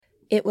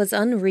It was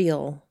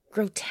unreal,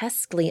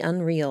 grotesquely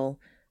unreal,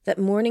 that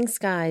morning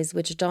skies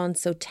which dawned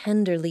so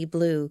tenderly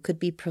blue could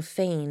be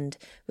profaned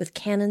with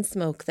cannon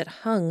smoke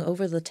that hung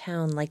over the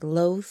town like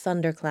low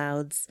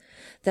thunderclouds,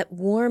 that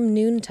warm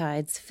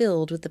noontides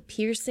filled with the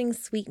piercing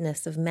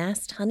sweetness of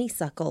massed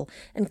honeysuckle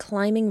and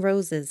climbing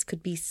roses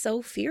could be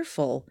so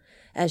fearful,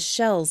 as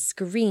shells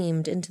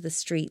screamed into the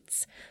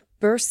streets,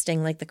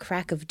 bursting like the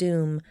crack of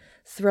doom,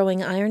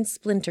 throwing iron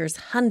splinters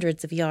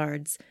hundreds of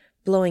yards,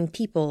 blowing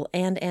people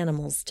and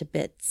animals to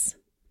bits.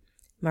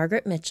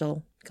 Margaret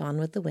Mitchell, Gone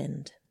with the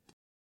Wind.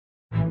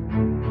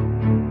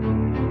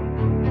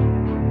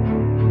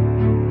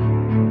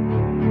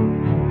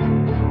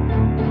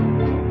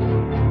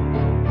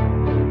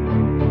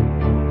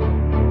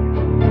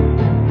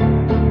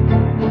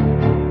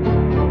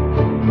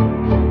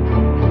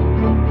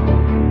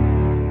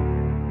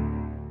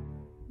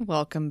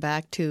 Welcome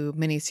back to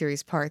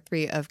miniseries part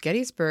 3 of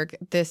Gettysburg.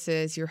 This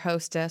is your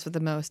hostess with the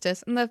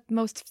mostest and the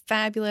most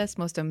fabulous,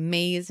 most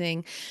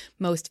amazing,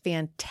 most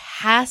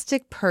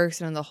fantastic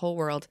person in the whole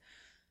world,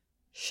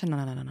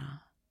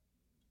 Shanana.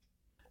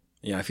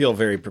 Yeah, I feel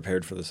very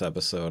prepared for this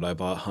episode. I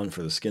bought Hunt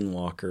for the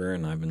Skinwalker,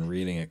 and I've been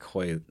reading it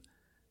quite...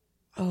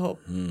 Oh,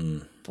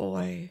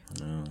 boy.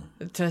 No.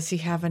 Does he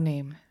have a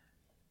name?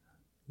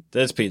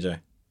 That's PJ.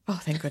 Oh,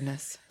 thank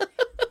goodness.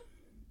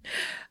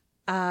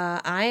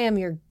 I am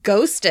your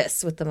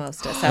ghostess with the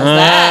mostest. How's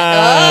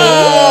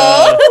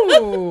that?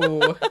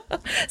 Oh!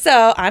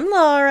 So I'm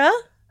Laura.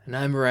 And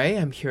I'm Ray.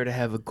 I'm here to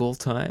have a ghoul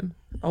time.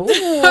 Oh.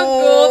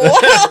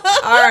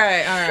 All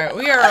right.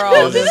 We are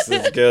all This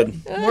is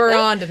good. We're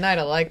on tonight.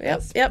 I like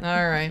this. Yep.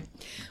 All right.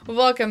 Well,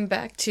 welcome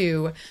back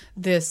to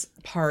this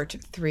part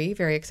 3.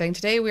 Very exciting.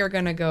 Today we are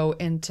going to go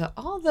into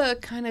all the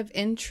kind of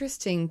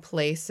interesting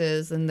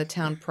places in the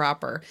town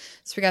proper.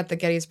 So we got the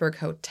Gettysburg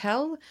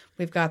Hotel,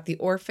 we've got the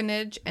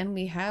Orphanage, and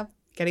we have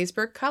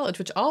Gettysburg College,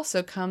 which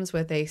also comes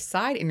with a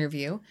side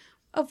interview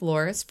of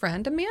Laura's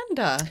friend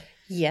Amanda.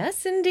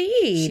 Yes,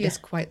 indeed. She is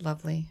quite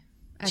lovely.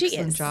 She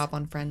Excellent is. job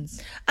on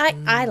Friends.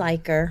 I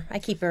like her. I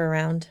keep her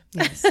around.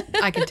 Yes,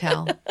 I can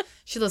tell.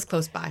 She lives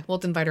close by. We'll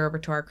invite her over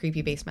to our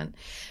creepy basement.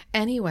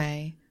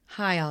 Anyway,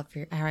 hi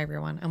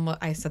everyone.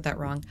 I said that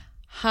wrong.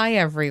 Hi,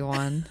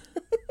 everyone.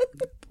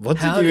 What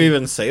did you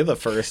even say the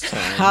first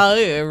time?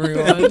 Hi,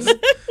 everyone.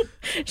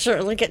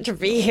 Surely get to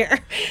be here.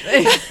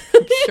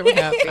 Sure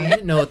happy. I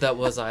didn't know what that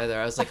was either.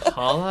 I was like,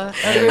 holla?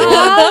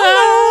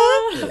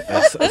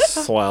 That's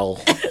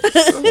swell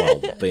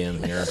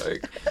being here.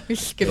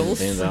 Skittles.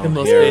 Being The down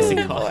most here.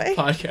 basic boy.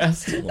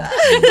 podcast.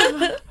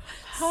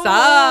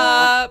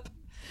 Sup?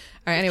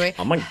 All right, anyway,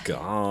 Oh my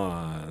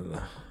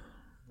god.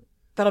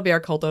 that'll be our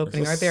cold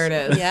opening. Right there it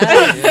is.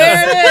 Yeah.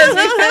 There it is.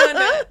 We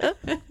found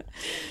it.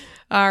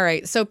 All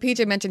right. So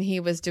PJ mentioned he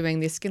was doing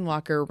the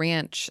Skinwalker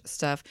Ranch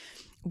stuff.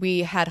 We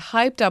had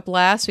hyped up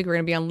last week. We're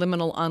going to be on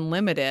Liminal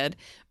Unlimited,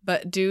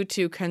 but due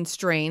to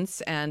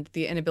constraints and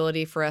the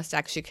inability for us to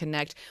actually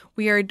connect,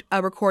 we are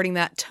recording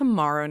that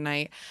tomorrow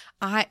night.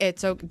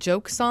 It's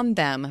jokes on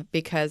them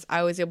because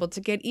I was able to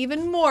get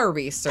even more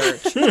research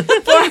for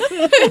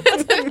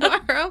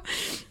tomorrow.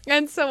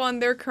 And so on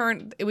their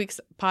current week's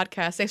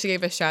podcast, they actually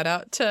gave a shout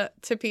out to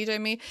PJ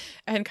and me.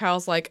 And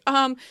Kyle's like,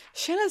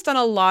 Shanna's done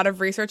a lot of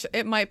research.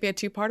 It might be a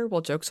 2-parter.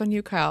 Well, joke's on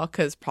you, Kyle,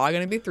 because probably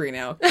going to be 3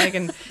 now. Like,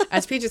 and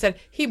as PJ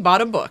said, he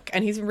bought a book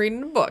and he's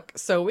reading a book.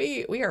 So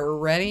we are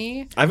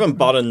ready. I haven't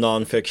bought a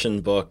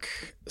nonfiction book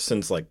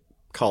since like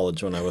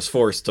college when I was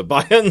forced to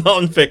buy a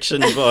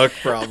nonfiction book,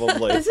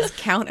 probably. Does this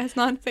count as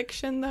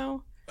nonfiction,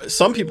 though?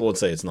 Some people would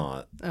say it's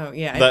not. Oh,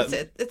 yeah.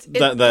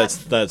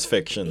 That's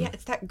fiction. Yeah,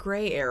 it's that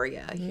gray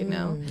area, you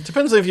know? It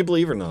depends if you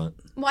believe or not.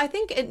 Well, I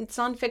think it's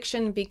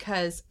nonfiction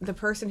because the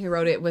person who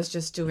wrote it was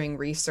just doing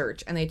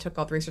research, and they took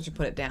all the research and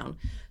put it down.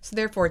 So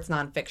therefore, it's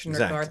nonfiction,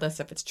 Exactly. regardless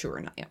if it's true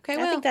or not. Okay,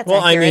 I think that's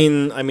Well,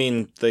 accurate. I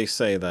mean, they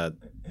say that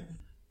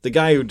the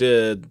guy who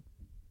did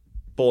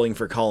Bowling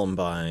for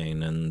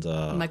Columbine and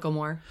Michael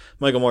Moore.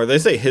 they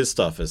say his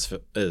stuff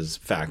is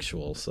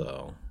factual,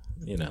 so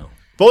you know.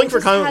 Bowling for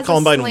It has a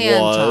Columbine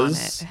slant on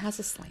was it has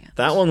a slant.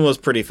 that one was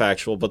pretty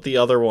factual, but the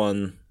other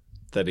one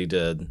that he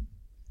did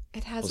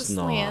It has a was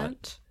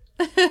slant.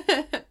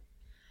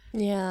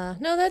 Yeah.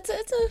 No,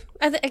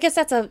 I guess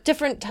that's a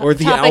different Or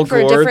the topic Al for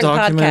a Gore different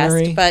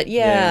documentary. podcast. But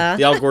yeah.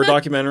 The Al Gore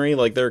documentary.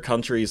 Like there are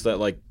countries that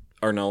like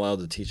are not allowed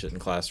to teach it in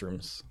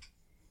classrooms.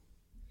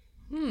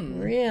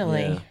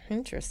 Really? Yeah.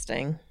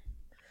 Interesting.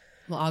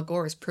 Well, Al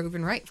Gore is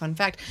proven right. Fun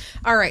fact.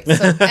 All right.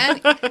 So,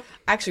 and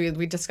actually,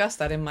 we discussed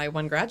that in my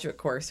one graduate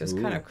course. It was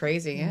kind of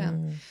crazy.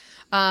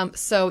 Yeah.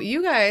 So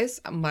you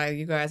guys, by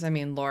you guys, I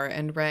mean Laura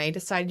and Ray,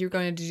 decided you're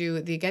going to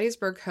do the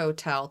Gettysburg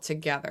Hotel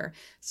together.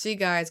 So you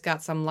guys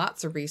got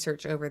lots of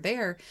research over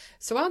there.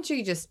 So why don't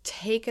you just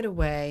take it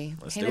away,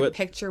 paint a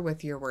picture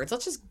with your words.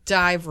 Let's just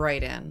dive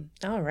right in.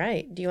 All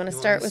right. Do you want to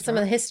start with some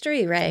of the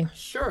history, Ray?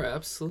 Sure,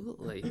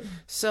 absolutely.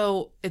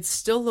 So it's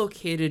still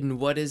located in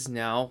what is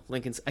now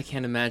Lincoln's. I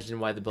can't imagine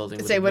why the building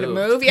would Say have would it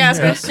moved. move?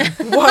 Yes.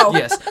 Whoa.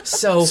 Yes.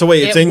 So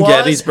wait, it's it in was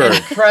Gettysburg.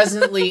 and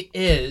presently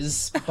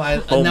is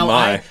by Oh now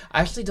my. I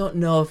I actually don't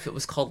know if it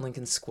was called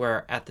Lincoln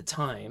Square at the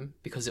time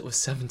because it was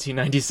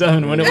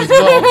 1797 when it was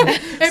built.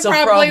 It So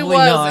probably not.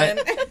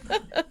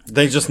 wasn't.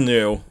 They just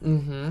knew.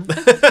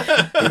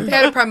 They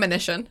had a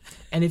premonition.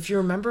 And if you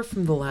remember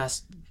from the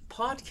last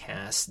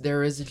podcast,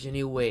 there is a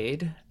Jenny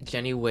Wade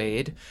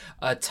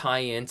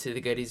tie-in to the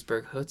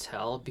Gettysburg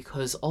Hotel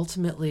because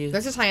ultimately...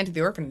 There's a tie-in to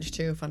the orphanage,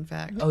 too, fun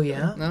fact. Oh,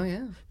 yeah? Oh,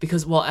 yeah.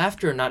 Because, well,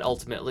 after, not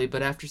ultimately,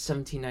 but after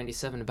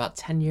 1797, about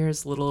 10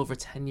 years, little over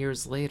 10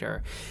 years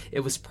later, it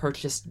was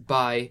purchased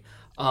by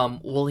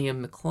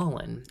William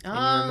McClellan. And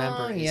you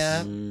remember his...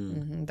 Yeah.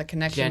 The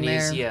connection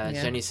there.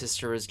 Jenny's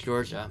sister is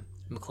Georgia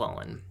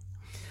McClellan.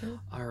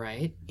 All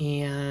right.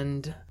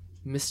 And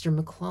Mr.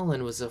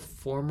 McClellan was a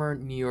former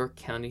New York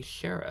County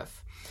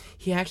sheriff.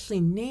 He actually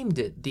named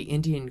it the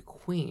Indian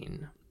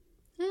Queen.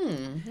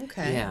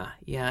 Okay.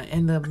 Yeah.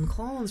 And the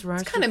McClellans were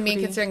actually It's kind of mean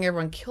pretty... considering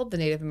everyone killed the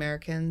Native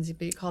Americans,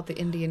 but you call it the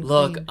Indian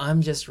Look, Queen.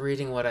 I'm just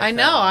reading what I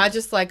know. I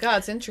just like, oh,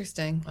 it's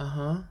interesting.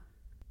 Uh-huh.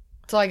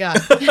 That's all I got.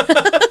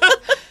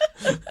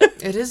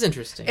 It is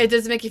interesting. It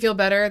does make you feel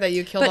better that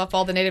you killed off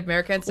all the Native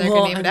Americans and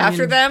Well, are named I mean-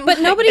 after them. But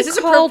nobody Is this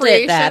called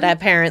it that, appropriation?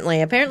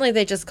 apparently. Apparently,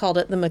 they just called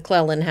it the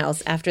McClellan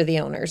House after the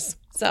owners.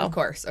 So, Of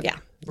course. Okay. yeah.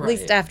 At Right.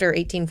 least after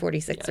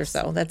 1846 or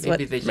so. That's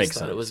Maybe what. they just Makes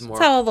thought it was sense. more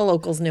That's how all the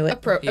locals knew it.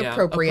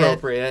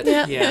 Appropriate.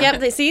 Yeah, Yeah. yeah.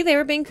 They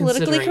were being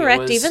politically Considering it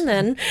correct was even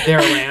then.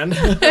 Their land.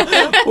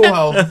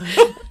 Whoa.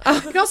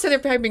 You can also say they're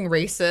probably being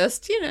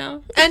racist, you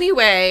know.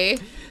 Anyway,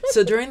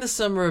 So during the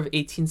summer of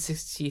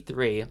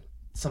 1863,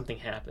 something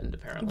happened,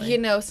 apparently. you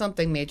know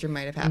something major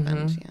might have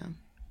happened. Yeah.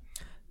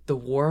 The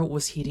war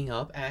was heating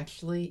up,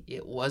 actually.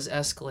 It was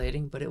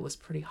escalating, but it was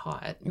pretty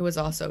hot. It was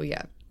also,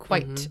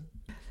 quite. Mm-hmm.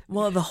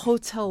 Well, the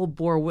hotel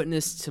bore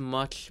witness to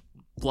much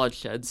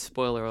bloodshed,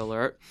 spoiler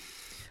alert.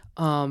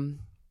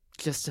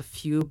 Just a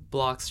few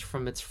blocks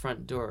from its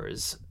front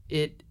doors.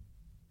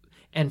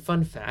 And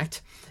fun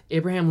fact,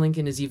 Abraham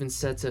Lincoln is even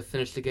said to have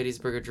finished the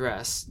Gettysburg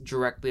Address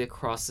directly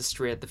across the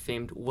street at the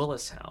famed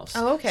Willis House.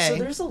 Oh, okay. So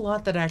there's a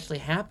lot that actually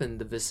happened in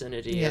the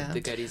vicinity of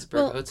the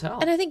Gettysburg Hotel.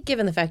 And I think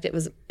given the fact it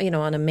was,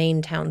 on a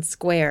main town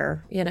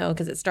square,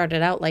 because it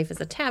started out life as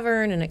a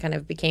tavern and it kind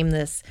of became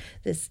this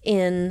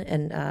inn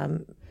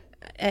and,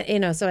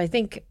 so I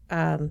think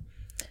that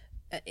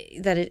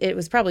it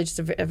was probably just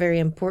a very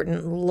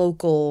important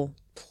local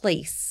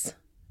place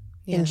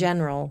in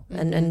general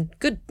and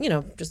good,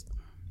 just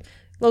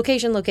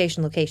location.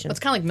 It's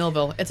kind of like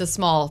Millville. It's a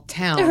small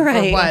town. Right.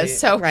 Or it was.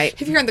 So Right.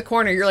 if you're in the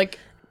corner, you're like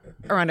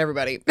around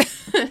everybody.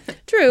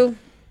 True.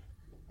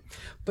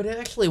 But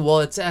actually, while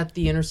it's at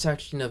the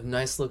intersection of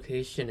nice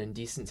location and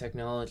decent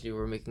technology,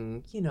 we're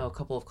making, a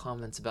couple of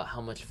comments about how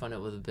much fun it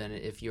would have been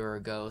if you're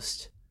a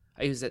ghost.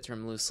 I use that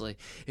term loosely.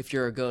 If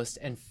you're a ghost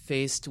and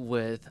faced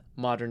with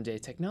modern day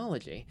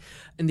technology.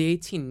 In the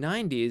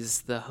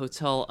 1890s, the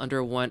hotel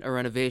underwent a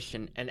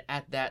renovation, and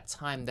at that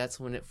time, that's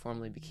when it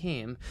formally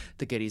became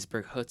the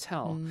Gettysburg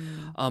Hotel.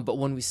 But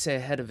when we say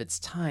ahead of its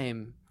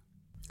time,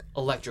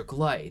 electric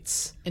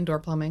lights, Indoor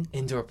plumbing.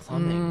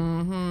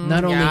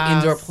 not only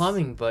indoor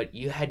plumbing, but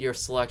you had your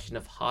selection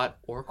of hot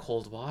or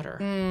cold water.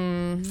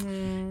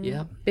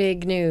 Yep.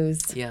 Big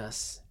news.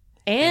 Yes.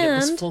 And it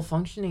was full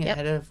functioning. It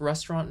had a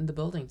restaurant in the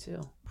building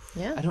too.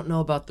 Yeah. I don't know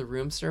about the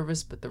room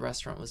service, but the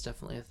restaurant was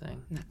definitely a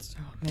thing.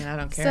 Man, I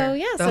don't care. So,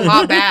 yeah, The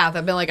hot bath.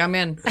 I've been like, I'm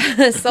in.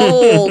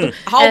 sold.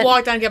 I'll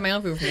walk down and get my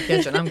own food from the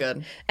kitchen. I'm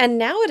good. And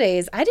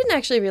nowadays, I didn't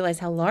actually realize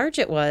how large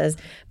it was,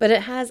 but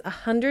it has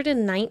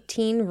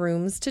 119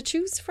 rooms to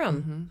choose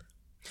from.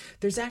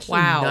 There's actually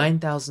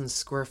 9,000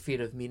 square feet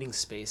of meeting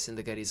space in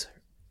the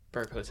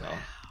Gettysburg Hotel.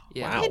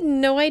 Yeah. I had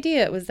no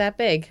idea it was that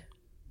big.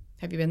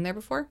 Have you been there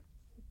before?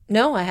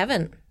 No, I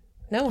haven't.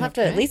 No, we'll have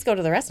to at least go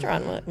to the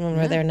restaurant when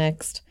we're there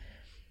next.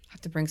 I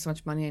have to bring so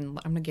much money and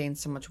I'm going to gain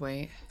so much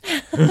weight.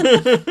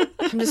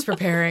 I'm just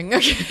preparing.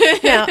 Okay.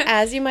 Now,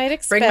 as you might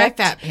expect, Bring my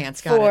fat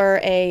pants. Got for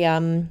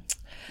a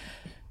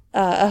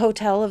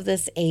hotel of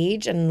this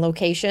age and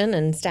location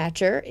and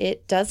stature,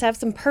 it does have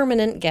some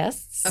permanent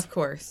guests. Of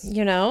course.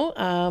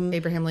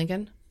 Abraham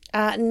Lincoln?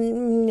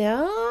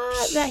 No,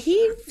 that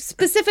he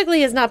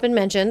specifically has not been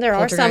mentioned. There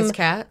are some Poltergeist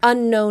cat?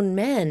 unknown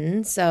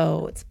men,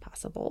 so it's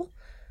possible.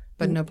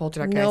 But no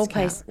poltergeist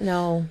cat.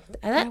 No,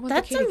 want the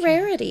that's kitty a cat.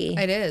 rarity.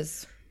 It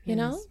is.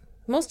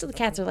 Most of the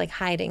cats are like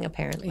hiding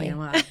apparently. You know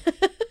what?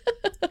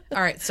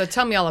 All right, so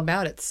tell me all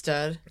about it,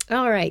 stud.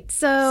 All right,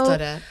 so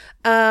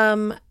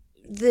Studette.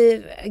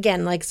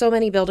 again, like so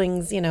many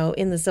buildings,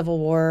 in the Civil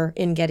War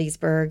in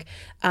Gettysburg,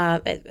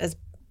 as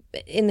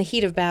in the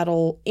heat of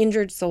battle,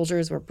 injured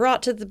soldiers were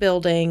brought to the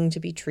building to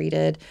be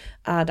treated.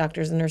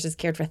 Doctors and nurses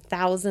cared for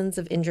thousands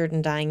of injured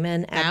and dying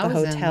men at the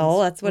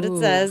hotel. That's what it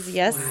says.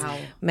 Yes. Wow.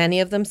 Many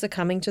of them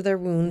succumbing to their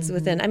wounds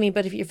within.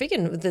 But if you're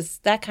thinking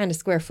that kind of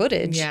square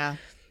footage. Yeah.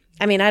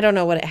 I don't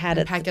know what it had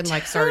at Packed the in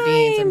like time,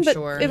 sardines, I'm but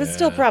sure. it was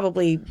still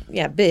probably,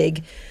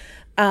 big.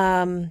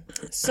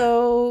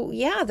 So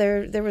yeah,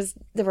 there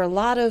were a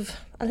lot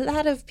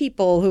of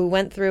people who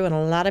went through and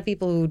a lot of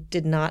people who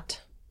did not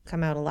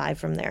come out alive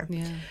from there.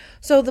 Yeah.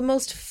 So the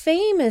most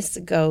famous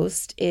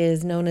ghost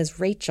is known as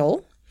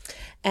Rachel,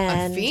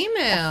 And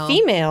female. A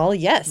female,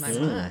 yes.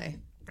 My.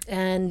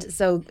 And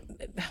so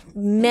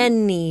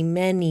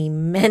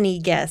many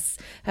guests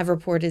have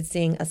reported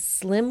seeing a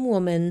slim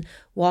woman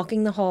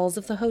walking the halls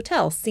of the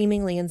hotel,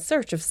 seemingly in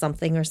search of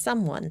something or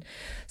someone.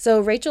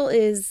 So Rachel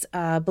is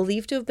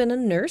believed to have been a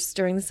nurse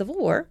during the Civil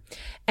War.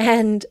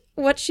 And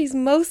what she's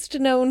most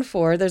known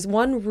for, there's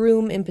one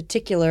room in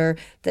particular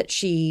that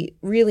she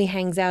really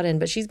hangs out in,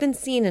 but she's been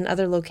seen in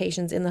other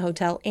locations in the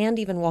hotel and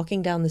even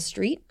walking down the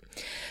street.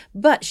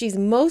 But she's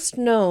most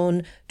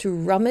known to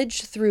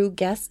rummage through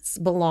guests'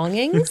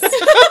 belongings,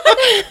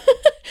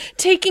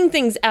 taking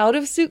things out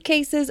of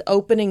suitcases,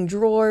 opening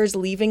drawers,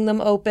 leaving them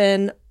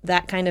open,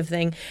 that kind of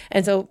thing.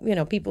 And so,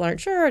 people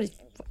aren't sure.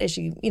 Is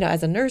she,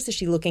 as a nurse, is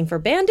she looking for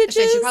bandages?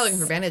 She's probably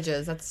looking for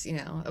bandages. That's,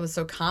 it was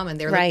so common.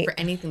 They were looking for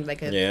anything they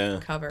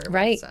could cover.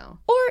 Right. So.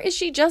 Or is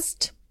she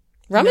just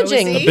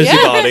rummaging? Nosy? A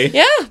busybody.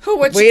 Yeah.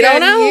 What We you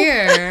don't got know.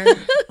 here?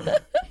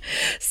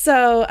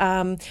 So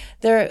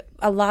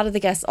a lot of the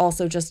guests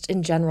also just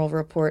in general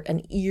report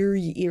an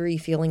eerie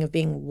feeling of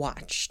being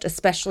watched,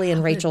 especially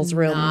in Rachel's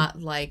room.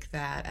 Not like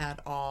that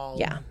at all.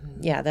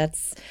 Yeah,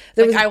 that's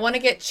I want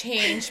to get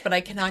changed, but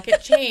I cannot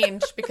get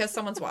changed because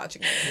someone's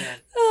watching me.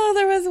 Oh,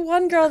 there was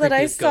one girl that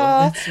I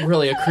saw. That's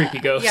really a creepy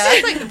ghost. Yeah,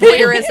 that's like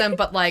voyeurism,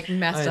 but like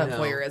messed up know.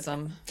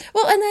 voyeurism.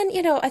 Well, and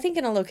then, I think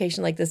in a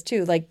location like this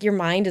too, like your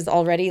mind is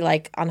already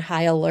like on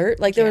high alert.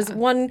 Like there was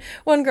one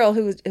girl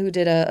who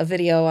did a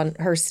video on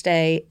her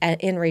stay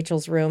in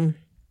Rachel's room.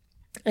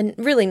 And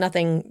really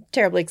nothing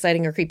terribly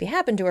exciting or creepy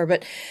happened to her.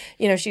 But,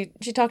 she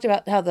talked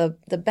about how the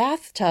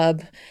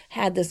bathtub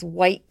had this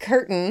white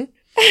curtain.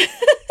 She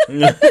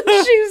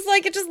was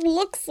like, it just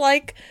looks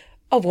like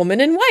a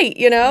woman in white,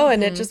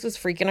 and it just was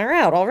freaking her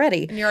out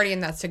already. And you're already in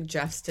that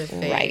suggestive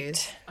phase.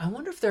 Right. I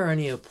wonder if there are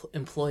any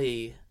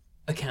employee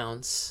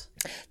accounts.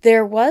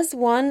 There was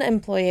one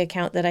employee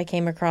account that I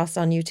came across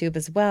on YouTube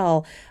as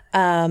well.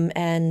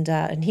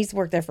 And he's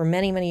worked there for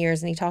many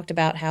years. And he talked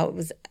about how it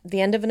was the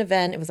end of an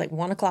event. It was like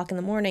 1:00 in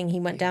the morning. He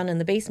went down in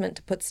the basement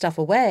to put stuff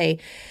away.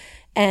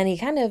 And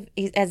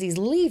as he's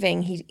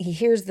leaving, he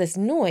hears this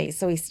noise.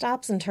 So he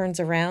stops and turns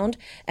around.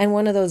 And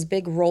one of those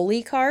big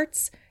rolly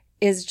carts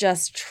is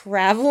just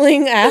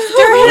traveling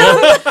after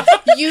him.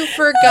 You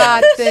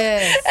forgot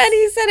this. And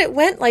he said it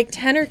went like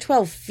 10 or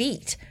 12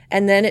 feet.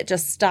 And then it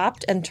just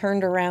stopped and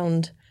turned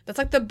around. That's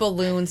like the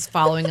balloons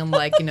following them,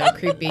 like,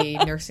 creepy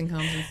nursing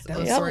homes and That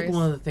was stories. like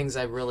one of the things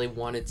I really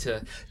wanted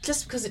to,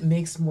 just because it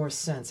makes more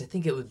sense. I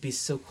think it would be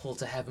so cool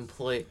to have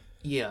employee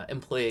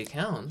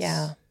accounts.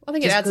 Yeah. I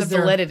think it Just adds a 'cause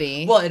they're-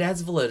 validity. Well, it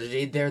adds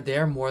validity. They're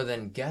there more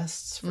than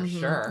guests, for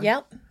sure.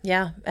 Yep.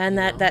 Yeah. And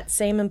that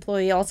same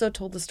employee also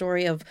told the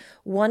story of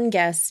one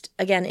guest,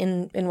 again,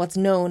 in what's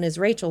known as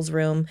Rachel's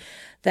room,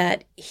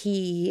 that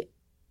he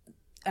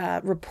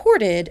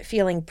reported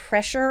feeling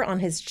pressure on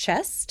his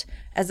chest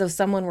as though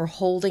someone were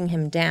holding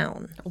him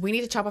down. We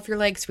need to chop off your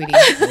leg, sweetie.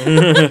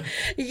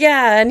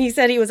 Yeah. And he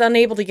said he was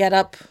unable to get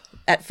up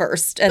at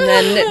first. And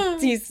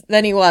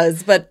then he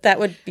was. But that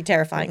would be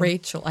terrifying.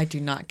 Rachel, I do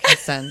not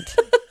consent.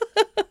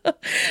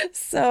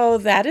 So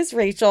that is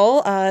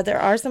Rachel. There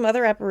are some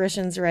other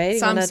apparitions, right?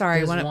 So I'm sorry, I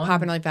there's want to one-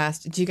 pop in really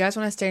fast. Do you guys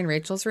want to stay in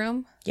Rachel's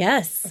room?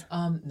 Yes,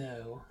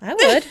 No. I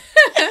would.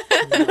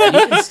 You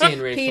can stay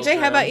in Rachel's PJ,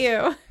 how room. about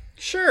you?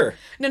 Sure.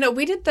 No,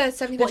 we did the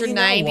 1790.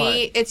 Well, you know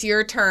what? It's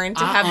your turn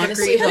to have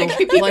Honestly, the though,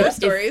 creepy like, ghost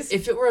stories.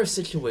 If it were a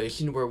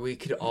situation where we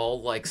could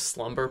all like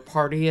slumber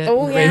party it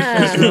Oh, in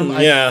yeah. Rachel's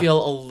room, Yeah. I'd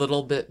feel a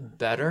little bit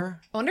better.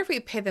 I wonder if we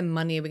pay them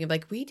money. We could be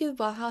like, we do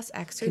Bauhaus Can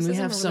exorcism. we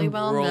have really some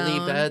well rolly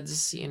known.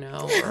 beds, Or,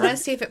 I want to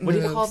see if it what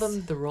moves. do you call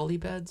them? The rolly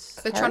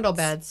beds? The trundle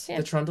beds. Yeah.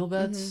 The trundle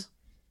beds?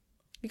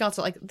 You can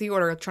also like the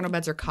order of trundle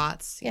beds or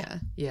cots. Yeah.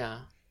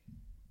 Yeah.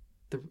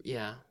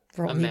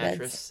 A Rolly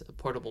mattress, beds. a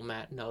portable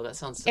mat. No, that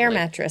sounds Air like,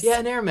 mattress. Yeah,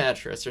 an air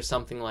mattress or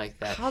something like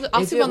that. I'll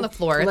If sleep it- on the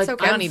floor. It's like,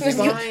 okay. I don't I'm need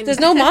fine.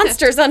 There's no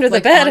monsters under the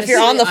Like, bed if you're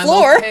on the honestly,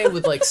 floor. I'm okay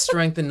with like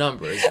strength in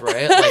numbers,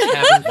 right? Like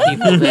having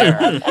people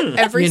there.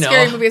 Every You know.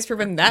 scary movie has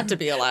proven that to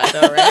be a lie,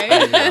 though, right?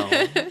 I know.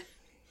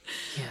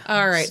 Yeah,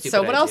 All right. stupid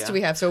So what else idea. do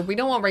we have? So we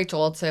don't want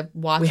Rachel to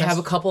watch We us. have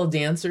a couple of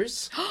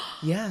dancers.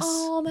 Yes.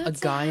 Oh,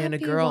 that's a guy a and a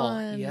happy girl.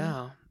 one.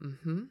 Yeah.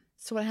 Mm-hmm.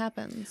 So what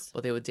happens?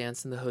 Well, they would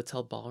dance in the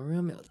hotel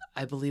ballroom.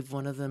 I believe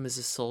one of them is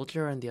a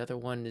soldier and the other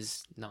one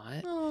is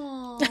not.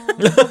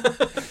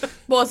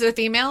 Well, is it a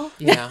female?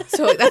 Yeah.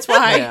 So that's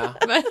why. Yeah.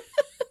 But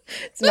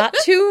It's not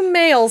two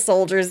male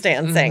soldiers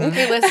dancing.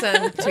 hey,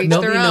 listen, to each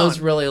Nobody their knows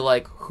own. really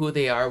like who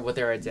they are, what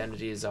their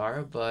identities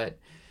are, but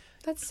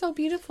That's so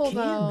beautiful, can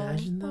you though.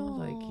 imagine though?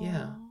 Like,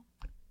 yeah,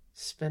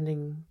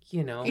 spending,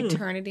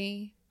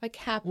 Eternity, like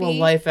happy. well,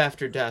 life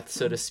after death,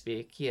 so to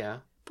speak. Yeah.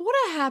 But what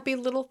a happy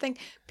little thing.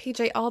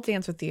 PJ, I'll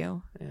dance with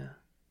you Yeah.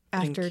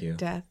 after you.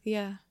 death.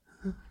 Yeah.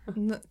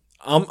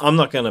 I'm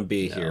not gonna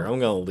be here. I'm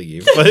gonna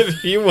leave. But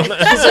if you want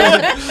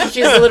to,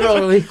 She's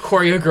literally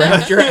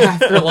choreographed your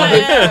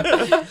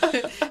afterlife.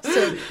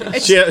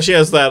 So she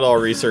has that all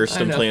researched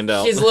I and know. planned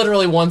out. She's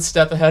literally one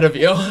step ahead of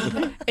you.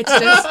 it's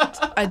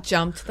just a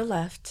jump to the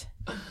left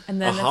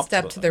and then a hop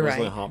step to the I was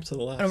gonna right. hop to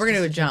the left. And we're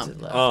going to do a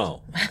jump.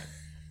 Oh,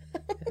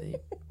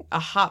 A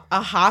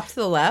hop to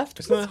the left?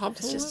 Isn't that a hop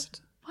to the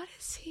left? What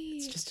is he?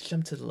 It's just a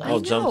jump to the left. Oh,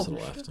 know. jump to the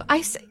left.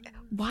 I say,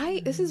 why?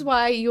 This is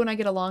why you and I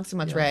get along so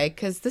much, Ray,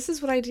 because this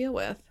is what I deal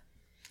with.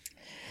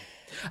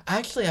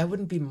 Actually, I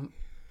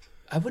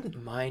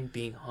wouldn't mind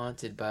being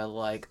haunted by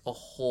like a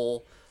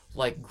whole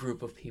like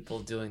group of people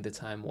doing the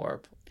time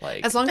warp.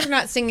 Like As long as you're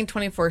not singing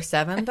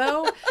 24/7,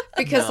 though,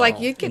 because like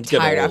you'd get Get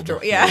tired old.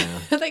 after. Yeah,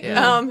 like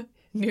Yeah.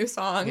 new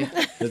song.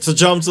 It's a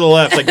jump to the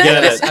left. I get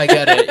yes, it. I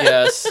get it.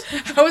 Yes.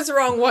 I was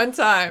wrong one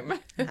time.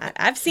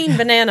 I've seen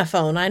Banana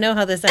Phone. I know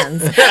how this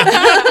ends.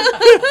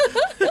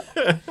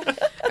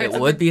 It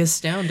would be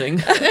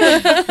astounding.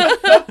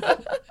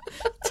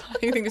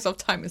 You think yourself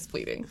time is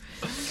fleeting,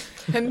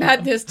 and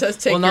madness does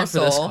take Well, your not for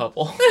this soul.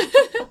 couple.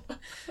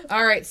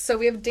 All right, so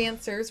we have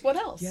dancers. What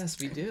else? Yes,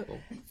 we do.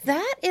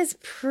 That is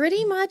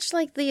pretty much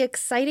like the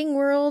exciting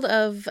world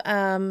of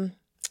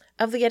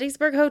the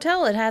Gettysburg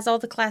Hotel. It has all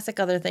the classic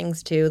other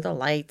things too, the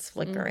lights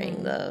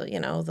flickering,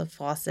 the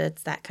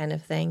faucets, that kind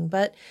of thing.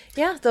 But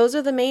yeah, those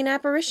are the main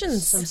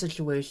apparitions. Some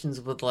situations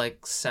with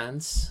like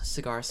scents,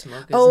 cigar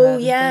smoke. Isn't Oh that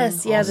a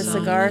yes, thing yeah, the also?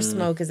 cigar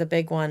smoke is a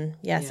big one.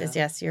 Yes, Yeah.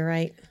 yes, you're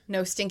right.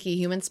 No stinky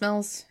human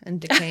smells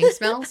and decaying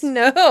smells.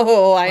 No, I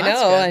Well,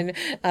 that's know.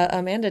 good. And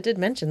Amanda did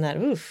mention that.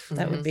 Oof,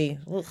 that would be.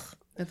 Ugh.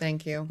 No,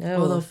 thank you. No.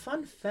 Well, the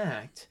fun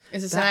fact.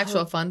 Is this that an actual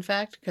ho- fun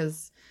fact?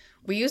 Because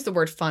we use the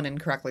word fun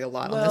incorrectly a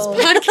lot Well- on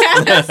this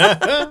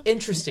podcast.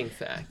 Interesting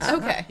fact.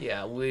 Okay.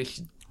 Yeah, we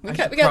should. We I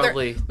got should we got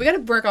probably. we got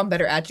to work on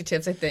better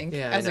adjectives, I think,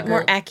 Yeah, I as a know. group.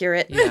 More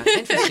accurate. Yeah,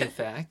 interesting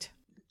fact.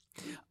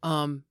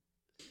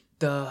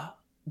 The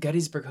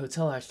Gettysburg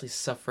Hotel actually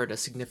suffered a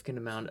significant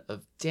amount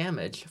of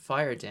damage,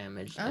 fire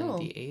damage, Oh.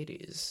 in the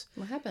 80s.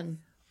 What happened?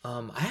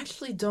 I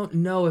actually don't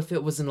know if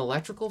it was an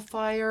electrical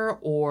fire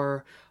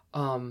or,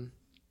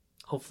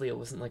 hopefully it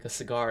wasn't like a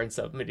cigar and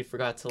somebody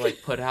forgot to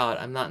like put out.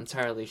 I'm not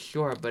entirely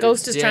sure, but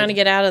Ghost it is trying to did.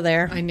 get out of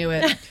there. I knew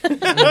it.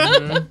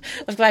 Mhm.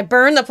 If I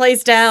burn the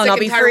place down, Sick I'll and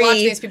be tired of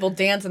watching free. these people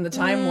dance in the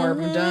time warp.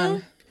 I'm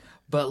done.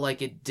 But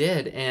like it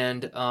did,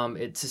 and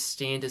it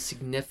sustained a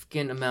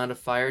significant amount of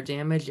fire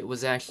damage. It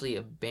was actually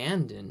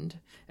abandoned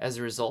as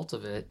a result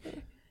of it,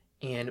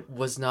 and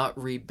was not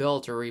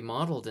rebuilt or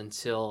remodeled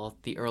until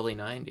the early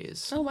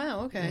 90s. Oh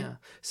wow. Okay. Yeah,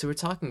 so we're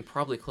talking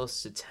probably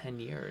close to 10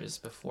 years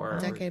before.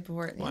 A decade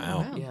before.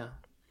 Wow. Yeah.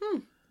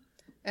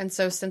 And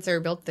so since they were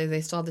built, they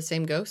still have the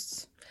same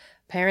ghosts.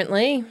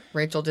 Apparently,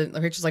 Rachel didn't.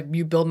 Rachel's like,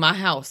 you build my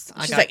house.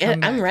 I she's gotta like, come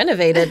I'm back."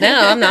 renovated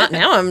now. I'm not.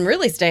 Now I'm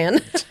really staying.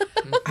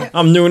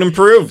 I'm new and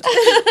improved.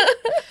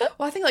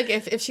 Well, I think like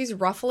if she's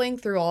ruffling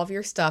through all of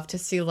your stuff to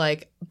see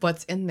like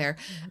what's in there,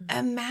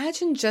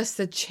 imagine just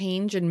the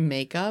change in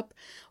makeup.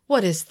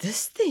 What does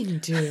this thing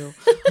do?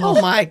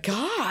 Oh my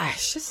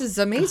gosh, this is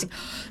amazing.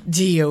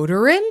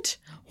 Deodorant?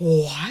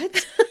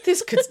 What?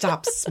 This could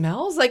stop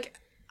smells? Like,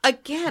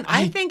 again,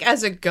 I think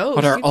as a ghost.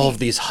 What are you'd all be- of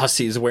these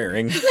hussies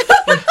wearing?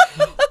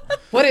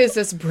 What is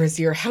this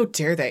brassiere? How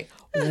dare they?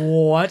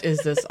 What is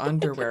this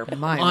underwear?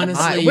 My,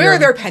 Honestly, my. Where are you're-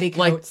 their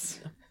petticoats?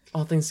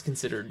 All things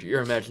considered,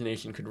 your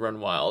imagination could run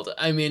wild.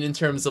 I mean, in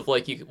terms of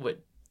like what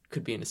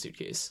could be in a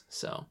suitcase.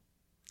 So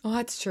Oh,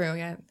 that's true.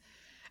 Yeah,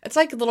 it's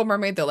like Little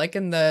Mermaid though. Like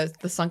in the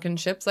sunken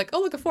ships, like, oh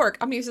look, a fork.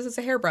 I'm gonna use this as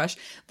a hairbrush.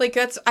 Like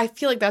that's. I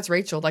feel like that's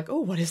Rachel. Like, oh,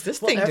 what does this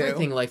thing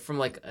everything do? like from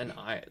like an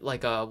eye,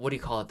 like what do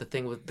you call it? The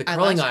thing with the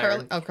curling Eyelash iron.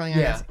 curling? Oh, curling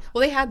Yeah. irons.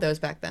 Well, they had those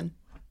back then.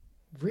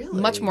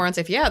 Really? Much more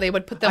unsafe. Yeah, they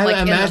would put them I like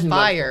in the imagine them-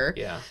 fire.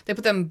 yeah. They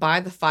put them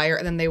by the fire,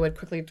 and then they would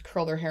quickly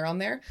curl their hair on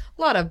there.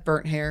 A lot of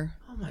burnt hair.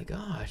 Oh my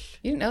gosh.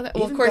 You didn't know that?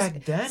 Well, Even of course.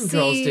 back then,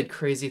 girls see, did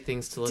crazy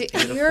things to look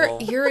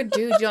beautiful. You're a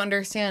dude. You don't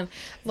understand.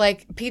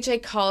 Like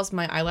PJ calls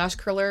my eyelash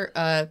curler.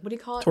 What do you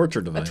call it?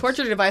 Torture device. A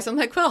torture device. I'm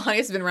like, well, honey,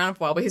 it's been around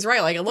for a while, but he's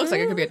right. Like, it looks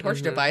like it could be a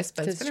torture device,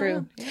 but It's been true.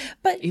 around. Yeah.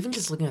 But Even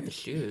just looking at the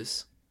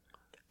shoes.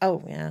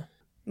 oh yeah,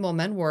 Well,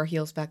 men wore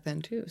heels back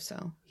then too,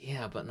 so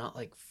Yeah, but not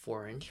like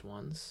 4-inch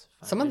ones.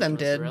 some of 5-inch them ones,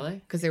 did Really?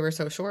 because they were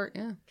so short.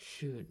 Yeah,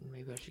 Shoot,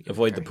 maybe I should get a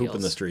Avoid pair the of poop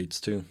in the heels. streets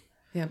too.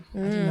 yeah, I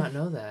did not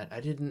know that.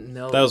 I didn't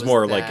know That it was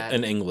more like that.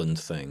 an England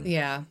thing.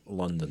 yeah.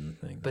 London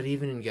thing. But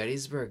even in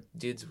Gettysburg,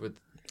 dudes would.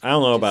 I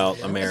don't know about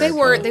They America.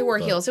 They wore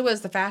but- heels. It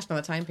was the fashion of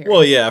the time period.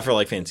 Well, yeah, for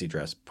like fancy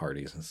dress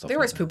parties and stuff. there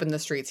like was that. poop in the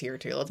streets here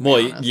too. Let's be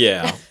Well, honest.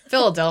 yeah,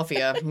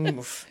 Philadelphia.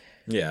 Oof.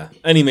 yeah.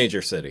 Any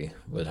major city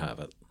would have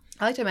it.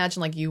 I like to imagine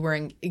like you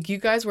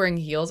guys wearing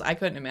heels. I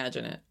couldn't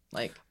imagine it.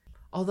 Like,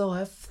 Although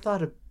I've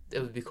thought it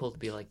would be cool to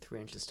be like 3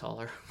 inches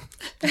taller.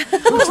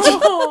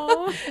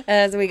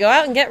 as we go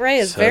out and get Ray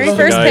his Says very the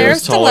first guy pair of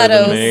who's taller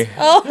than stilettos. me.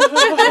 Oh.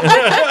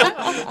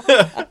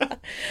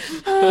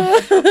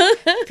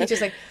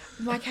 PJ's like,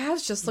 my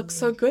calves just look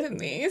so good in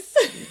these.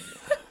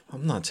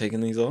 I'm not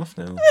taking these off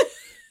now.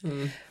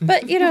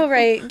 But,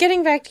 Ray,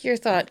 getting back to your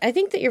thought, I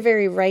think that you're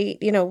very right.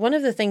 One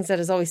of the things that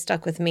has always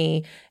stuck with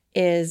me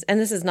is, and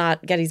this is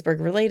not Gettysburg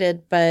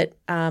related, but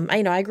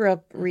I grew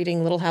up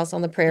reading Little House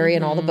on the Prairie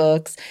and all the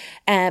books.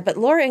 But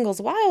Laura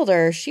Ingalls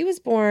Wilder, she was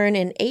born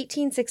in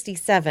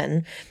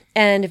 1867.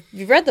 And if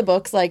you've read the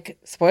books, like,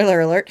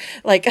 spoiler alert,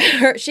 like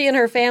she and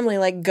her family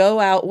like go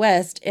out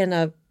west in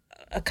a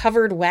a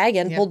covered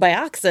wagon pulled by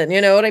oxen. You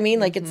know what I mean?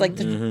 Like, it's like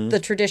the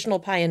traditional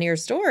pioneer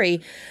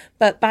story.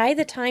 But by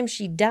the time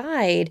she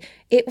died,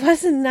 it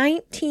was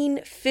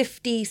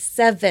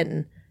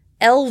 1957.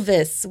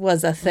 Elvis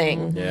was a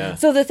thing. Yeah.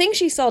 So the thing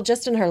she saw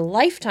just in her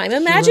lifetime.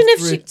 Imagine if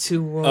she...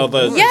 two world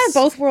wars. Yeah,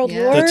 both world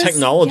wars. The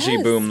technology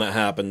Yes. boom that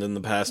happened in the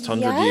past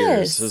 100 Yes.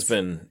 years has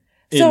been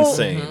So-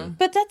 insane.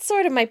 But that's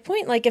sort of my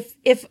point. Like, if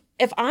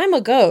I'm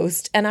a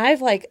ghost and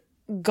I've like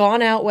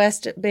gone out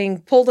west being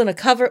pulled in a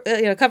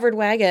covered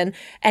wagon,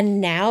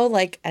 and now,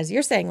 like, as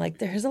you're saying, like,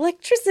 there's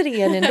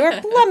electricity and indoor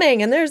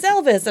plumbing and there's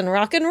Elvis and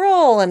rock and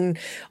roll and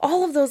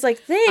all of those like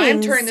things. I'm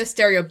turning the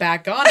stereo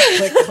back on.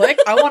 Click, click.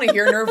 I want to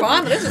hear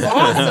Nirvana. This is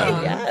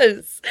awesome.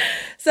 Yes.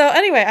 So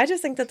anyway, I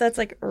just think that that's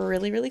like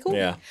really, really cool.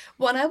 Yeah.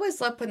 Well, and I always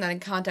love putting that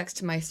in context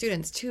to my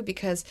students too,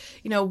 because,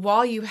 you know,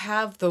 while you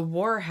have the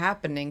war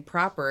happening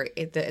proper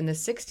in the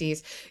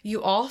 60s,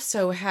 you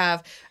also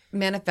have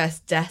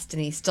Manifest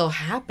Destiny still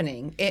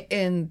happening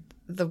in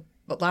the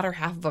latter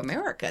half of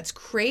America. It's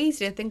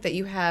crazy to think that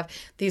you have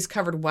these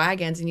covered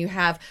wagons and you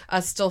have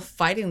us still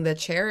fighting the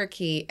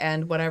Cherokee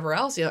and whatever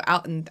else, you know,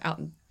 out in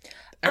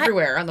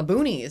everywhere on the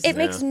boonies. It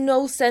makes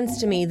no sense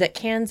to me that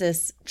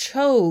Kansas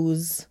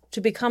chose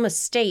to become a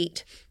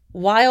state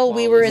while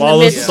we were in the While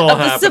this midst is all of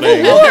the Civil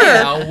happening. War.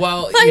 Yeah,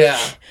 well, yeah.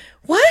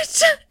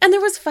 What? And there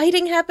was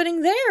fighting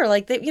happening there,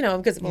 like they, you know,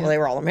 because they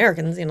were all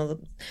Americans, you know,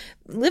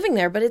 living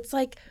there. But it's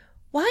like,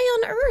 why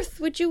on earth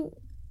would you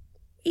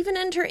even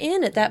enter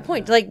in at that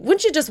point? Like,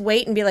 wouldn't you just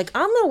wait and be like,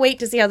 I'm going to wait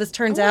to see how this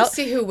turns I wanna out,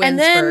 see who wins and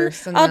then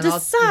first, and I'll then I'll-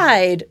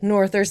 decide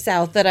north or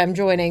south that I'm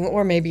joining,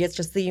 or maybe it's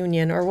just the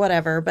Union or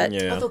whatever. But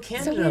Yeah. Although weird.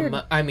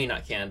 Canada,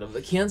 not Canada,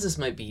 but Kansas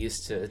might be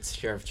used to its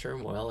share of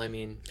turmoil. I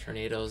mean,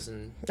 tornadoes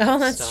and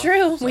that's stuff,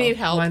 true. so We need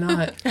help. Why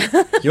not?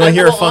 You want to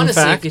hear a Well, fun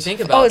honestly, fact? if you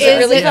think about is it, it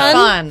really Is it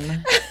fun?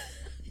 fun?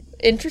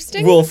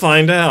 Interesting. We'll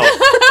find out.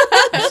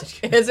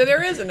 Is it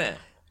or isn't it?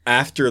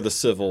 After the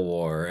Civil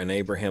War and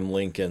Abraham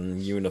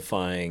Lincoln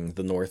unifying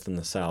the North and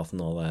the South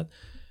and all that,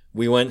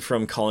 we went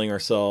from calling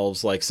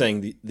ourselves, like,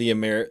 saying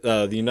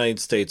the United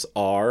States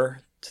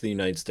are to the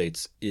United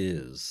States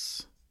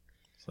is.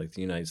 It's like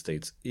the United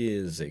States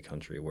is a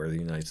country, where the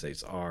United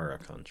States are a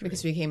country.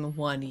 Because we became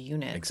one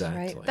unit.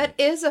 Exactly. Right. That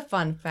is a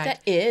fun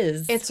fact. That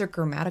is. It's a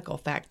grammatical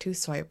fact too,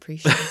 so I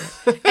appreciate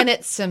it. And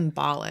it's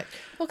symbolic.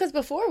 well, because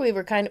before we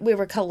were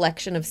a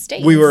collection of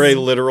states. We were a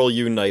literal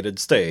United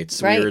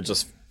States. Right. We were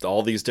just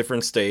all these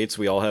different states.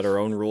 We all had our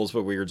own rules,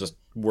 but we were just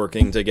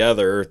working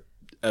together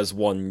as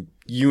one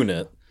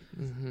unit.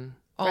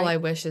 All I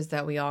wish is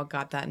that we all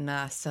got that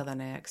nice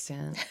Southern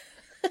accent.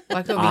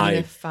 Like we'll be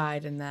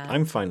unified in that.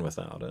 I'm fine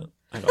without it.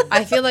 I don't.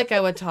 I feel like I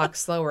would talk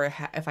slower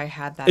if I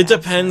had that. It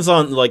depends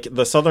on, like,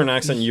 the Southern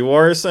accent you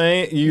are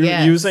saying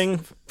Yes. using.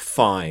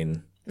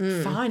 Fine,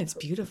 Fine, it's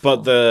beautiful.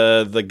 but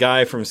the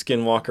guy from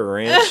Skinwalker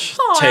Ranch,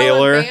 Oh,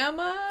 Taylor,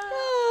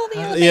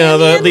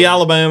 Alabama. the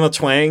Alabama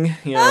twang.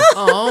 You know,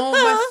 Oh,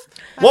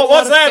 my what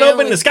was a that up in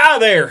family. the sky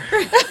there?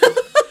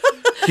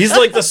 He's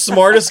like the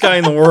smartest guy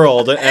in the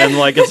world, and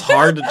like it's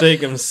hard to take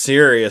him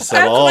serious at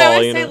That's all. what I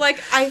would you say. know?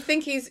 Like, I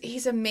think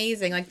he's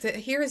amazing. Like, to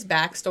hear his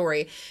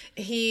backstory,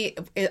 he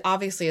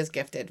obviously is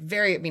gifted.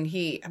 I mean,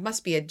 he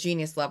must be a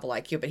genius level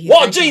IQ, but he's Whoa,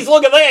 very- geez,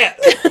 look at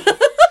that!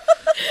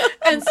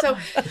 And so,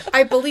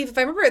 I believe, if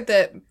I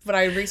remember what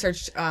I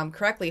researched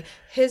correctly,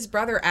 his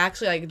brother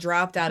actually like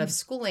dropped out of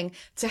schooling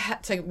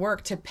to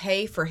work to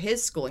pay for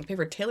his schooling, pay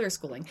for Taylor's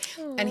schooling,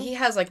 and he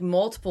has like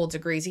multiple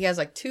degrees. He has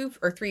like 2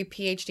 or 3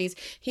 PhDs.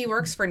 He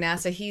works for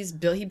NASA.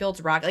 He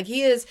builds rocket. Like,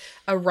 he is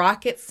a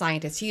rocket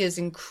scientist. He is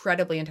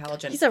incredibly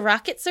intelligent. He's a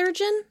rocket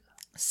surgeon.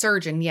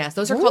 Surgeon, yes.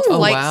 Those are called Ooh.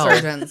 flight wow.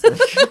 surgeons.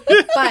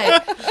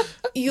 But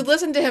you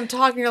listen to him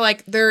talk and you're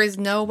like, there is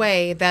no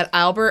way that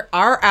our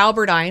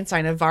Albert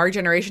Einstein of our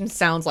generation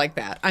sounds like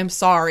that. I'm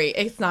sorry.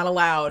 It's not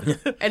allowed.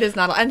 It is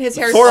not. And his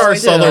hair For our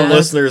always Southern did.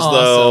 listeners, Awesome.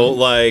 though,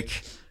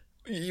 like,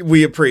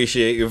 we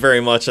appreciate you very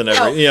much and Oh,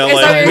 everything. You know, is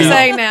like, that what you you're know,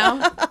 saying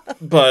now?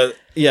 But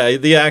yeah,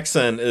 the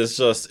accent is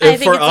just I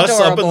think for it's us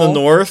up in the adorable.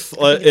 north.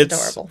 think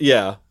it's adorable.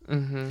 Yeah,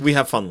 we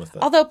have fun with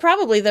it. Although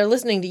probably they're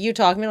listening to you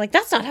talk and be like,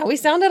 that's not how we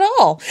sound at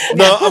all.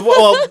 No,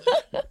 well,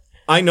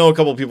 I know a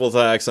couple people with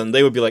that accent.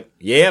 They would be like,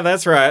 "Yeah,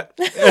 that's right."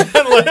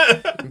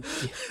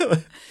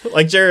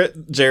 Like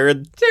Jared.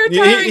 Jared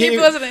Tyler, keep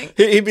listening.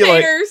 He'd be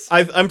Taters.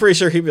 like, I'm pretty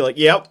sure he'd be like,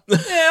 "Yep."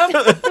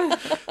 Yeah.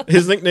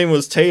 His nickname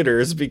was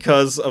Taters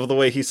because of the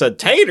way he said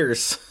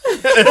taters.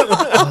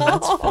 Oh,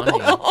 that's funny.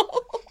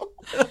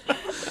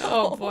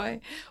 Oh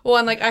boy. Well,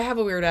 and like I have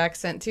a weird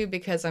accent too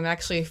because I'm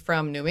actually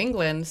from New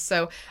England,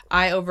 so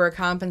I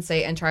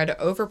overcompensate and try to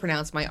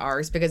overpronounce my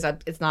R's because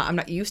I'm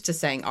not used to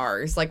saying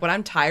R's. Like when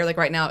I'm tired, like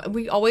right now,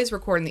 we always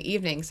record in the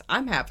evenings.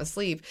 I'm half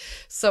asleep,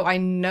 so I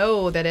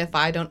know that if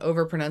I don't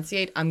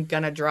overpronunciate, I'm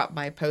gonna drop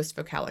my post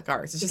vocalic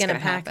R's. It's just You're gonna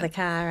pack happen. the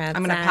car outside.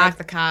 I'm gonna pack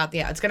the car.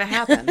 Yeah, it's gonna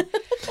happen. Do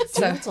you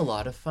So know it's a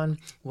lot of fun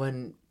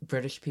when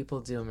British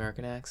people do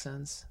American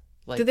accents?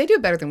 Like, do they do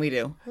it better than we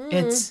do?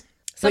 it's...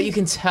 But you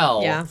can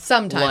tell, Yeah.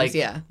 Sometimes, like,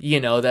 yeah.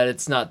 you know, that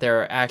it's not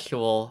their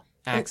actual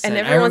accent.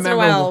 And every once in a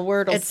while, a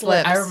word will it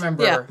slip. slips. I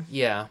remember,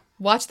 yeah.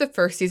 Watch the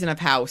first season of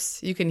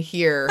House. You can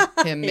hear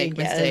him make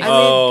Yes.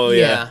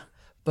 mistakes.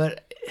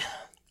 But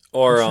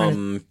Or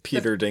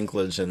Peter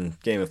Dinklage in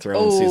Game of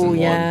Thrones season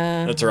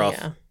 1. It's rough.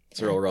 Yeah.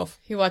 It's real rough.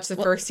 You watch the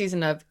first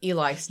season of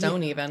Eli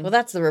Stone even. Well,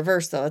 that's the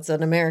reverse, though. It's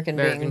an American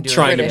being doing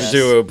Trying British. to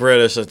do a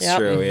British, that's Yep.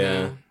 true,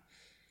 yeah.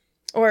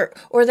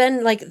 Or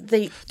then, like,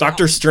 the...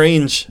 Doctor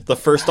Strange, the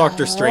first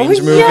Doctor Strange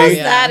movie. Yes,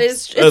 Yeah. that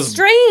is... That was- It's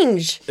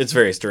strange. It's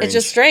very strange. It's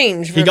just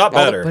strange. He got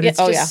better. But it's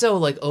Yeah, oh, just yeah. so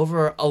like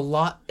over a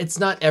lot. It's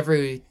not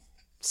every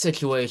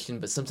situation,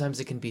 but sometimes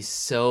it can be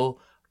so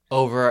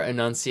over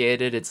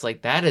enunciated. It's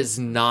like that is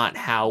not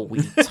how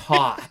we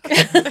talk.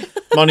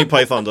 Monty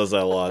Python does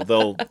that a lot.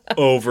 They'll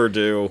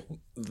overdo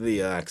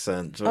the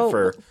accent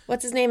for...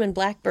 What's his name in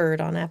Blackbird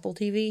on Apple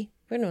TV?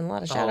 We're doing a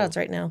lot of shout-outs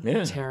right now.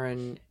 Yeah.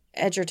 Taron.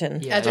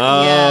 Edgerton. Yeah.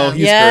 Oh,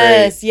 he's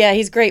Yes, yeah,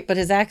 he's great, but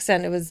his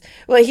accent, it was...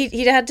 Well,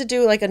 he had to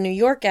do, like, a New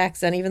York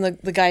accent, even though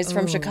the guy's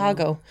from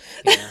Chicago.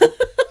 Yeah.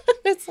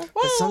 It's like,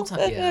 well,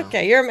 sometimes- yeah.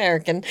 okay, you're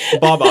American.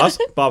 Bob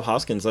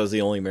Hoskins has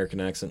the only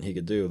American accent he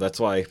could do. That's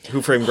why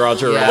Who Framed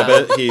Roger Yeah.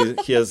 Rabbit,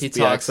 he has He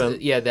the talks,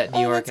 accent. yeah, that New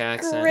York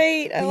that's accent.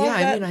 great. I love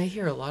I that. mean, I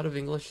hear a lot of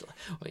English.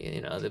 Well,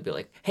 you know, they'll be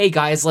like, "Hey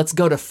guys, let's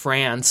go to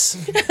France."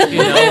 You know,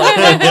 like,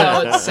 that's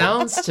how it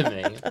sounds to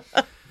me.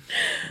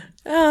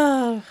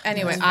 Oh,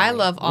 Anyway, I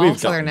love all We've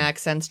Southern gotten-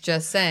 accents.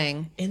 Just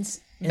saying.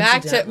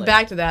 Back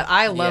Back to that.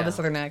 I love Yeah. the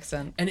Southern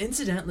accent. And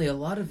incidentally, a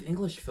lot of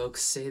English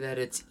folks say that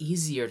it's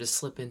easier to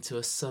slip into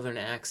a Southern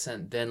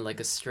accent than like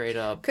a straight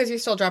up. Because you're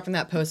still dropping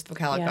that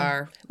post-vocalic yeah.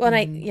 R. Well,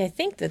 and I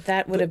think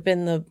that would have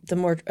been the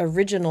more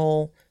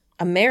original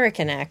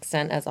American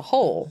accent as a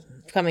whole,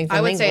 coming from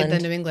I would England. say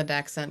the New England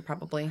accent,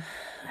 probably.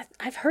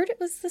 I've heard it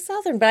was the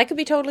Southern, but I could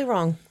be totally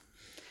wrong.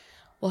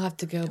 We'll have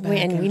to go back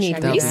And we need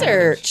check that out.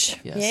 research.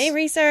 Yes. Yay,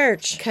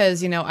 research.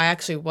 Because, I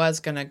actually was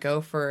going to go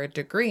for a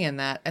degree in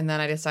that, and then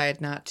I decided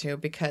not to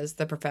because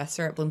the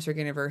professor at Bloomsburg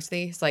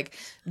University is like,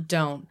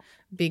 don't,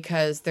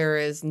 because there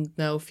is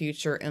no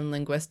future in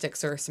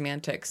linguistics or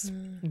semantics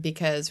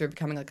because we're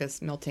becoming like a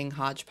melting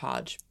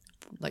hodgepodge,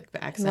 like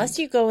the accent. Unless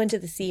you go into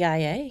the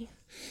CIA.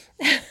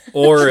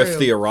 Or if True.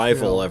 The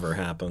Arrival ever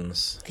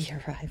happens. The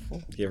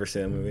Arrival. You ever see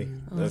that movie?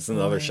 That's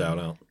another shout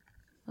out.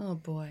 Oh,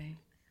 boy.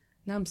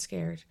 Now I'm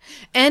scared.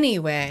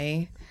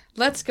 Anyway,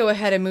 let's go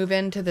ahead and move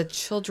into the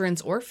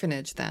children's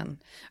orphanage then,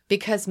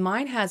 because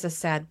mine has a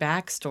sad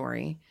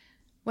backstory.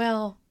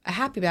 Well, a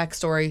happy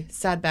backstory,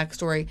 sad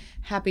backstory,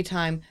 happy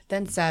time,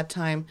 then sad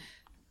time.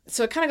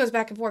 So it kind of goes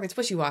back and forth. It's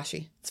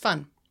wishy-washy. It's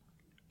fun.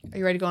 Are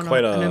you ready to go on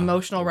Quite an a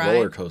emotional ride?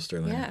 roller coaster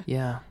there. Yeah.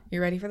 Yeah.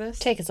 You ready for this?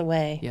 Take us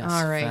away. Yes.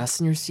 All right.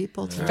 Fasten your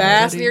seatbelts. Fasten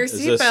everybody. your Is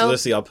this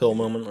seatbelt. the uphill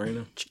moment right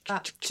now?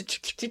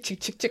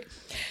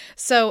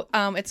 So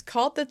it's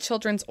called the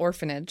Children's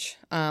Orphanage.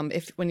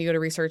 If when you go to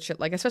research it,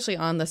 like especially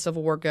on the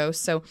Civil War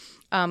Ghost. So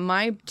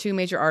my two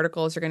major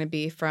articles are going to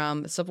be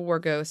from Civil War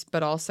Ghost,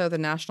 but also the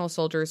National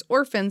Soldiers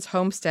Orphans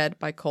Homestead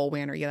by Cole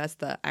Wanner. Yeah, that's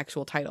the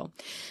actual title.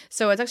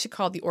 So it's actually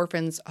called the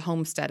Orphans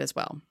Homestead as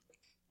well.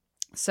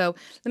 So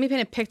let me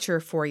paint a picture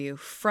for you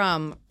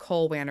from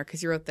Cole Wanner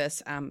because he wrote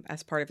this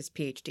as part of his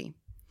PhD.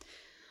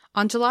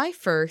 On July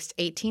 1st,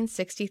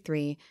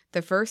 1863,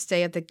 the first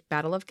day of the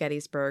Battle of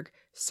Gettysburg,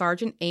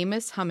 Sergeant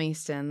Amos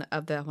Humiston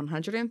of the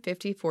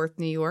 154th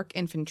New York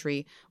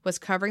Infantry was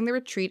covering the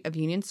retreat of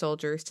Union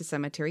soldiers to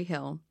Cemetery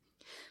Hill.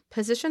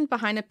 Positioned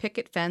behind a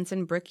picket fence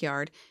and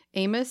brickyard,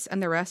 Amos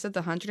and the rest of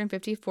the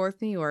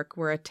 154th New York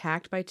were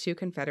attacked by two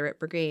Confederate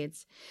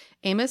brigades.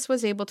 Amos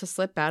was able to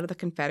slip out of the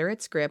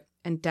Confederates' grip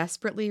and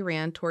desperately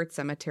ran toward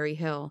Cemetery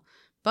Hill,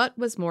 but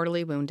was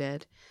mortally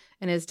wounded.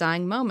 In his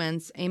dying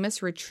moments,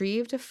 Amos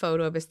retrieved a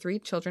photo of his three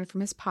children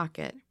from his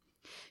pocket.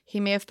 He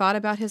may have thought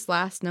about his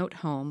last note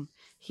home.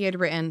 He had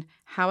written,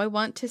 "How I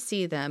want to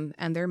see them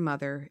and their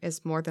mother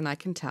is more than I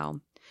can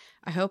tell.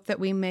 I hope that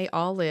we may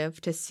all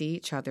live to see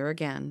each other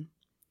again."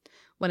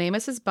 When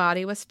Amos's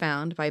body was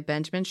found by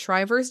Benjamin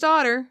Shriver's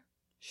daughter,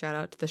 shout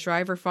out to the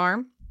Shriver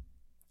farm,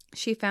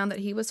 she found that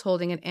he was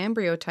holding an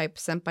embryotype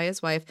sent by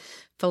his wife,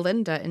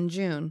 Felinda, in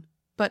June,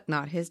 but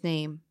not his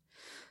name.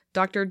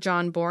 Dr.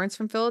 John Borns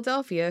from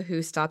Philadelphia,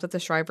 who stopped at the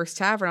Shriver's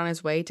Tavern on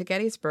his way to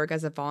Gettysburg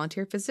as a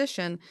volunteer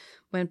physician,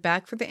 went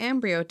back for the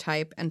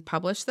embryotype and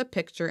published the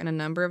picture in a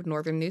number of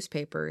northern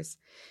newspapers.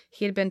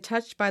 He had been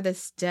touched by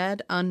this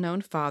dead,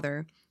 unknown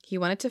father. He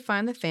wanted to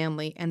find the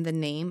family and the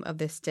name of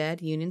this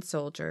dead Union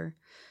soldier.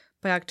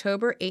 By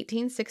October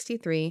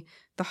 1863,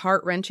 the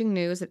heart-wrenching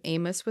news that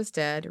Amos was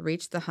dead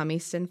reached the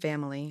Humiston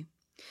family.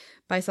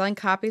 By selling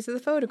copies of the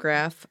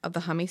photograph of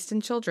the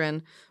Humiston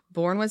children,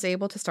 Bourne was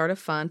able to start a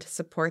fund to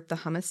support the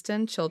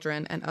Humiston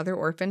children and other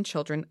orphaned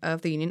children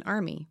of the Union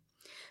Army.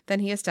 Then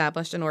he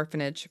established an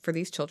orphanage for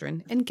these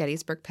children in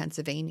Gettysburg,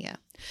 Pennsylvania.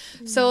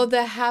 So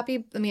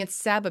it's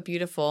sad but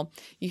beautiful.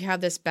 You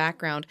have this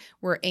background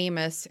where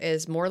Amos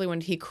is mortally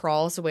wounded. He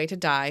crawls away to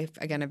die.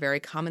 Again, a very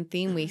common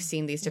theme we see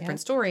in these different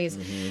stories.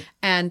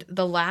 And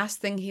the last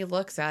thing he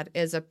looks at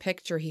is a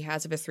picture he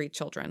has of his 3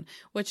 children,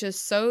 which is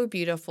so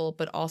beautiful,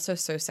 but also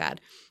so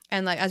sad.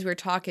 And like as we were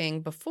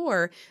talking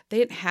before, they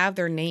didn't have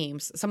their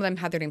names. Some of them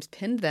had their names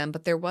pinned to them,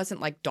 but there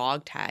wasn't like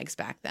dog tags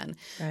back then.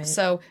 Right.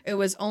 So it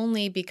was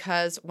only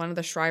because one of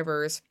the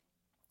Shrivers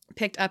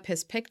picked up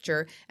his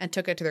picture and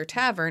took it to their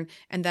tavern,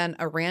 and then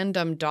a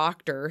random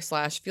doctor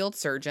 / field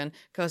surgeon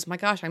goes, my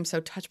gosh, I'm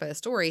so touched by the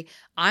story.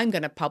 I'm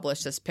going to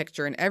publish this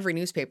picture in every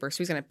newspaper. So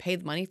he's going to pay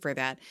the money for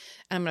that.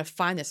 And I'm going to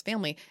find this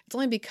family. It's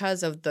only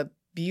because of the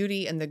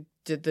beauty and the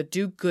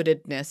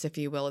do-goodedness, if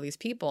you will, of these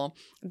people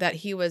that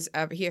his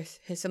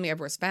family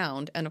ever was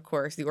found. And of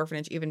course, the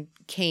orphanage even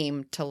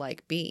came to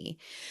like be.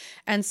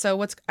 And so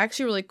what's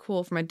actually really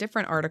cool from a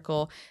different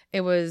article,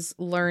 it was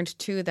learned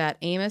too that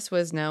Amos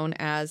was known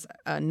as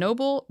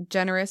noble,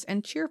 generous,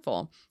 and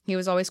cheerful. He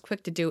was always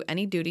quick to do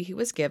any duty he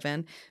was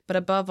given. But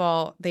above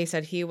all, they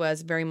said he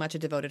was very much a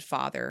devoted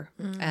father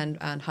and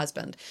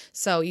husband.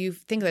 So you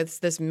think that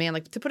this man,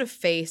 like to put a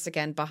face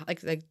again,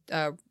 like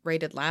Ray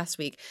did last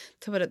week,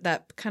 to put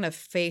that kind of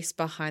face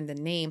behind the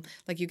name,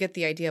 like you get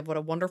the idea of what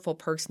a wonderful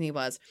person he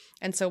was.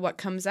 And so what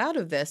comes out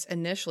of this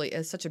initially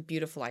is such a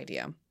beautiful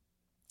idea.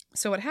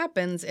 So what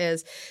happens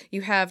is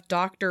you have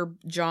Dr.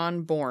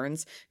 John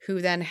Bournes,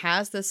 who then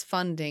has this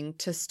funding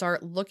to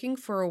start looking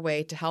for a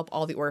way to help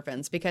all the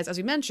orphans. Because as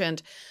we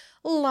mentioned,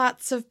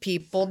 lots of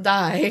people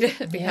died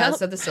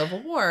because of the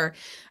Civil War.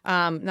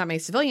 Not many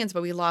civilians,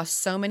 but we lost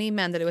so many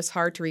men that it was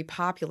hard to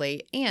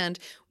repopulate. And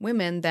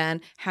women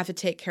then have to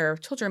take care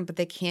of children, but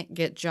they can't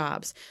get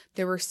jobs.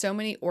 There were so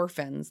many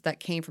orphans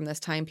that came from this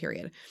time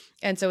period.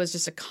 And so it's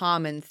just a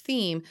common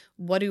theme.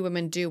 What do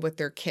women do with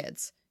their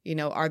kids? You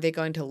know, are they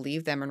going to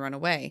leave them and run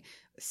away?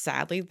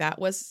 Sadly, that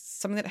was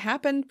something that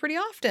happened pretty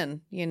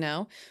often, you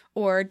know?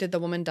 Or did the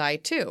woman die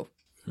too?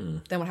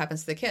 Then what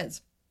happens to the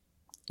kids?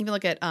 Even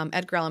look at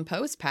Edgar Allan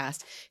Poe's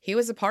past. He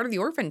was a part of the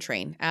orphan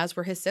train, as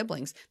were his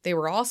siblings. They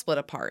were all split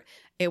apart.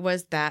 It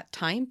was that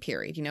time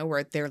period, you know,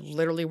 where there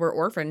literally were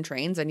orphan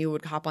trains and you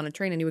would hop on a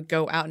train and you would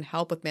go out and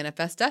help with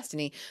Manifest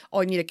Destiny.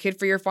 Oh, you need a kid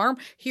for your farm?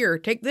 Here,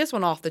 take this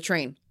one off the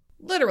train.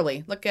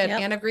 Literally, look at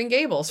Anne of Green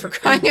Gables, for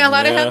crying out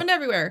loud. It happened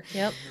everywhere.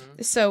 Yep.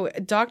 So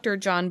Dr.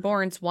 John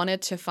Bournes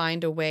wanted to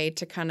find a way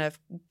to kind of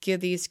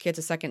give these kids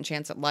a second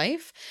chance at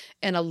life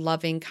in a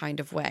loving kind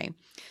of way.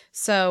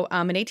 So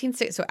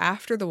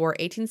after the war,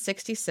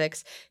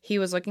 1866, he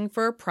was looking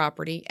for a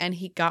property and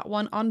he got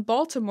one on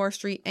Baltimore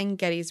Street in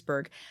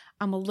Gettysburg.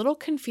 I'm a little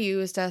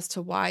confused as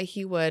to why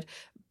he would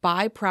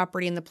buy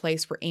property in the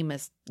place where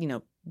Amos,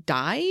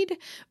 died,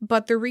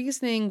 but the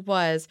reasoning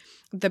was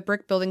the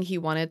brick building he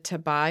wanted to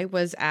buy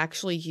was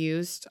actually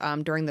used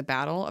during the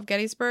Battle of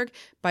Gettysburg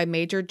by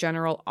Major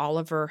General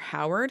Oliver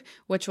Howard,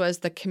 which was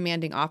the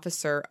commanding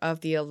officer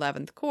of the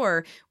 11th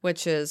Corps,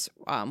 which is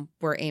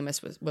where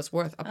Amos was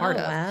a part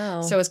of.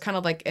 Wow. So it's kind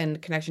of like in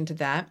connection to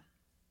that.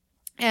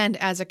 And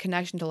as a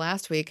connection to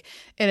last week,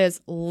 it is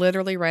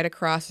literally right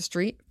across the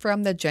street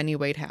from the Jenny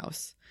Wade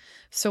house.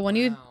 So when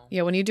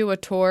you do a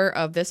tour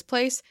of this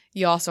place,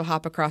 you also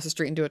hop across the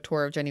street and do a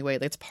tour of Jenny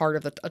Wade. It's part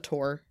of a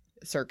tour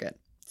circuit.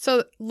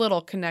 So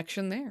little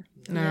connection there.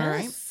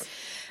 Yes.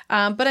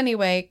 All right. But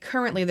anyway,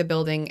 currently the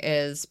building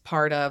is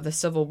part of the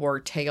Civil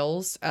War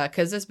tales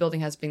because this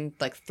building has been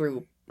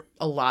through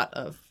a lot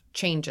of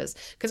changes.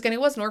 Because again, it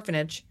was an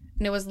orphanage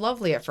and it was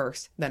lovely at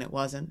first, then it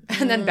wasn't,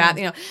 and then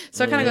bad.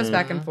 So it kind of goes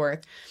back and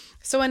forth.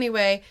 So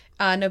anyway,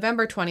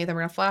 November 20th, and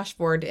we're going to flash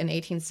forward in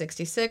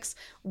 1866.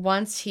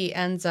 Once he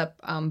ends up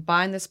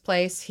buying this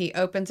place, he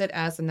opens it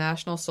as the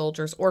National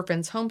Soldiers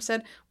Orphans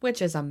Homestead,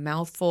 which is a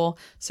mouthful.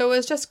 So it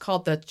was just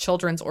called the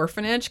Children's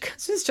Orphanage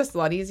because it's just a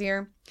lot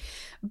easier.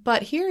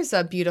 But here's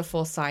a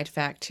beautiful side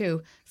fact,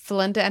 too.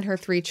 Felinda and her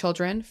 3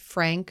 children,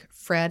 Frank,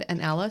 Fred,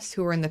 and Alice,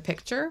 who were in the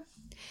picture,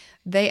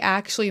 they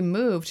actually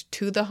moved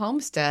to the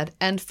homestead,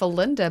 and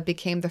Felinda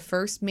became the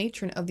first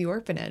matron of the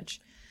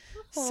orphanage.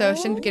 So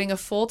she ended up getting a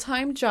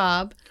full-time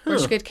job where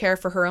she could care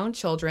for her own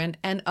children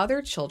and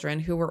other children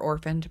who were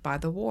orphaned by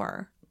the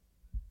war.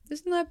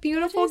 Isn't that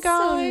beautiful,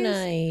 guys? So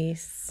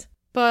nice.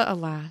 But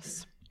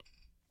alas.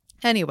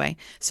 Anyway,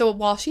 so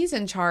while she's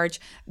in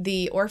charge,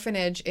 the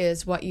orphanage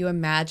is what you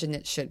imagine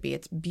it should be.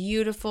 It's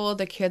beautiful.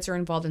 The kids are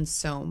involved in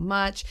so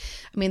much.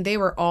 I mean, they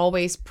were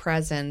always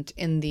present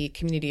in the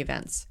community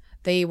events.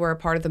 They were a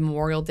part of the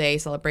Memorial Day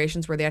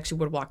celebrations where they actually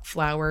would walk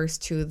flowers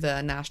to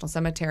the National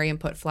Cemetery and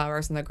put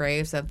flowers on the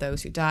graves of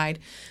those who died.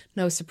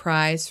 No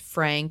surprise,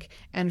 Frank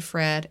and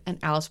Fred and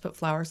Alice put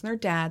flowers on their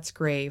dad's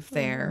grave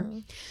there.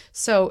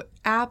 So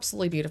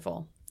absolutely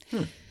beautiful.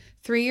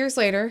 3 years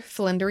later,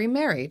 Felinda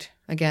remarried.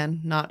 Again,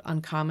 not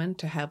uncommon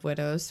to have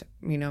widows,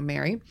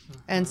 marry.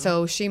 And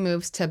so she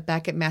moves to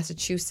Beckett,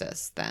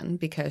 Massachusetts then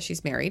because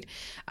she's married.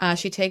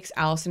 She takes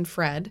Alice and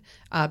Fred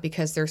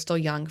because they're still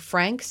young.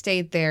 Frank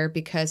stayed there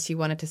because he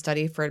wanted to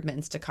study for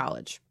admittance to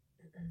college.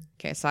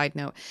 Okay, side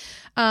note.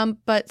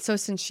 But so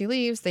since she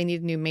leaves, they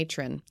need a new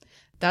matron.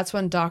 That's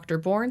when Dr.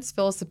 Bournes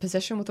fills the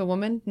position with a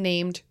woman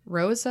named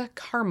Rosa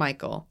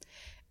Carmichael.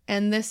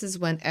 And this is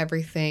when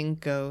everything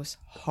goes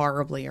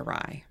horribly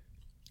awry.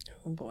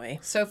 Oh, boy.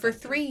 So for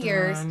 3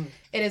 years,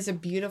 it is a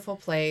beautiful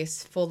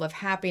place full of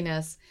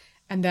happiness.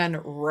 And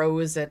then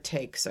Rosa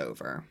takes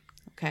over.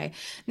 Okay.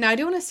 Now, I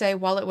do want to say,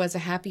 while it was a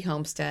happy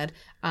homestead,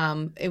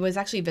 it was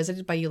actually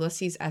visited by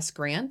Ulysses S.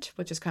 Grant,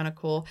 which is kind of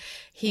cool.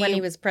 When he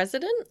was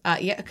president?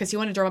 Yeah, because he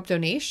wanted to drum up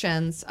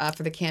donations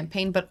for the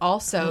campaign, but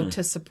also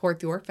to support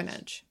the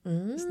orphanage.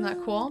 Isn't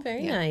that cool?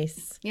 Very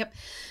nice. Yep.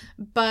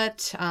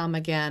 But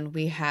again,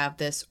 we have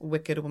this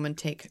wicked woman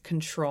take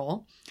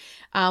control.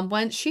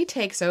 When she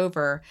takes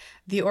over,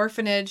 the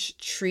orphanage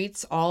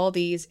treats all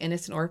these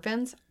innocent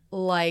orphans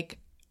like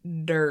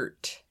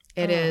dirt.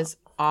 It is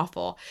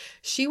awful.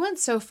 She went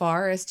so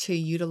far as to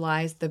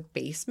utilize the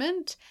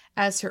basement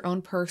as her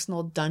own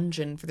personal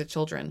dungeon for the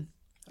children.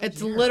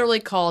 It's literally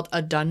called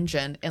a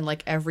dungeon in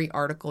like every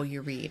article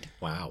you read.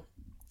 Wow.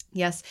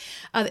 Yes.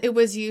 It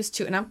was used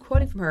to, and I'm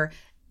quoting from her,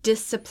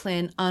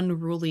 discipline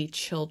unruly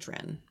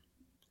children.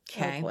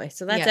 Okay. Oh boy.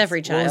 So that's Yes. every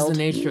What child. was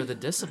the nature of the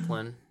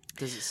discipline?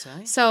 Does it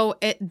say? So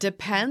it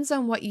depends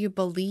on what you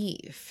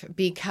believe,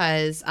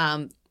 because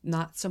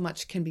not so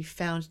much can be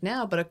found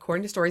now, but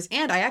according to stories,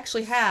 and I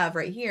actually have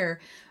right here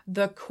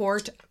the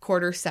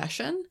quarter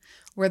session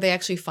where they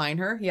actually find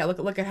her. Yeah,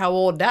 look at how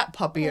old that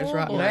puppy is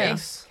right there.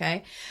 Nice.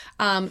 Okay.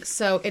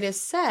 So it is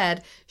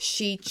said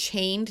she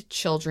chained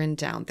children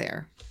down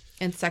there.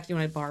 And second, you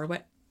want to borrow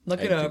it?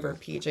 Look it over,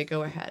 PJ.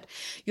 Go ahead.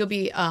 You'll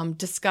be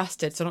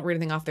disgusted, so don't read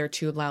anything off there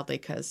too loudly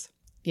because,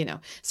 you know.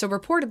 So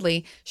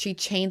reportedly, she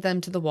chained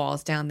them to the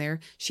walls down there.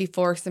 She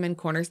forced them in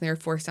corners, and they were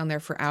forced down there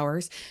for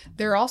hours.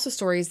 There are also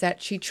stories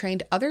that she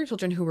trained other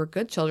children who were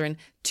good children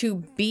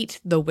to beat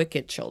the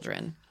wicked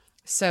children.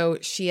 So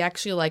she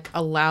actually like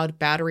allowed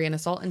battery and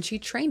assault, and she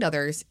trained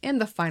others in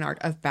the fine art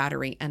of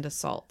battery and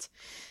assault.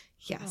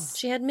 Yes.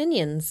 She had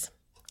minions.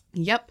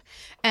 Yep.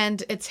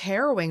 And it's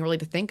harrowing really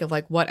to think of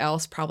like what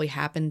else probably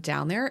happened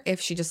down there if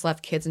she just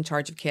left kids in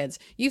charge of kids.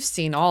 You've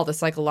seen all the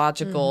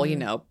psychological, you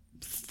know,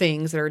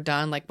 things that are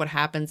done, like what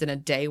happens in a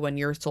day when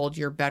you're told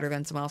you're better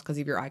than someone else because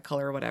of your eye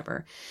color or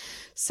whatever.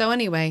 So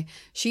anyway,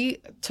 she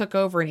took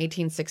over in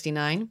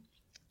 1869.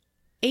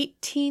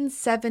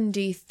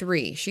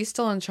 1873, she's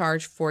still in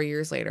charge 4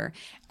 years later.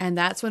 And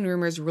that's when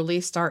rumors really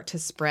start to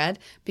spread,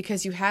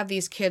 because you have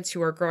these kids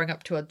who are growing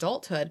up to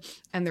adulthood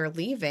and they're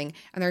leaving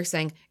and they're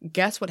saying,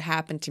 guess what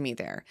happened to me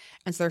there?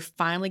 And so they're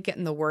finally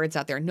getting the words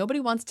out there. Nobody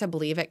wants to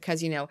believe it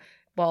because, you know,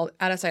 well,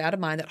 out of sight, out of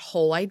mind, that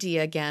whole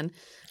idea again.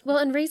 Well,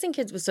 and raising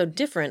kids was so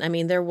different. I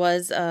mean, there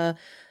was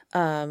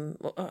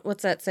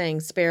what's that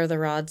saying? Spare the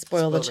rod,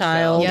 spoil the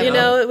child. Yep. You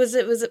know, it was.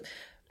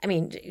 I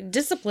mean,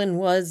 discipline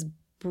was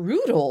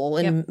brutal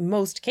in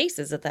most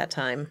cases at that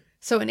time.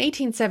 So in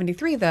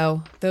 1873,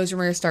 though, those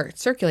rumors start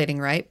circulating,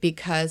 right?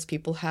 Because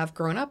people have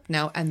grown up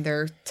now and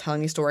they're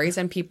telling you stories,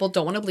 and people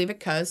don't want to believe it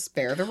because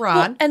spare the rod.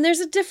 Well, and there's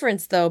a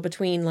difference, though,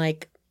 between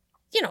like,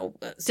 you know,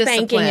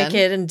 spanking a Discipline.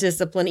 kid and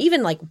discipline,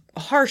 even like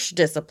harsh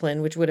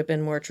discipline, which would have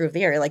been more true of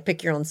the area, like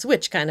pick your own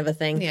switch kind of a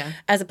thing, Yeah.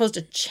 as opposed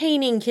to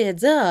chaining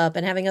kids up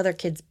and having other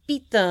kids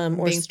beat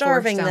them or Being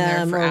starving forced down there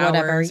them for or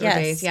whatever. hours or Yes.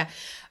 days. Yeah.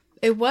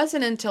 It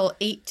wasn't until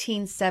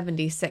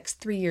 1876,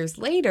 3 years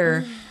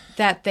later,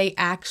 that they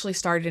actually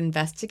started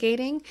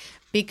investigating,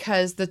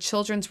 because the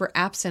children were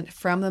absent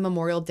from the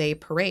Memorial Day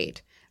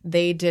parade.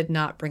 They did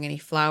not bring any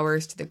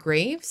flowers to the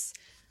graves,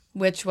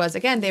 which was,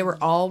 again, they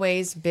were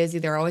always busy.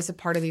 They're always a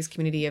part of these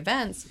community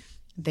events.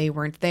 They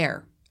weren't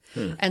there.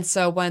 And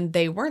so when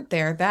they weren't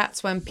there,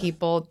 that's when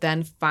people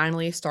then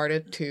finally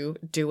started to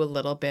do a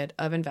little bit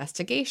of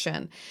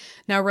investigation.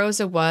 Now,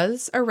 Rosa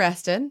was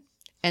arrested,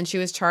 and she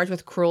was charged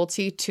with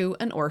cruelty to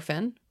an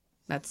orphan.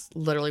 That's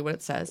literally what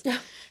it says.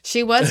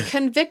 She was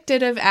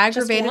convicted of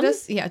aggravated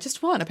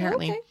just one,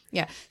 apparently. Okay.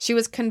 Yeah. She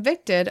was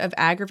convicted of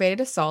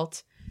aggravated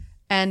assault,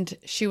 and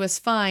she was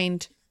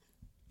fined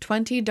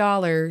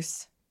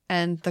 $20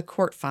 and the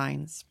court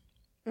fines.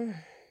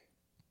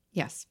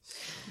 Yes.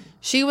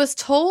 She was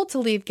told to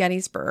leave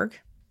Gettysburg,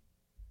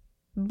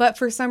 but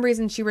for some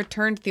reason she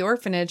returned to the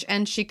orphanage,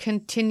 and she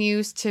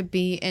continues to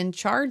be in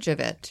charge of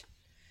it.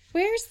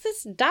 Where's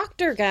this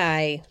doctor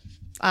guy?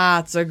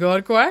 That's a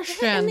good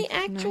question. What in the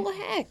actual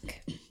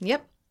heck?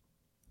 Yep.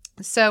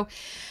 So,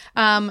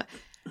 in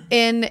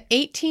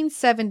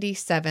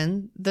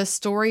 1877, the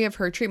story of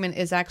her treatment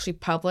is actually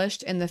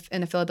published in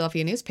a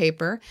Philadelphia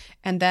newspaper,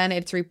 and then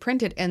it's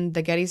reprinted in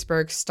the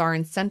Gettysburg Star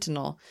and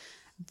Sentinel.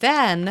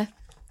 Then,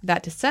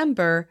 that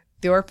December,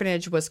 the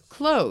orphanage was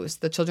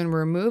closed. The children were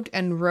removed,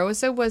 and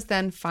Rosa was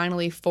then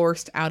finally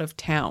forced out of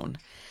town.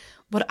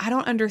 What I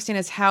don't understand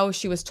is how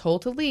she was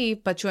told to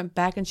leave, but she went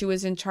back and she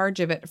was in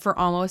charge of it for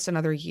almost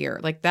another year.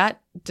 Like,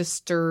 that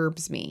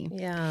disturbs me.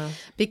 Yeah.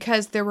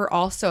 Because there were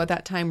also at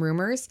that time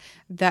rumors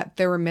that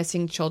there were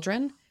missing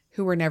children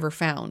who were never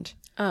found.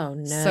 Oh,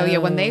 no. So, yeah,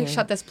 when they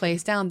shut this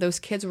place down, those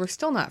kids were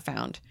still not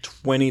found.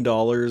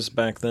 $20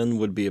 back then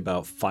would be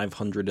about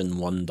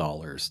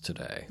 $501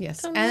 today.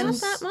 Yes. So and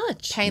not that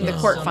much. paying the No.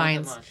 court Still not that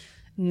fines. much.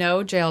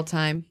 No jail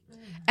time.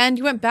 And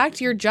you went back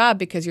to your job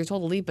because you were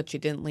told to leave, but you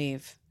didn't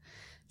leave.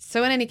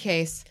 So in any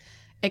case,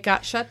 it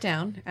got shut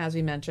down, as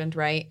we mentioned,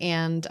 right?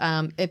 And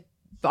it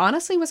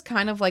honestly was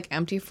kind of like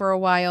empty for a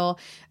while.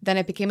 Then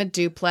it became a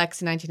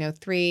duplex in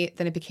 1903.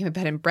 Then it became a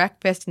bed and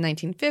breakfast in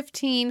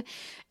 1915.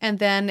 And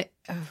then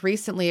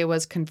recently it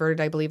was converted,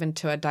 I believe,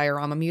 into a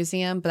diorama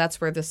museum. But that's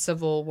where the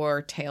Civil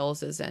War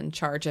Tales is in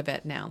charge of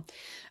it now.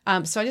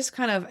 So I just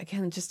kind of,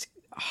 again, just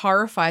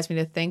horrifies me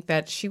to think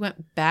that she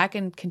went back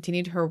and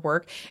continued her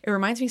work. It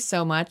reminds me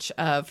so much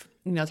of,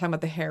 talking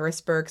about the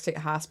Harrisburg State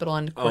Hospital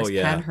and, of course,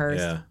 Penhurst.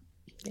 Yeah.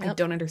 I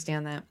don't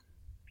understand that.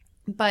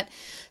 But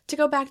to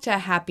go back to a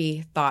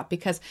happy thought,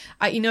 because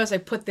as I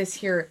put this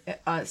here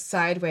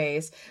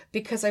sideways,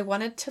 because I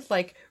wanted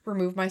to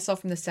remove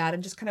myself from the sad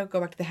and just kind of go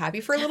back to the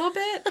happy for a little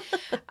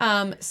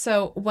bit.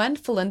 So when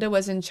Felinda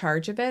was in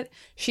charge of it,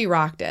 she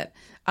rocked it.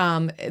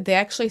 They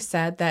actually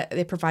said that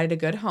they provided a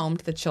good home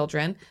to the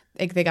children.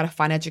 They got a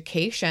fine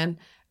education,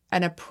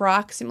 and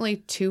approximately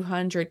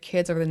 200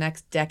 kids over the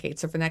next decade,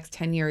 so for the next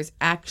 10 years,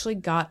 actually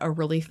got a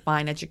really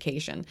fine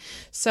education.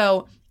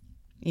 So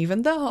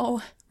even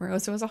though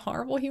Rosa was a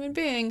horrible human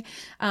being,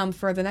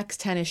 for the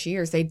next 10-ish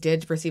years, they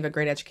did receive a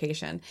great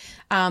education.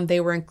 They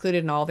were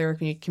included in all their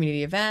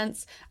community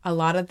events. A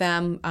lot of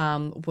them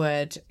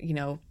would,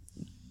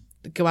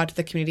 go out to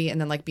the community and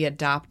then be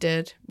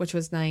adopted, which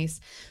was nice.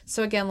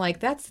 So again,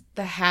 that's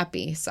the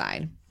happy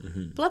side.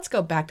 Mm-hmm. But let's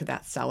go back to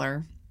that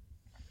cellar.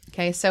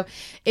 Okay, so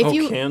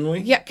can we?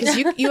 Yeah, because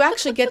you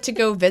actually get to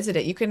go visit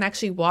it. You can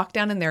actually walk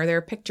down in there. There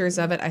are pictures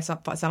of it. I saw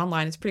it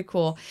online. It's pretty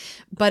cool.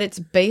 But it's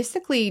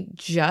basically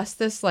just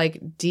this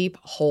deep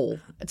hole.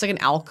 It's like an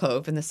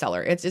alcove in the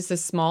cellar. It's just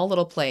this small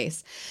little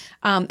place.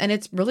 And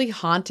it's really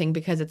haunting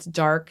because it's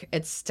dark,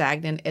 it's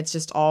stagnant, it's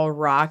just all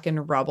rock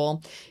and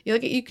rubble.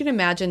 You can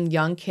imagine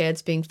young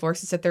kids being forced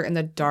to sit there in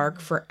the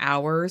dark for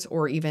hours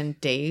or even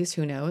days,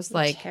 who knows?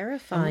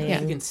 Terrifying.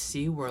 You can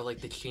see where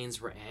the chains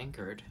were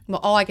anchored.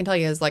 Well, all I can tell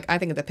you is I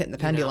think of the Pit and the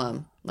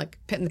Pendulum.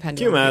 Pit and the Pendulum.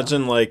 Can you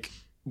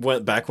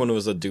imagine back when it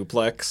was a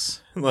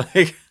duplex?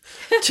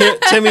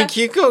 Timmy, can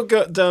you go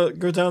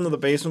down to the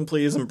basement,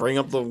 please, and bring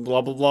up the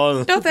blah blah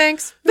blah? No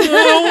thanks. I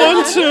don't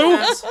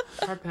want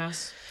to. Hard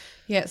pass.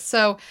 Yeah,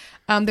 so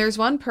there's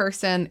one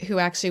person who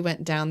actually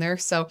went down there,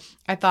 so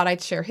I thought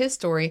I'd share his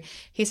story.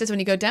 He says when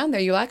you go down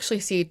there, you'll actually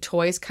see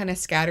toys kind of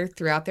scattered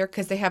throughout there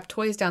because they have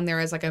toys down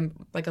there as a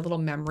little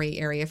memory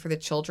area for the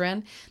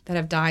children that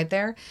have died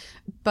there.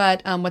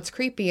 But what's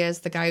creepy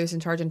is the guy who's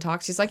in charge and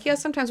talks, he's like, yeah,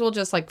 sometimes we'll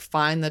just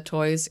find the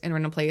toys in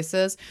random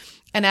places.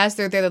 And as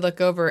they're there, they look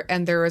over,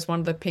 and there is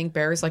one of the pink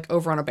bears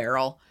over on a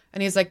barrel.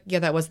 And he's like, yeah,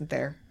 that wasn't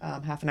there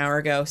half an hour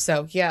ago.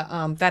 So,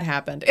 yeah, that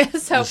happened.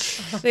 So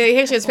he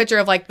actually has a picture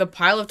of the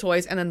pile of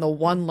toys and then the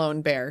one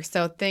lone bear.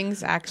 So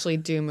things actually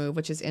do move,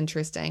 which is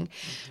interesting.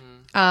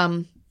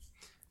 Mm-hmm.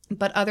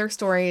 But other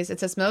stories, it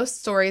says most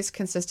stories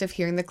consist of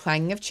hearing the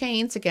clanging of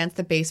chains against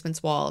the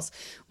basement's walls,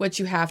 which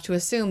you have to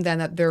assume then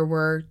that there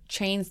were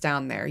chains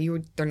down there.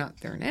 They're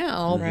not there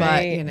now,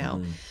 right.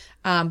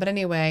 But, But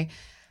anyway,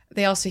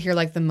 they also hear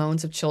the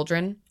moans of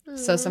children. Mm-hmm.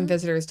 So some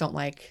visitors don't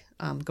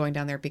going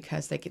down there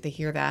because they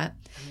hear that.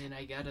 I mean,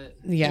 I get it.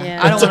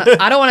 Yeah.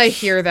 I don't want to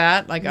hear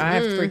that. I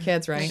have 3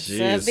 kids, right?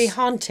 That'd be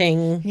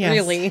haunting, yes.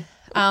 Really.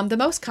 The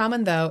most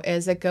common, though,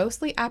 is a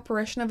ghostly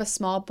apparition of a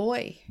small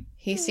boy.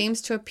 He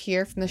seems to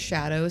appear from the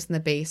shadows in the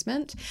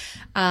basement.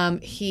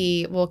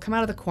 He will come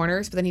out of the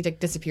corners, but then he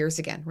disappears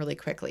again really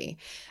quickly.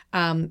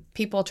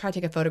 People try to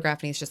take a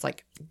photograph, and he's just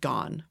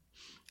gone.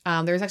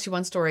 There's actually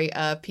one story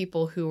of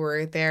people who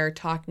were there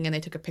talking, and they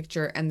took a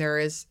picture, and there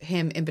is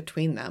him in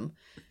between them.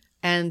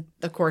 And,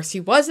 of course, he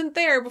wasn't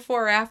there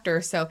before or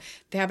after, so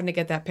they happen to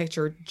get that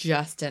picture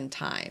just in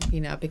time,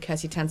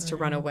 because he tends to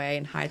run away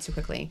and hide so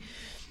quickly.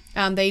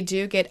 They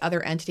do get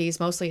other entities.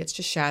 Mostly it's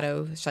just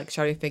shadows,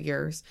 shadowy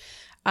figures.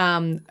 So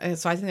I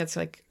think that's,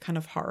 kind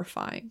of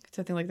horrifying.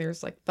 So I think,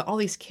 there's, but all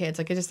these kids,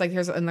 it just,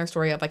 there's another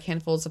story of,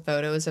 handfuls of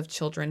photos of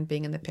children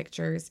being in the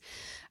pictures.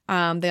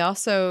 They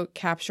also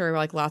capture,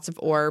 lots of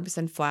orbs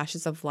and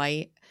flashes of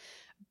light.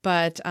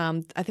 But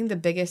I think the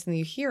biggest thing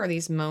you hear are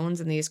these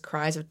moans and these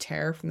cries of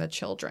terror from the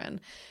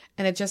children.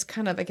 And it just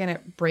kind of, again,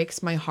 it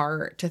breaks my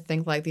heart to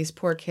think these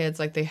poor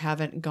kids, they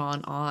haven't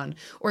gone on.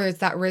 Or there's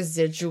that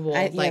residual.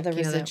 The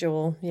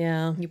residual,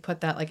 yeah. You put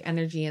that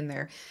energy in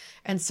there.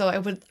 And so I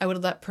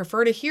would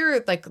prefer to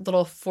hear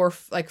little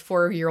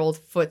 4-year-old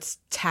foots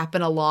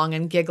tapping along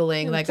and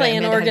giggling and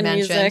playing organ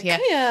music.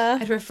 Yeah.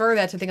 I'd prefer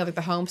that to think of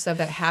the home stuff,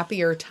 that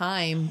happier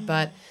time,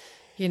 but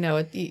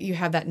you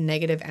have that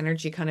negative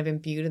energy kind of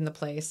imbued in the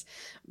place.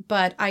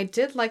 But I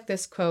did like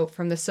this quote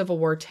from the Civil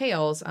War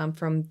Tales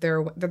from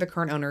they're the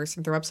current owners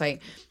of their website,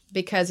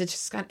 because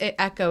it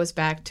echoes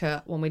back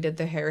to when we did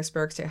the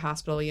Harrisburg State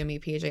Hospital, UME,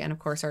 PJ, and of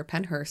course our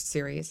Penhurst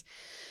series.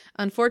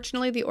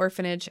 Unfortunately, the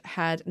orphanage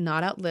had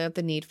not outlived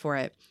the need for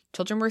it.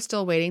 Children were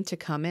still waiting to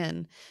come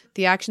in.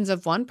 The actions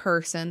of one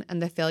person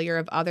and the failure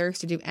of others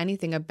to do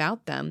anything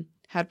about them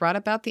had brought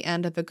about the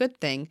end of a good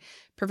thing,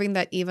 proving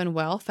that even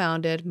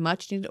well-founded,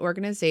 much-needed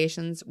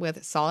organizations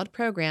with solid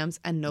programs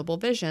and noble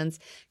visions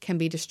can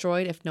be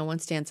destroyed if no one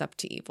stands up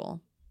to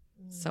evil.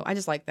 So I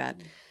just like that.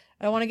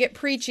 I don't want to get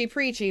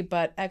preachy,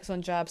 but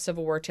excellent job,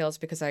 Civil War Tales,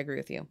 because I agree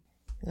with you.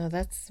 Oh,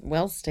 that's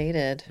well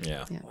stated.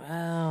 Yeah.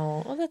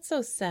 Wow. Oh, that's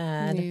so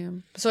sad. Yeah.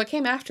 So it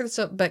came after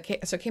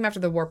it came after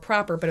the war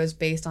proper, but it was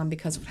based on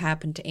because of what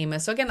happened to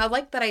Amos. So again, I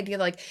like that idea,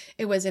 like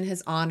it was in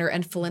his honor,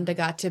 and Felinda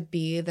got to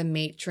be the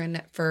matron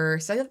at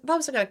first. I thought it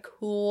was like a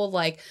cool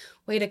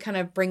way to kind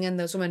of bring in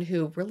those women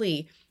who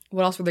really,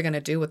 what else were they going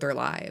to do with their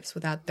lives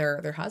without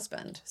their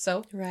husband?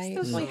 So Right. I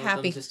was really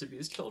happy. Just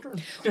abuse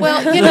children.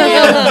 Well,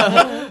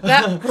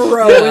 that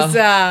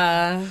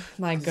Rosa,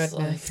 my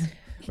goodness,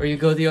 Or you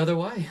go the other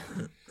way.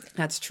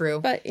 that's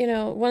true. But,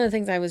 one of the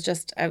things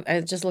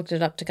I just looked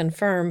it up to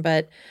confirm,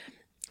 but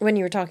when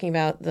you were talking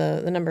about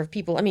the number of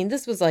people, I mean,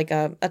 this was like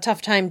a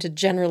tough time to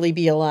generally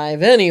be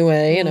alive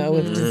anyway,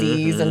 with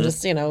disease and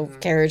just,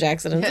 carriage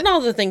accidents and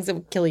all the things that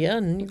would kill you.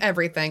 And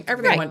Everything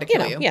right, wanted to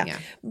kill you. Yeah.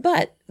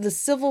 But the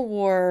Civil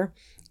War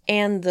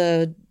and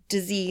the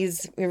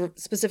disease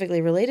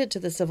specifically related to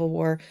the Civil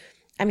War,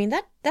 I mean,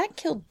 that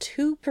killed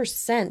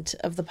 2%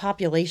 of the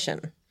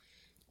population.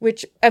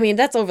 Which, I mean,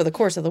 that's over the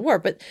course of the war.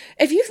 But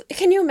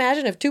can you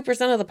imagine if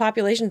 2% of the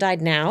population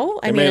died now?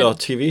 They made a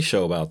TV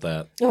show about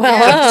that.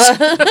 Well,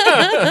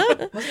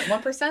 Was it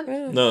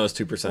 1%? No, it was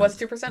 2%.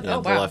 Was it 2%? Yeah,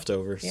 Oh, the wow.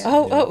 leftovers. Yeah.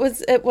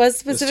 it was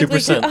specifically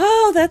 2%.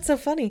 Oh, that's so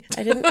funny.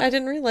 I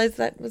didn't realize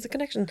that was a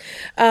connection.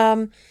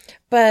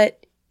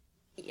 But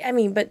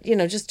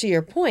just to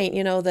your point,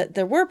 that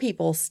there were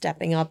people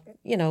stepping up,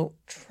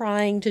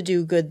 trying to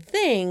do good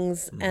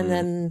things, and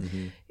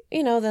then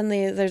then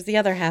there's the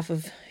other half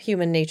of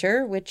human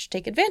nature, which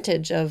take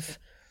advantage of.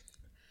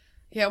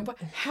 Yeah, but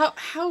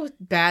how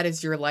bad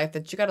is your life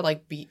that you got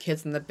to beat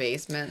kids in the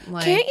basement?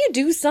 Like, can't you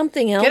do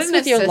something else an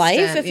with your life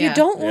assistant, if you yeah.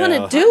 don't want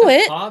Yeah. to do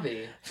it?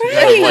 Hobby.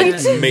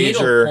 Right.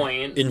 Major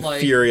Needlepoint,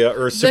 inferior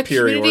or the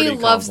superiority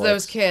community loves complex.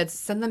 those kids.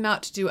 Send them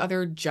out to do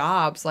other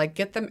jobs.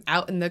 Get them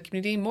out in the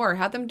community more.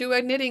 Have them do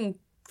a knitting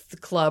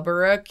club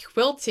or a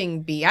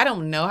quilting bee. I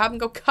don't know. Have them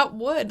go cut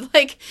wood.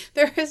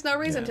 There is no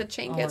reason to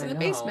chain kids in the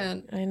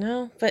basement. I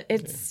know, but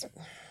it's.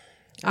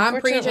 I'm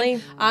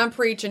Unfortunately-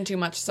 preaching too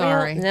much.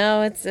 Sorry. Well,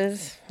 no, it's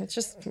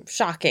just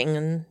shocking,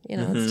 and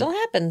it still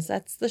happens.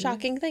 That's the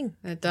shocking thing.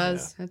 It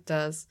does. Yeah. It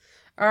does.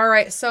 All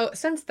right. So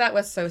since that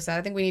was so sad,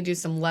 I think we need to do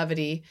some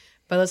levity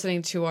by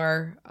listening to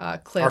our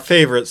clip. Our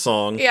favorite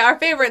song. Yeah, our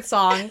favorite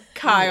song,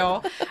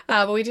 Kyle.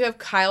 But we do have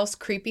Kyle's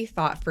creepy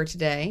thought for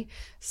today.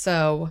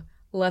 So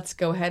let's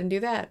go ahead and do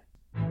that.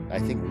 I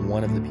think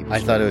one of the people. I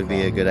thought it would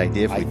be a good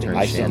idea if we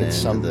turned Shannon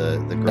into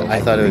the girl.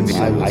 I thought it would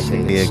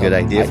be a good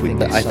idea if we.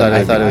 I thought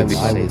it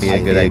would be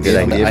a good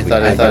idea. I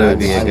thought it would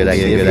be a good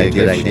idea if we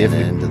turned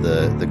Shannon into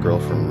the girl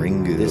from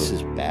Ringu. This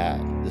is bad.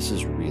 This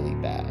is really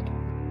bad.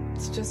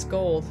 It's just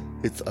gold.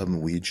 It's a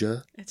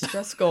Ouija. It's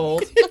just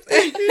gold.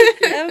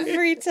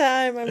 Every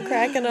time I'm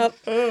cracking up.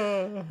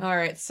 All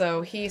right.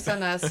 So he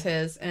sent us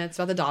his, and it's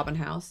about the Dobbin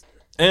house.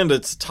 And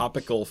it's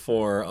topical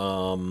for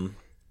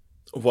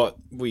what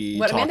we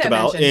talked Amanda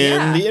about mentioned, in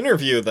yeah. the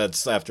interview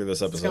that's after this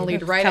It's episode. going to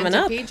lead right Coming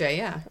into up. PJ,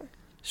 yeah.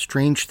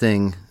 Strange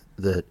thing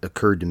that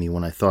occurred to me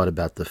when I thought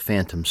about the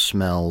phantom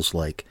smells,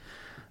 like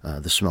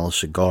the smell of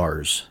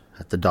cigars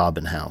at the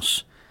Dobbin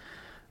house.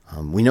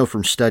 We know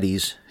from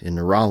studies in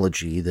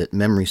neurology that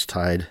memory's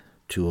tied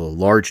to a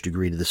large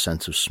degree to the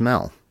sense of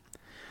smell.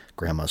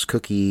 Grandma's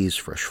cookies,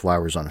 fresh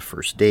flowers on a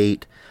first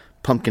date,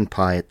 pumpkin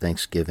pie at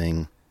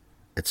Thanksgiving,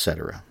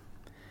 etc.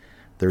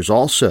 There's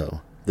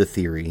also the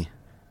theory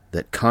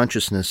that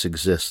consciousness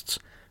exists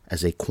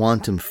as a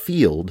quantum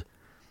field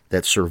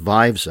that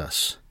survives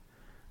us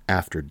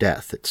after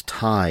death. It's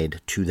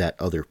tied to that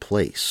other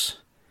place.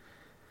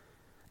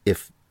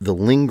 If the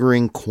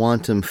lingering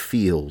quantum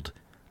field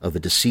of a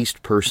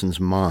deceased person's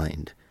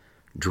mind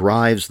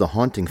drives the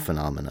haunting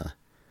phenomena,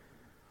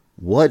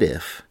 what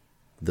if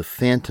the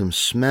phantom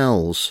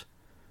smells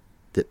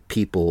that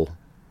people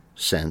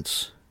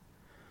sense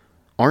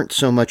aren't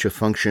so much a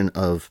function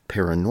of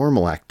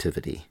paranormal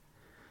activity?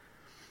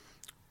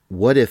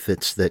 What if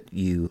it's that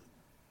you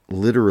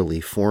literally,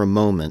 for a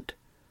moment,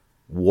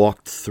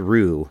 walked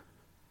through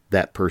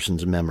that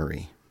person's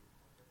memory?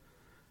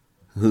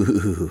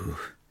 Ooh,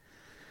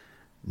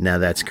 now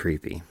that's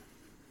creepy.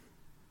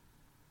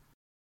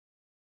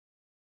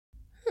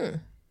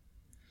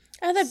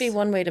 That'd be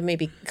one way to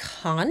maybe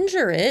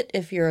conjure it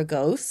if you're a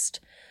ghost.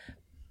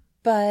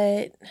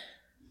 But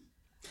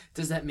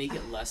Does that make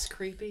it less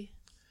creepy?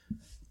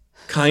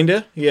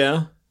 Kinda,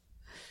 yeah.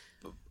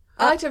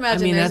 I like to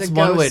imagine I mean, there's that's a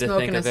one ghost way to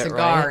smoking think a of it,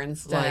 cigar right?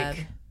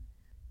 instead.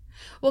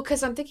 Well,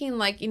 because I'm thinking,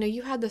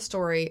 you had the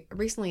story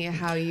recently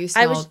how you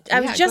smelled.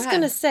 I was just going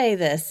going to say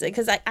this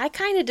because I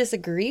kind of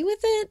disagree with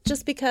it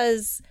just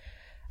because.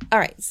 All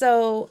right.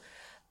 So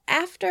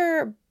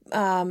after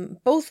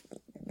both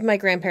my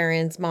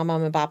grandparents, my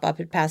mom and Bop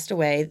had passed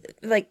away,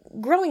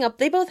 growing up,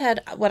 they both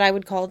had what I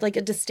would call a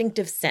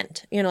distinctive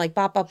scent.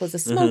 Bop was a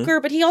smoker,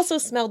 but he also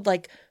smelled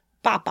like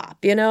bop bop,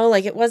 you know?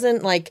 Like, it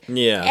wasn't like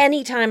Yeah.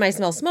 anytime I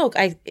smell smoke,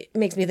 it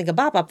makes me think of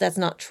bop bop. That's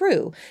not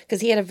true,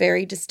 because he had a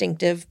very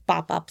distinctive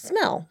bop bop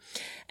smell.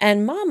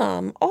 And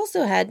Mom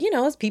also had,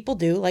 as people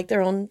do, like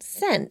their own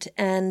scent.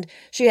 And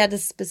she had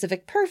this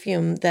specific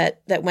perfume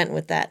that went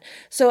with that.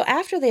 So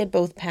after they had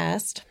both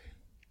passed,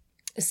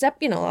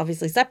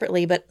 obviously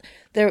separately, but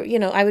there,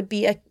 I would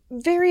be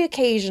very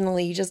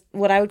occasionally just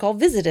what I would call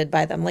visited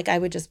by them. Like I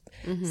would just,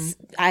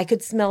 I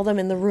could smell them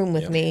in the room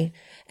with me.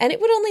 And it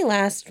would only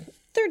last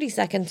 30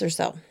 seconds or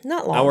so.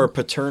 Not long. Our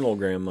paternal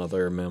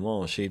grandmother,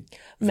 Maman, she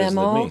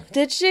visited me.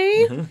 Did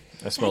she?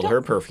 I smelled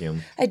her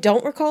perfume. I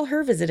don't recall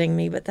her visiting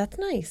me, but that's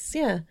nice.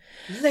 Yeah.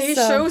 They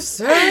so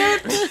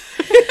sad.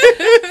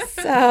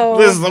 So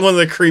This is one of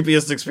the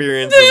creepiest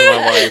experiences of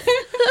my life.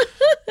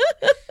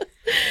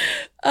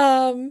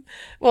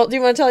 Well, do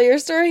you want to tell your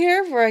story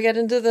here before I get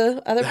into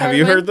the other part? Have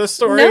you heard this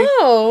story?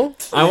 No.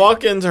 I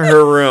walk into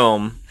her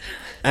room,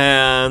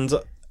 and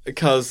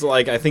because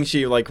I think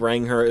she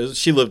rang her.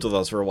 She lived with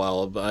us for a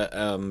while, but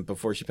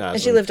before she passed.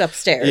 And she lived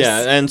upstairs. Yeah,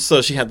 and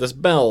so she had this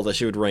bell that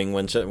she would ring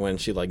when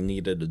she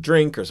needed a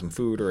drink or some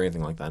food or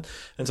anything like that.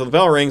 And so the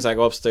bell rings. I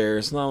go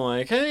upstairs, and I'm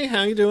like, "Hey,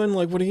 how you doing?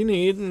 Like, what do you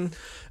need?"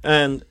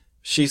 And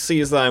she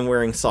sees that I'm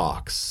wearing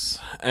socks,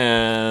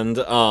 and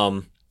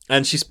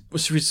she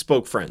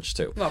spoke French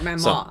too. Well, my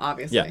mom,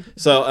 obviously. Yeah.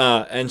 So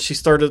and she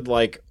started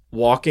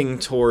walking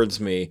towards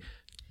me,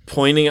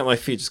 pointing at my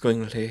feet, just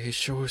going, "Les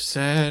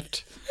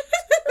chaussettes,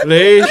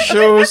 les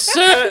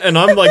chaussettes," and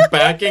I'm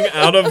backing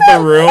out of the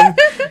room.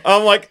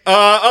 I'm like,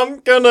 I'm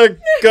gonna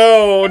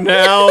go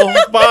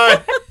now.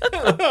 Bye.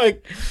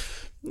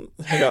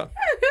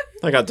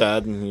 I got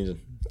Dad, and he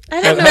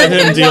I don't know had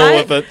him deal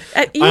with it.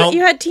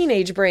 You had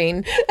teenage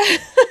brain.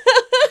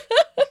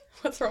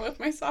 What's wrong with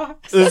my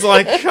socks? It's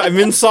I'm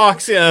in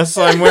socks. Yes,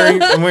 I'm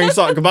wearing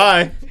socks.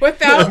 Goodbye.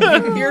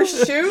 Without your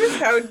shoes?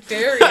 How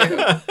dare you?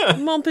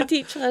 Mon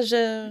petit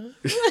treasure.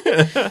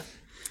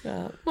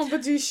 Mon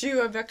petit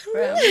chou avec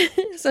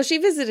crème. So she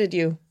visited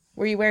you.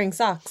 Were you wearing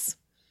socks?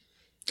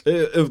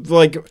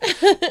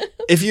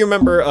 If you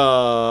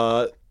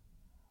remember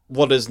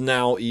what is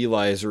now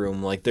Eli's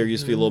room, there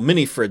used to be a little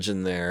mini fridge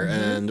in there,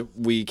 and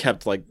we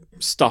kept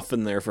stuff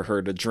in there for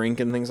her to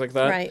drink and things like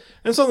that. Right.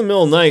 And so in the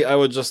middle of the night, I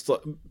would just,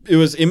 it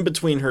was in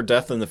between her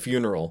death and the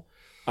funeral,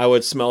 I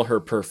would smell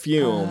her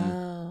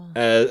perfume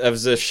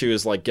as if she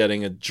was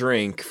getting a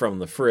drink from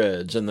the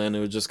fridge, and then it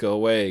would just go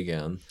away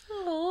again.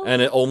 Aww.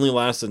 And it only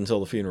lasted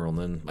until the funeral, and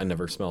then I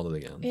never smelled it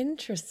again.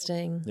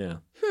 Interesting. Yeah.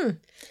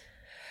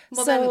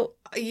 Well, So then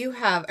are you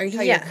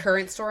telling your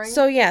current story?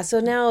 So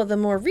now the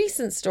more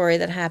recent story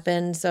that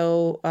happened.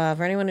 So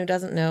for anyone who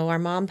doesn't know, our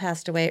mom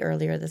passed away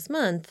earlier this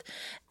month,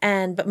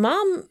 but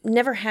Mom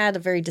never had a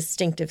very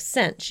distinctive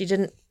scent. She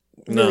didn't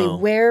really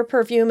wear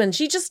perfume, and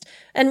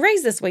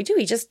Ray's this way too.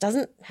 He just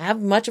doesn't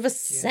have much of a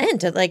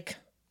scent.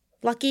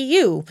 Lucky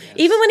you. Yes.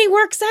 Even when he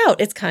works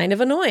out, it's kind of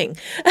annoying.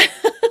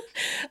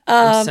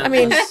 I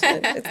mean,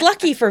 it's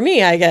lucky for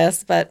me, I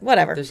guess, but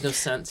whatever. There's no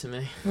scent to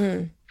me.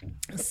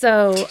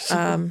 So,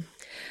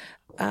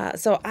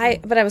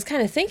 but I was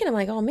kind of thinking, I'm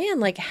like, oh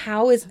man,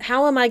 how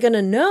am I going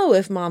to know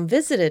if Mom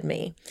visited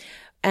me?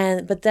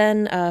 But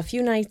then a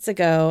few nights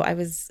ago, it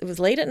was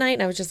late at night,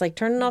 and I was just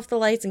turning off the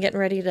lights and getting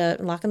ready to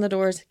locking the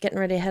doors, getting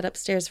ready to head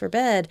upstairs for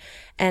bed,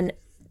 and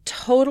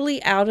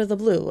totally out of the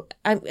blue,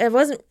 I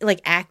wasn't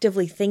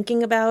actively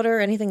thinking about her or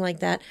anything like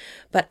that,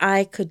 but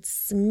I could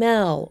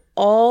smell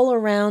all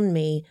around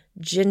me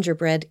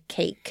gingerbread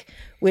cake,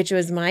 which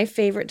was my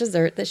favorite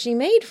dessert that she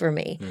made for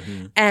me.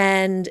 Mm-hmm.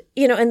 And,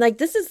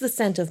 this is the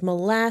scent of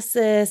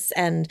molasses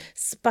and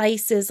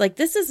spices.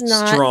 This is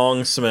not...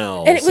 Strong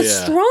smells. And it was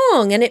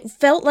strong, and it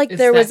felt like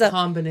there was a...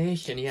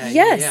 combination, yeah.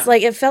 Yes, yeah.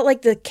 It felt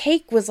like the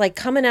cake was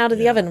coming out of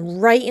the oven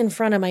right in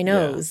front of my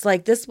nose. Yeah.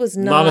 This was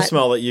not... Not a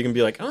smell that you can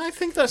be oh, I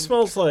think that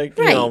smells like...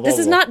 Right, blah, this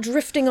is blah. not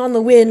drifting on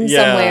the wind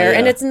somewhere,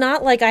 and it's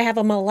not like I have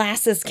a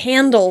molasses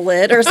candle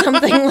lit or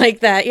something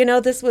like that.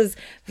 This was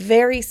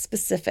very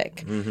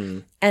specific. Mm-hmm.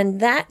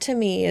 And that, to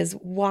me, is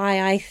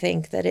why I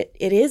think that it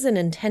is an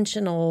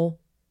intentional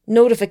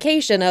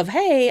notification of,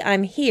 hey,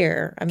 I'm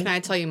here. Can I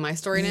tell you my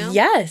story now?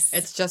 Yes.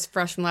 It's just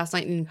fresh from last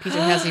night, and PJ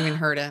hasn't even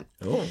heard it.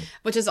 Oh.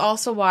 Which is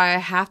also why I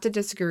have to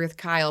disagree with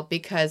Kyle,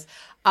 because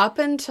up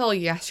until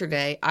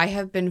yesterday, I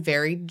have been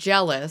very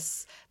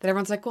jealous that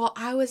everyone's well,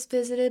 I was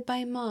visited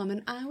by Mom,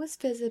 and I was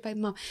visited by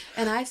Mom,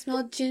 and I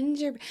smelled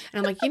gingerbread.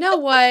 And I'm you know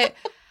what?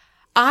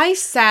 I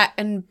sat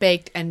and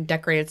baked and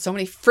decorated so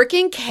many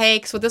freaking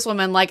cakes with this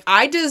woman.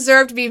 I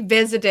deserve to be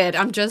visited.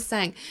 I'm just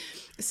saying.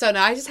 So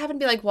now I just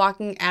happened to be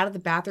walking out of the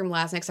bathroom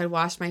last night because I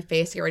washed my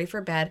face, get ready for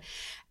bed.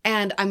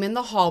 And I'm in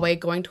the hallway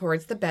going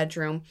towards the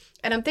bedroom.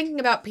 And I'm thinking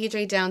about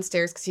PJ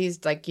downstairs because he's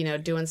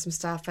doing some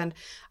stuff. And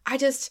I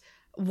just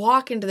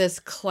walk into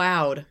this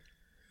cloud.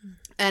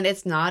 And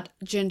it's not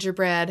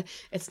gingerbread.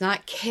 It's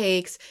not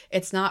cakes.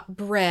 It's not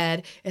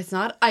bread. It's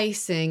not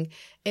icing.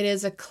 It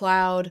is a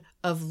cloud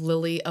of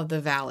lily of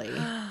the valley.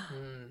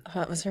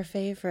 What was her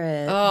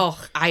favorite?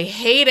 Oh, I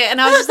hate it.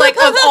 And I was just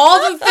of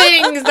all the things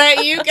things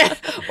that you get.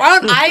 Why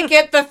don't I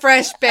get the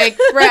fresh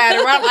baked bread?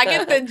 Or why don't I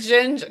get the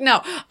ginger?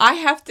 No, I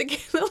have to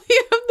get Lily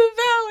of the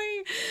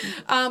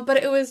Valley. But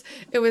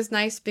it was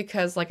nice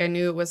because like I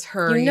knew it was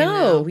her.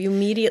 You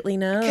immediately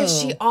know.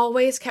 Because she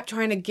always kept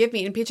trying to give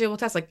me, and PJ will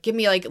test, like, give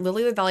me, like,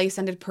 Lily of the Valley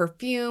scented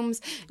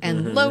perfumes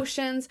and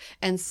lotions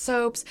and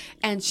soaps.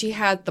 And she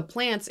had the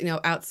plants,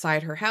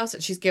 outside her house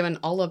that she's given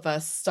all of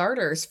us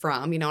starters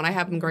from, and I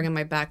have them growing in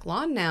my back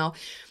lawn now.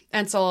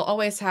 And so I'll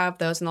always have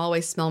those and I'll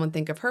always smell them and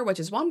think of her, which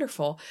is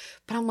wonderful.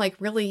 But I'm like,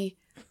 really?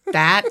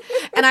 That?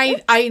 And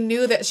I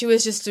knew that she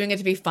was just doing it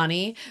to be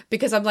funny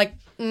because I'm like,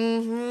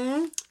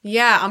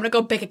 yeah, I'm going to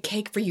go bake a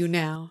cake for you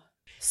now.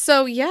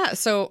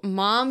 So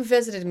Mom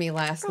visited me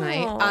last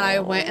night and I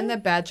went in the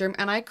bedroom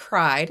and I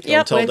cried,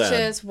 Don't tell Dad.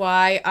 is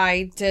why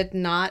I did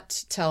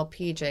not tell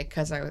PJ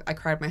because I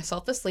cried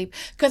myself to sleep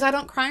because I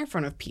don't cry in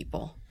front of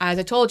people. As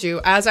I told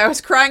you, as I was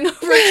crying over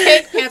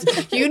cake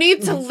pans, you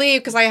need to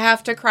leave because I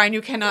have to cry and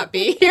you cannot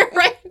be here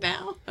right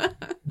now.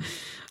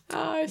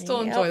 I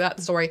still enjoy that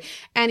story.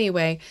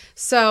 Anyway,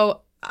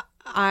 so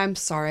I'm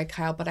sorry,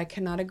 Kyle, but I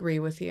cannot agree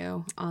with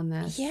you on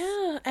this.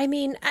 Yeah, I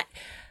mean,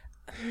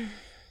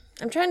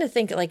 I'm trying to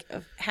think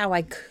of how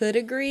I could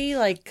agree.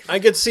 Like I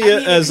could see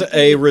it as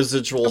a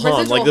residual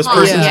haunt. Like this haunt,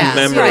 person's yes.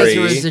 memory. Right, it's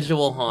a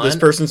residual haunt. This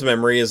person's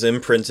memory is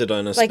imprinted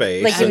on a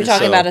space. Like you were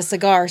talking about a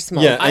cigar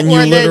smoke. Yeah, and Or you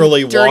the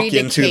literally dirty, walk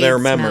into decayed their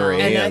smell.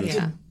 memory. And I And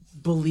could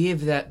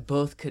believe that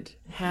both could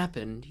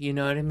happen. You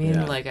know what I mean?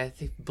 Yeah. Like I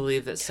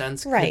believe that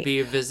scents could Right.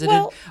 be visited.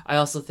 Well- I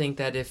also think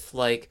that if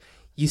like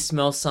you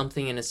smell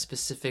something in a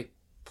specific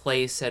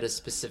place at a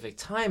specific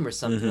time or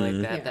something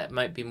like that, that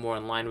might be more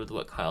in line with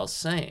what Kyle's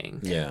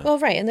saying. yeah. Well,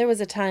 right. And there was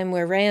a time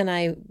where Ray and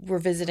I were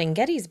visiting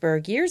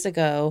Gettysburg years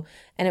ago,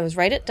 and it was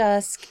right at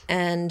dusk.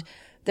 And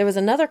there was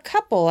another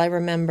couple, I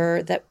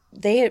remember, that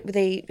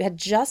they had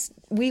just,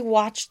 we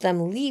watched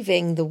them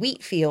leaving the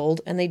wheat field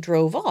and they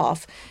drove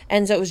off.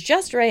 And so it was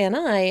just Ray and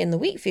I in the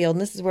wheat field.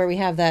 And this is where we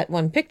have that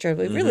one picture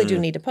we really do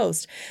need to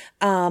post.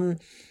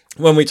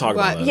 When we talk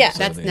about But that. yeah,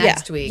 episode, that's yeah.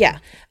 next week. Yeah.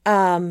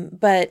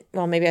 But,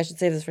 well, maybe I should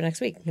save this for next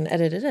week. You can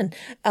edit it in.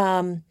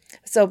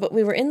 But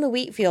we were in the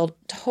wheat field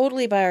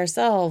totally by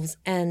ourselves,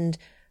 and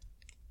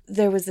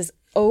there was this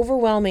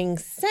overwhelming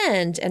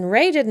scent, and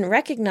Ray didn't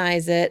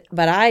recognize it,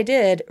 but I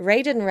did.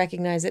 Ray didn't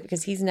recognize it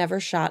because he's never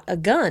shot a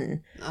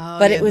gun.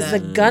 But it was the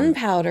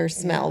gunpowder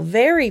smell,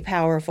 very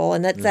powerful,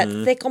 and that's that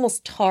thick,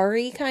 almost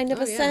tarry kind of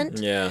a scent.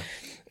 Yeah.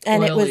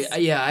 And Oily. it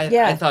was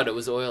I thought it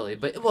was oily,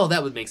 but well,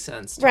 that would make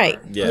sense. Tar. right.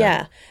 Yeah.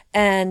 Yeah.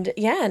 And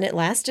it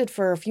lasted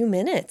for a few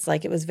minutes.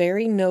 Like it was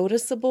very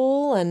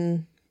noticeable.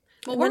 And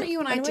Well, weren't you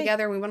and I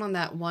together? We went on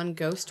that one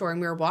ghost tour and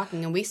we were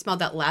walking and we smelled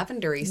that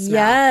lavendery smell.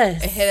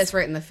 Yes. It hit us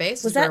right in the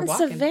face. was as that we in were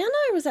walking. Savannah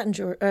or was that in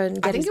Gettysburg?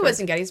 I think it was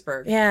in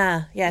Gettysburg.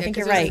 Yeah. Yeah, I think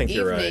you're 'cause it was right. an I think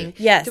you're evening. right.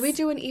 Yes. Did we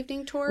do an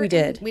evening tour? We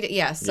did. We did.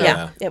 Yeah. So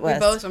Yeah, it was. We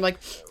both. I'm like,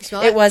 you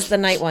smell It that? was the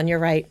night one. You're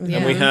right. Yeah.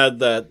 And we had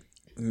that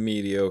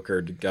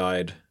mediocre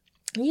guide.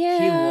 Yeah.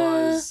 He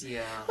was.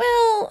 Yeah.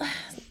 Well,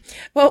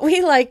 what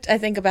we liked, I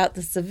think, about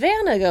the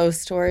Savannah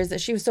ghost tour is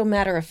that she was so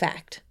matter of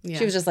fact. Yeah.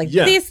 She was just like,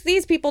 Yeah.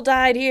 these people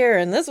died here,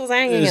 and this was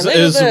hanging, and It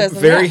this was this.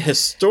 very and that.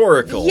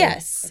 historical.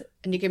 Yes.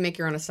 And you can make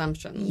your own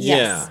assumptions. Yes.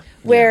 Yeah.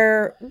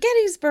 Where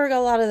Gettysburg, a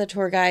lot of the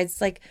tour guides,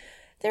 like,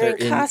 they're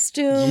in in-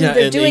 costume, yeah,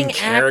 they're and doing in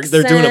character. accents.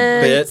 They're doing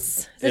a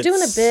bit. They're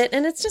doing a It's- bit,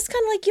 and it's just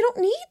kind of like, you don't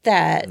need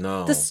that.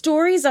 No. The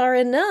stories are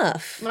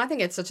enough. I mean, I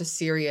think it's such a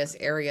serious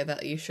area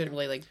that you shouldn't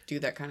really like do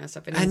that kind of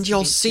stuff. It needs And to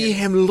you'll be see serious.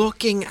 him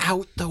looking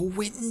out the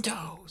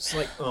windows.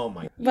 Like, oh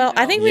my. Well,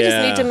 I think we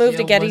just need to move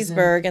to Yeah,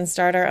 Gettysburg and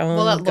start our own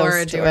We'll let Laura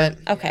ghost do tour. it.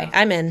 Okay,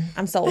 I'm in.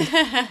 I'm sold.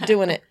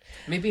 Doing it.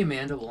 Maybe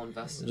Amanda will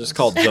invest in Just us.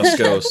 called Just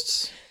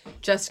Ghosts.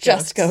 Just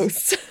Just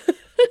ghosts. ghosts.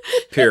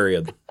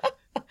 Period.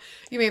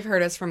 You may have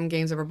heard us from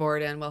Games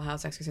Overboard and Well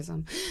House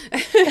Exorcism.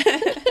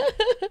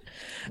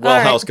 Well,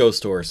 right. House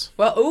Ghost Tours.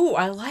 Well, ooh,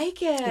 I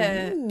like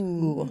it.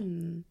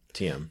 Ooh.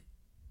 TM.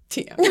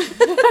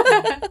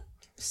 TM.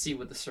 C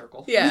with the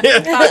circle. Yeah.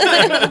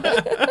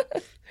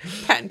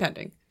 Patent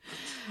pending.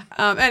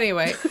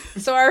 Anyway,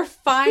 so our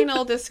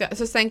final discuss.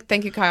 So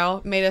thank you,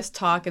 Kyle. Made us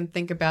talk and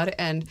think about it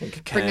and bring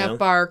Kyle.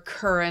 up our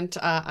current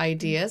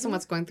ideas and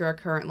what's going through our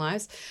current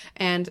lives.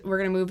 And we're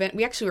going to move in.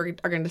 We actually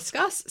are going to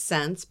discuss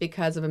scents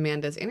because of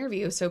Amanda's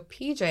interview. So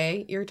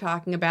PJ, you're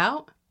talking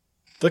about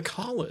The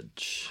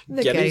college.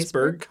 the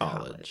Gettysburg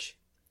College.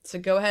 So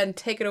go ahead and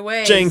take it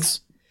away.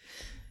 Jinx.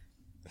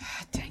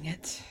 Ah, dang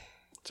it.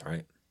 It's all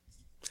right.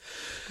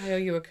 I owe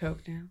you a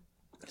Coke now.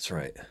 That's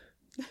right.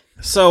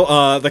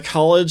 So, the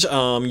college,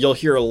 you'll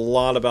hear a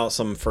lot about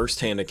some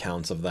firsthand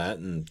accounts of that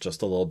in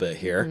just a little bit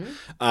here.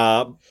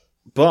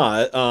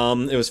 But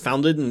it was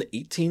founded in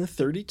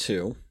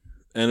 1832,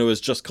 and it was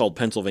just called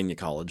Pennsylvania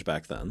College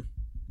back then.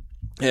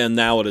 And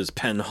now it is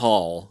Penn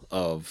Hall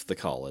of the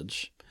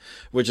college,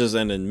 which is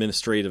an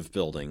administrative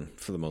building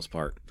for the most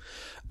part.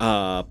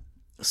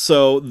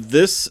 So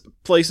this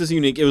place is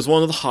unique. It was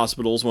one of the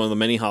hospitals, one of the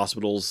many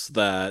hospitals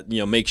that,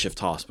 makeshift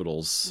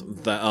hospitals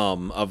that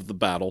of the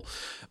battle.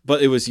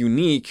 But it was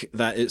unique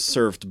that it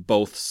served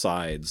both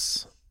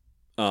sides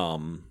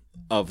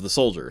of the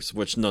soldiers,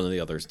 which none of the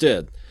others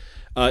did.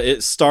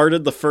 It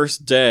started the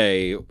first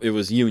day, it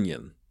was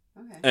Union.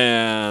 Okay.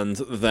 And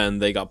then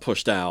they got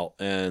pushed out,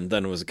 and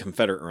then it was a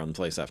Confederate-run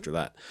place after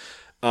that.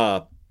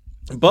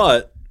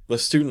 But the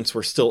students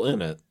were still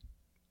in it.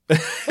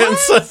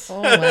 Oh,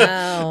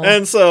 wow.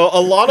 And so a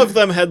lot of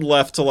them had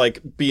left to like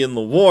be in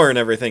the war and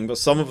everything, but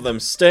some of them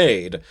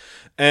stayed,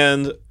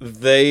 and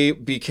they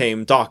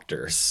became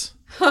doctors.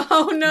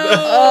 Oh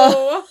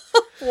no!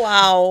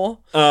 Wow.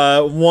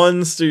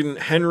 One student,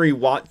 Henry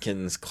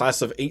Watkins,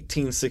 class of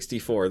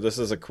 1864. This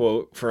is a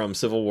quote from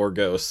Civil War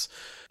Ghosts.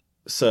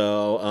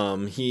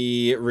 So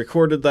he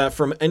recorded that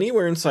from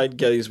anywhere inside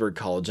Gettysburg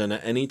College, and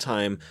at any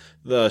time,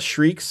 the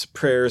shrieks,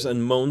 prayers,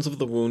 and moans of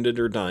the wounded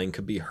or dying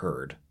could be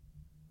heard.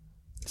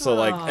 So,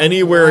 like,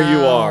 anywhere you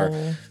are.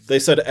 They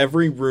said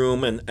every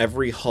room and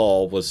every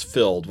hall was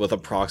filled with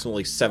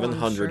approximately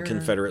 700 sure.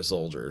 Confederate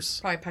soldiers.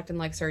 Probably packed in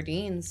like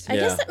sardines. I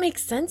guess that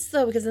makes sense,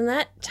 though, because in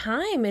that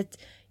time,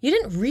 you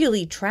didn't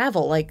really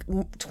travel like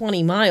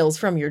 20 miles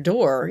from your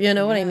door. You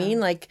know what I mean?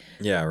 Like,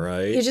 Yeah,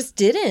 right? you just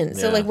didn't.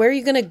 So, Yeah. like, where are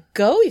you going to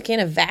go? You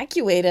can't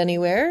evacuate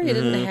anywhere. You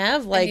didn't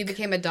have, And you like...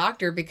 became a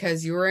doctor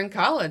because you were in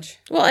college.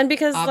 Well, and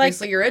because,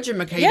 Obviously, like... you're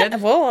educated. Yeah,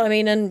 well, I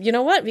mean, and you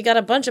know what? We got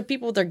a bunch of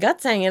people with their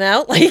guts hanging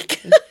out.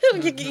 Like,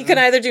 you can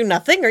either do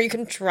nothing or you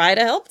can try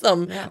to help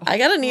them. Yeah. I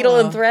got a needle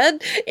and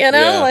thread, you know?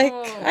 Yeah. Like,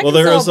 I Well, can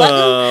there sew a was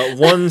button.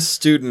 one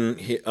student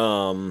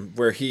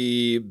where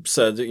he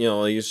said,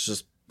 he's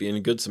just being a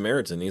good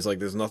Samaritan. He's like,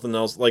 there's nothing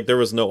else. Like, there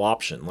was no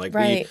option. Like,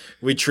 Right.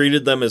 we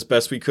treated them as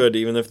best we could,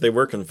 even if they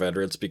were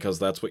Confederates, because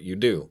that's what you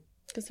do.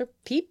 Because they're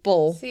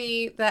people.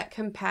 See, that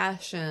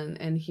compassion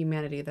and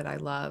humanity that I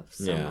love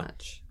so Yeah.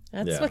 much.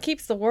 That's Yeah. what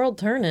keeps the world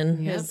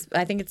turning. Yep.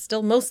 I think it's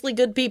still mostly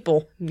good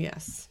people.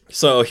 Yes.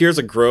 So here's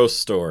a gross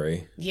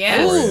story. Yes.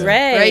 Ooh,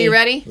 Ray. Ray, you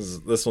ready?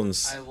 This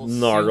one's I will see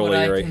gnarly what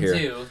I right can here.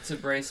 do to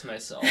brace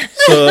myself.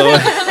 So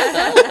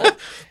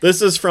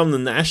this is from the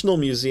National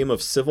Museum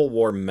of Civil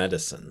War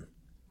Medicine.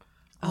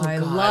 Oh, I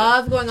God.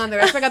 love going on there.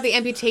 That's where I got the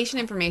amputation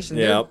information.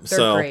 Yep, They're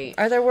so- great.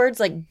 Are there words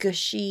like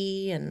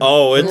gushy and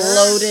Oh, it's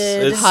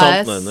bloated? It's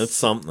Pus. something. It's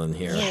something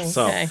here. Oh,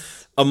 So, okay.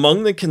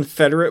 among the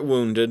Confederate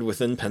wounded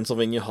within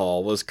Pennsylvania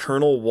Hall was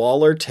Colonel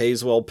Waller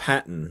Tazewell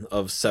Patton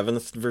of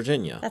 7th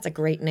Virginia, That's a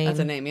great name. That's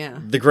a name, yeah.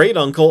 the great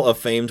uncle of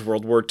famed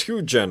World War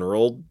II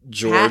General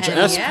George Patton,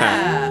 S. yeah.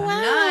 Patton.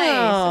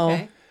 Wow. Nice.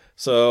 Okay.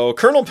 So,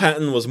 Colonel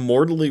Patton was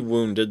mortally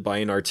wounded by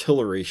an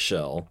artillery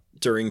shell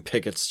during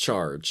Pickett's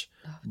charge,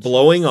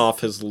 blowing off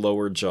his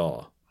lower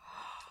jaw.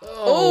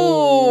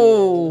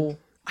 Oh,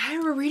 I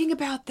remember reading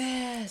about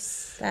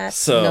this. that's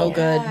So- no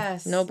good.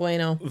 Yes. No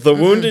bueno. The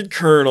wounded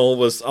colonel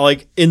was,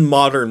 like, in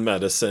modern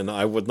medicine,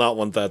 I would not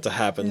want that to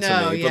happen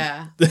No, to me.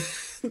 yeah.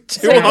 But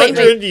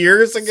 200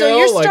 years ago? So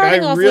you're like,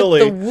 starting I off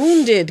really... with the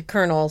wounded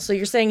colonel. So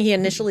you're saying he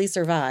initially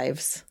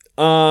survives.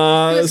 He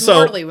was So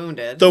mortally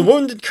wounded. the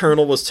wounded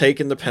colonel was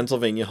taken to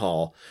Pennsylvania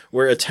Hall,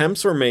 where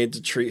attempts were made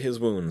to treat his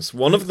wounds.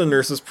 One of the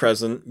nurses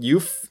present,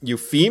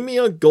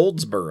 Euphemia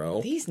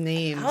Goldsboro, These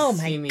names. Oh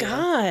my Euphemia.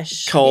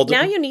 gosh! Called-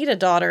 Now you need a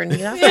daughter, and you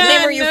have to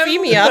name her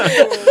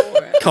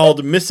Euphemia.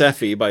 called Miss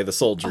Effie by the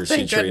soldiers Oh,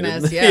 thank she treated.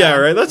 goodness, yeah.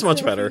 Right? That's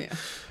much better.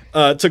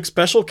 Took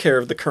special care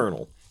of the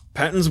colonel.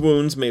 Patton's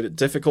wounds made it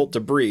difficult to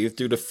breathe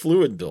due to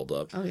fluid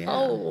buildup, Oh, yeah.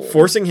 Oh,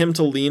 forcing him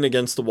to lean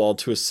against the wall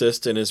to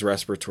assist in his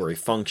respiratory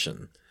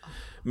function.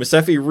 Miss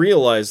Effie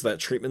realized that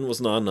treatment was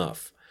not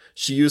enough.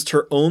 She used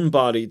her own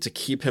body to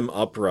keep him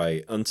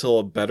upright until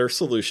a better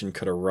solution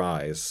could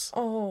arise.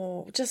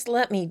 oh, just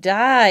let me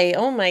die!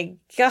 Oh my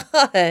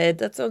god,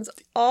 that sounds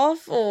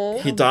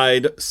awful. He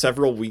died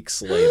several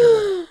weeks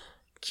later.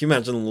 Can you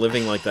imagine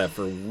living like that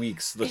for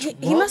weeks?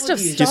 He must have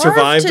He starved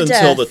survived to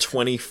until the death.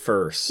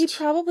 21st. He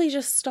probably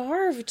just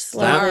starved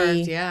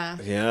slowly. Starved, yeah.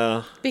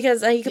 Yeah,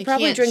 Because he could You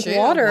probably can't drink chew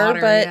water,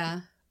 but yeah.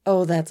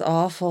 oh, that's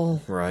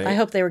awful. Right. I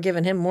hope they were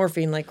giving him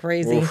morphine like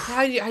crazy. Oof.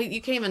 How do you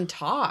can't even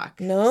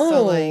talk. No.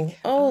 So, like,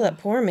 oh, that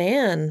poor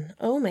man.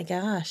 Oh my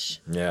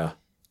gosh. yeah.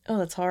 Oh,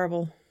 that's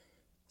horrible.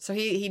 so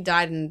he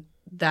died in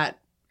that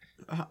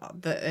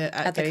at the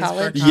Gettysburg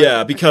college?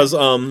 Yeah, because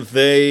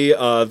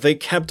they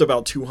kept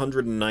about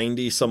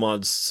 290 some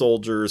odd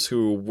soldiers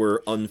who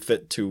were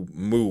unfit to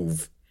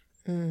move.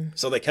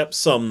 So they kept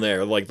some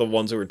there, like the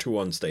ones who were too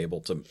unstable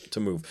to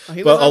move. Oh,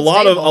 he But was a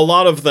unstable.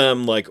 lot of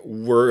them like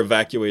were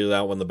evacuated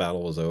out when the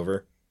battle was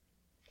over.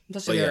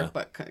 Especially But they're yeah.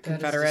 That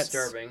Confederates. is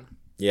disturbing.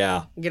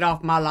 Yeah. Get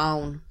off my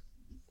lawn.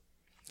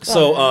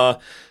 So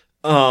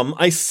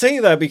I say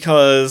that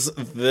because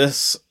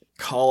this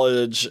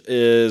college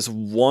is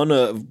one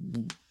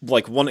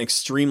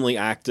extremely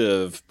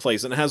active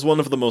place, and it has one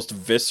of the most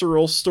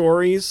visceral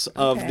stories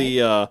of Okay.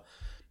 the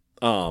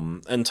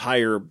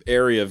entire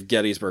area of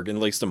Gettysburg, at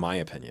least in my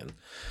opinion.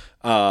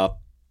 And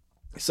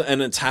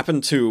it's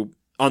happened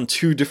on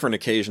 2 different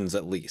occasions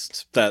at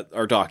least that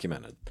are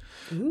documented.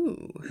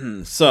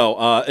 Ooh. So,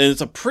 and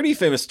it's a pretty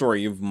famous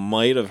story. You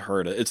might have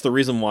heard it. It's the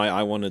reason why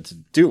I wanted to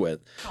do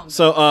it.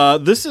 So,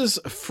 this is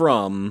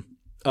from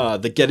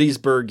the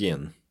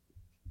Gettysburgian.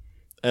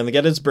 And the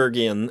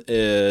Gettysburgian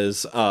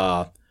is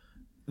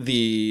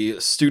the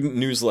student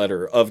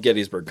newsletter of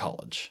Gettysburg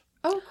College.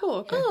 Oh, cool.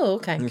 Okay. Oh,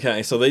 okay.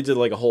 Okay, so they did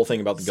like a whole thing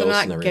about the So ghosts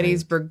not and everything.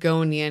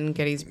 Gettysburgonian,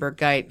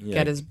 Gettysburgite,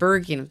 Yeah.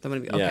 Gettysburgian.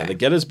 Okay. Yeah, the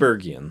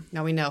Gettysburgian.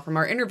 Now we know from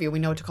our interview, we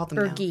know what to call them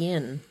now.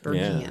 Bergian.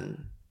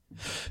 Bergian.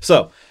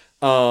 So,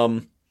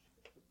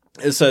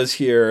 it says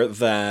here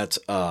that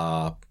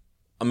a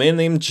man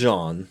named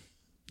John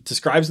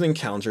describes an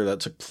encounter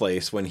that took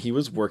place when he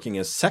was working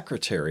as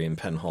secretary in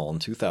Penn Hall in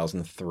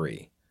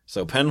 2003.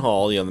 So Penn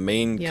Hall, the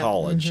main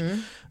college.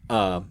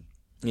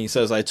 He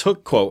says, I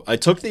took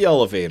the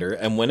elevator,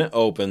 and when it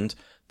opened,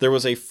 there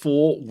was a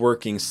full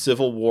working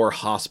Civil War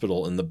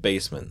hospital in the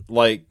basement,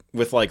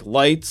 with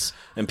lights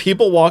and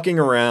people walking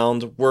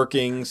around,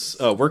 working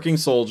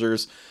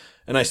soldiers.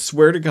 And I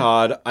swear to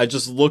God, I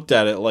just looked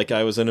at it like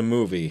I was in a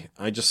movie.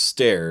 I just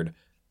stared,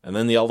 and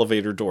then the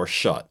elevator door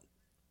shut.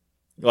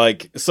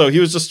 So he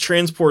was just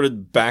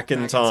transported back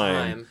in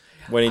time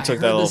when he took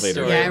that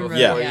elevator.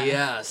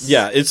 Yes.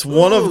 Yeah, it's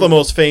one of the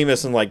most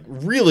famous and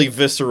really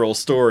visceral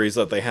stories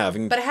that they have.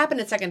 But it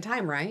happened a second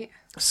time, right?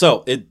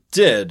 So it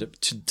did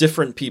to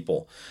different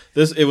people.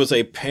 It was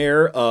a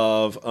pair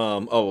of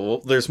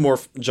there's more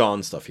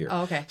John stuff here.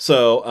 Oh, okay.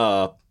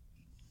 So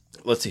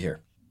let's see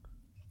here.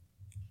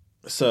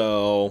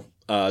 So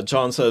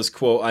John says,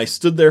 quote, I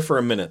stood there for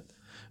a minute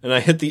and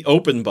I hit the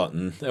open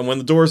button, and when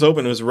the doors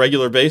opened, it was a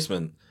regular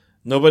basement.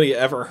 Nobody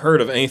ever heard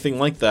of anything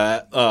like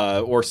that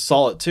or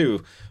saw it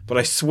too, but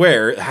I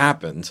swear it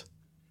happened.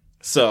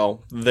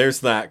 So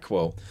there's that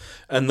quote.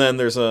 And then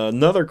there's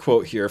another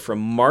quote here from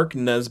Mark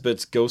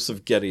Nesbitt's Ghosts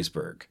of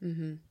Gettysburg.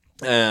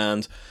 Mm-hmm.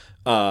 And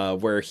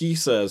where he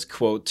says,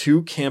 quote,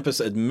 2 campus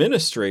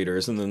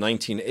administrators in the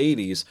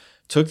 1980s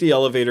took the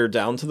elevator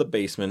down to the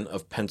basement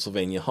of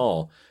Pennsylvania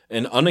Hall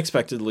and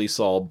unexpectedly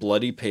saw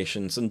bloody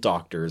patients and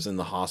doctors in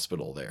the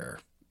hospital there,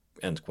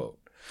 end quote.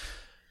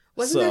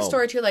 Wasn't there a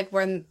story too,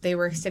 when they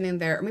were standing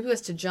there, or maybe it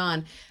was to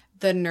John,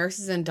 the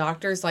nurses and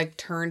doctors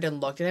turned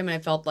and looked at him, and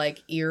it felt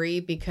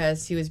eerie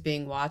because he was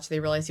being watched. They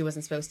realized he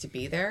wasn't supposed to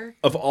be there.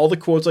 Of all the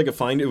quotes I could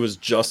find, it was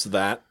just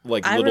that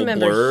I little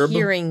remember blurb.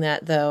 Hearing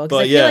that though,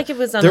 But I feel like it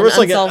was on there was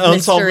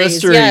Unsolved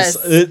Mysteries. Yes.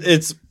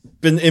 It's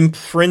been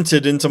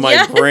imprinted into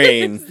my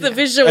brain. The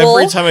visual.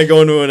 Every time I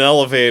go into an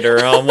elevator,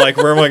 I'm like,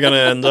 where am I going to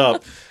end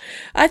up?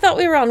 I thought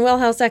we were on Well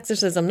House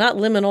Exorcism, not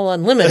Liminal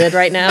Unlimited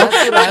right now.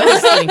 That's what I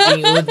was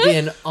thinking. It would be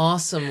an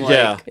awesome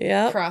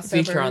Crossover.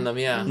 feature on them.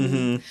 Yeah.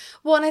 Mm-hmm.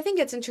 Well, and I think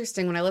it's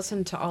interesting when I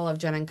listen to all of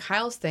Jen and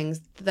Kyle's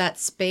things, that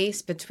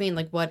space between,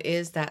 what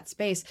is that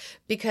space?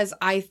 Because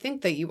I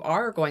think that you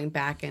are going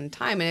back in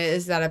time. And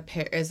is it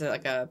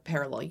a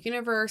parallel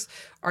universe?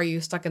 Are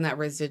you stuck in that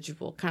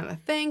residual kind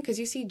of thing? Because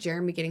you see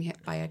Jeremy getting hit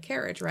by a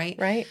carriage, right?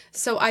 Right.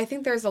 So I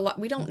think there's a lot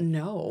we don't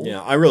know. Yeah,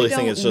 I really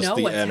think don't it's just know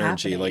the what's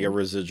energy, happening. a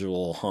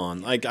residual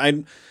haunt.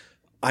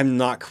 I'm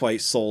not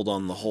quite sold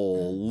on the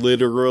whole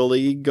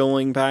literally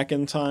going back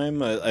in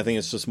time. I think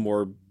it's just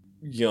more,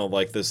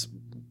 this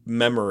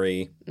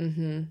memory.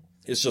 Mm-hmm.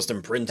 It's just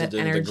imprinted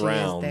into the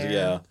ground.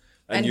 Yeah.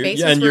 And you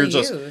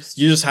used.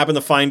 just happen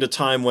to find a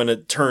time when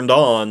it turned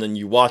on and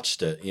you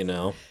watched it,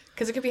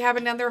 Because it could be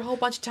happening down there a whole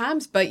bunch of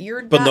times, but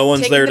no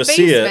one's there to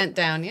see it.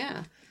 Down,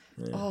 yeah.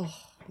 Oh,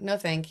 no,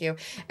 thank you.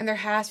 And there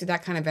has to be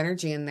that kind of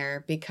energy in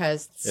there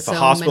because if so a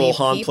hospital many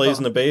haunt people... plays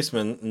in the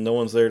basement and no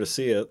one's there to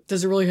see it,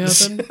 does it really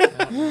happen?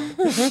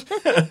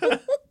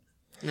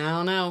 I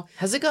don't know.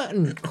 Has it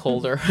gotten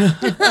colder?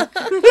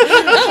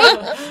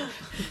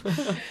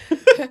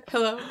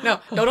 Hello? No,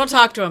 don't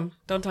talk to them.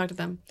 Don't talk to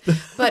them.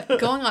 But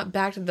going on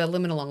back to the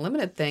Liminal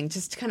Unlimited thing,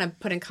 just to kind of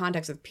put in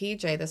context with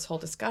PJ, this whole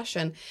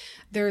discussion,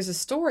 there's a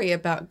story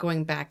about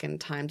going back in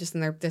time just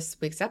in this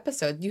week's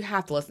episode. You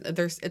have to listen.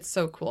 It's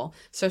so cool.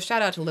 So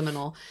shout out to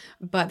Liminal.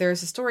 But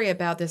there's a story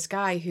about this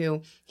guy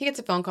who, he gets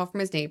a phone call from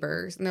his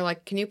neighbors, and they're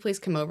like, can you please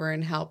come over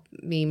and help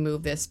me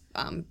move this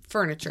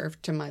furniture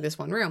to this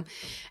one room?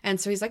 And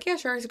so he's like, yeah,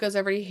 sure. So he goes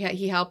over,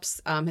 he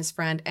helps his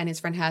friend, and his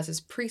friend has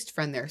his priest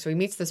friend there. So he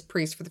meets this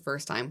priest for the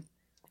first time.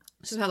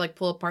 So how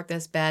pull apart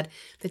this bed.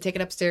 They take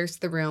it upstairs to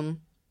the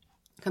room,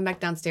 come back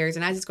downstairs,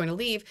 and as he's going to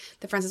leave,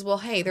 the friend says, well,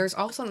 hey, there's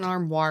also an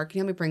armoire. Can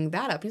you help me bring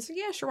that up? And he's like,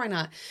 yeah, sure, why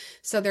not?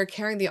 So they're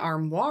carrying the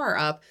armoire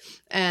up,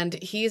 and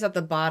he's at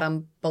the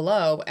bottom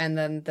below, and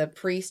then the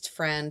priest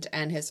friend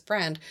and his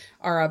friend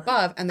are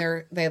above, and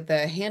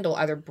the handle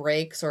either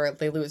breaks or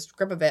they lose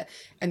grip of it,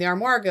 and the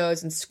armoire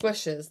goes and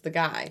squishes the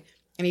guy.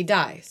 And he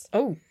dies.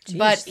 Oh, geez.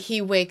 But he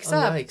wakes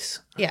up. Yikes.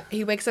 Yeah,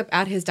 he wakes up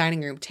at his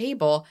dining room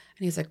table,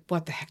 and he's like,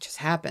 what the heck just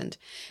happened?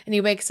 And he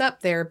wakes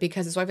up there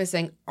because his wife is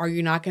saying, are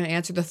you not going to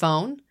answer the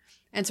phone?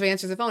 And so he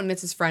answers the phone, and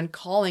it's his friend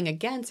calling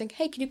again, saying,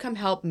 hey, can you come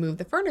help move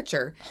the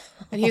furniture?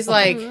 And he's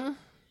like,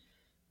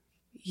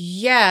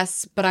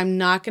 yes, but I'm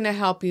not going to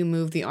help you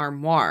move the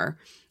armoire.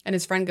 And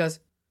his friend goes,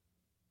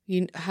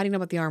 how do you know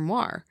about the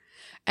armoire?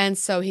 And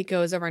so he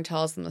goes over and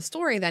tells them the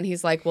story. Then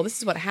he's like, well, this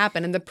is what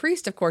happened. And the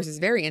priest, of course, is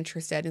very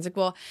interested. He's like,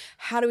 well,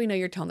 how do we know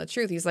you're telling the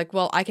truth? He's like,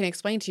 well, I can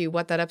explain to you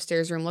what that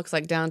upstairs room looks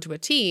like down to a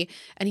T.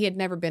 And he had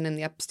never been in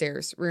the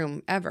upstairs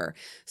room ever.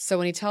 So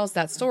when he tells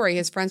that story,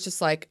 his friend's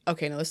just like,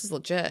 okay, no, this is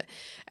legit.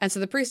 And so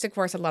the priest, of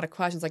course, had a lot of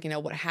questions like,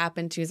 what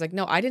happened to you? He's like,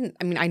 no, I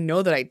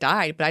know that I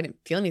died, but I didn't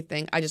feel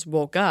anything. I just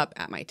woke up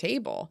at my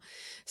table.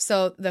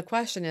 So the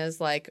question is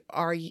like,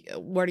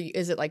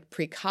 is it like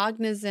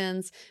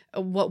precognizance?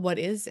 What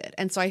is it?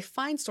 And so I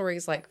find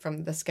stories like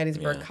from the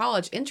Gettysburg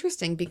College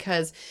interesting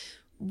because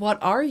what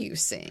are you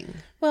seeing?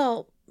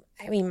 Well,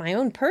 my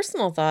own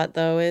personal thought,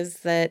 though,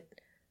 is that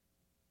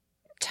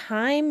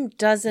time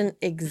doesn't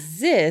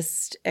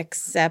exist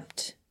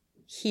except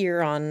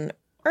here on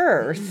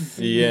Earth.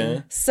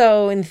 Yeah.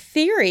 So in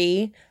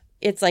theory,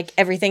 it's like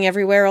everything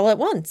everywhere all at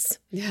once.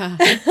 Yeah.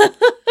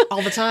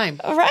 All the time.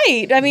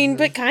 Right.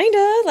 But kind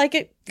of like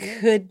it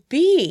could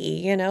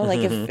be, like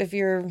if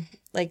you're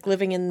like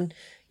living in,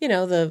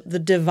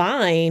 the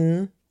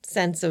divine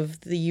sense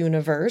of the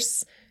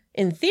universe,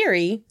 in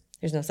theory,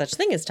 there's no such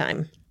thing as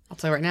time. I'll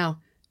tell you right now,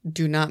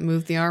 do not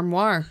move the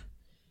armoire.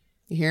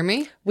 You hear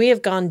me? We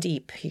have gone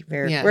deep.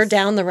 We're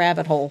down the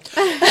rabbit hole.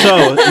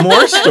 So,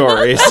 more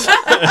stories.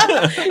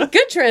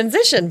 Good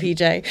transition,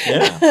 PJ.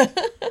 Yeah.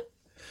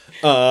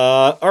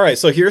 All right,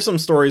 so here's some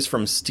stories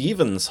from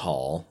Stevens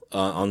Hall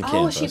on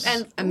campus.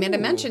 And Amanda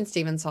mentioned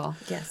Stevens Hall.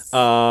 Yes.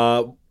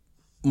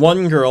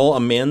 One girl,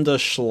 Amanda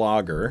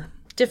Schlager.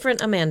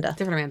 Different Amanda,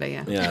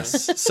 yeah.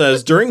 Yes.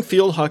 Says, during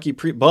field hockey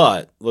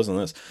listen to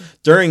this.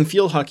 During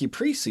field hockey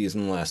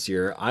preseason last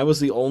year, I was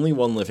the only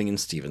one living in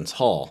Stevens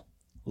Hall.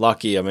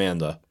 Lucky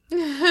Amanda.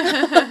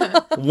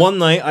 One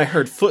night, I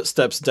heard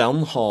footsteps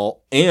down the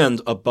hall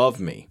and above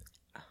me.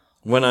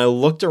 When I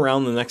looked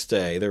around the next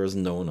day, there was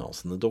no one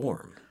else in the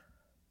dorm.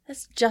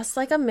 That's just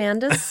like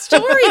Amanda's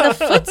story, the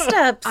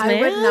footsteps, man. I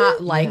would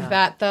not like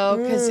that, though,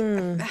 because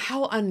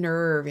how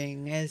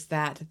unnerving is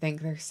that to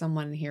think there's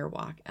someone here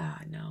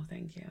no,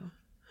 thank you.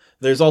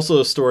 There's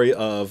also a story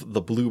of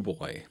the Blue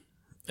Boy.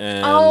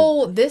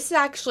 And this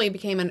actually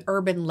became an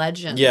urban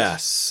legend.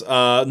 Yes.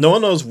 No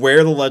one knows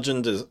where the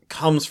legend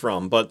comes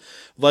from, but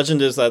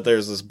legend is that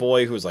there's this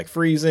boy who's like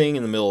freezing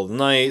in the middle of the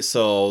night,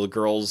 so the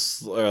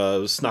girls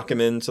snuck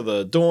him into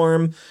the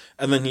dorm,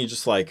 and then he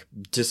just like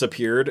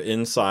disappeared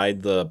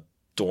inside the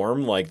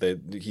dorm, like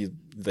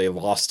they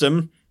lost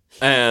him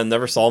and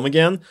never saw him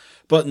again.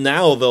 But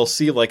now they'll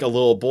see like a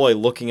little boy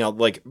looking out,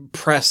 like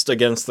pressed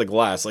against the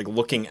glass, like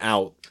looking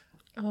out.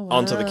 Oh, wow.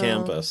 Onto the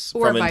campus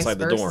or from inside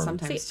the dorm.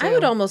 See, I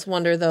would almost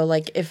wonder though,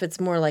 like if it's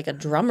more like a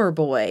drummer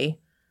boy,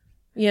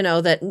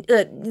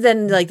 that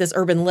then like this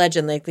urban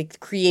legend, like they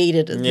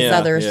created this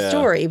other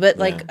story. But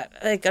like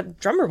a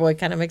drummer boy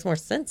kind of makes more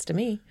sense to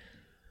me.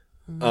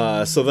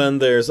 So then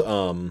there's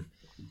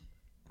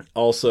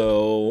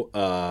also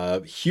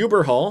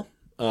Huber Hall.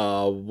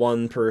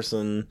 One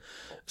person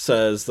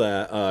says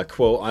that,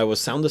 quote, I was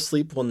sound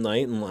asleep one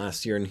night and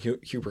last year in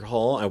Huber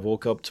Hall, I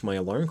woke up to my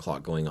alarm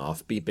clock going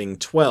off, beeping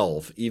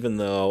 12, even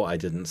though I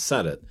didn't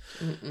set it.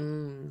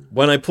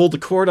 When I pulled the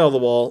cord out of the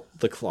wall,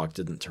 the clock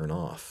didn't turn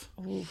off.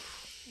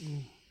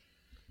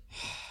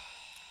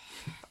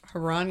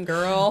 Run,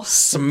 girl.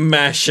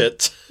 Smash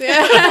it.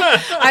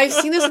 I've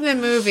seen this in the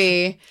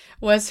movie.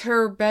 Was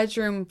her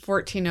bedroom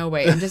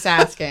 1408? I'm just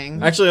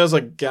asking. Actually, there was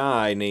a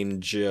guy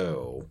named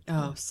Joe.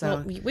 Oh,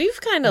 so. Well, we've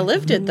kind of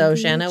lived it, though,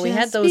 Shanna. We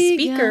had those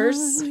speakers.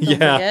 Don't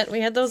forget.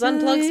 We had those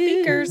unplugged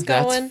speakers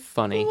going. That's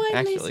funny,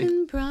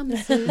 actually.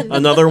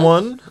 Another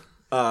one.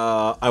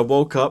 I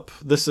woke up.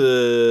 This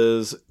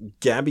is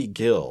Gabby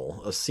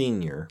Gill, a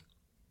senior,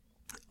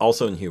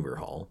 also in Huber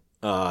Hall.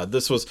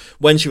 This was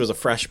when she was a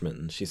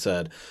freshman. She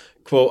said,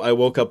 quote, I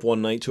woke up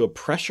one night to a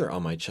pressure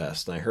on my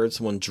chest and I heard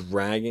someone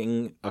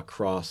dragging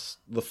across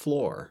the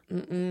floor.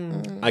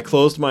 I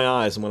closed my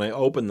eyes and when I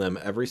opened them,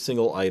 every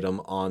single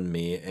item on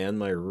me and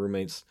my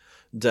roommate's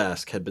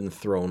desk had been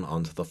thrown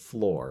onto the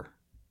floor.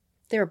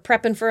 They were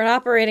prepping for an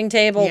operating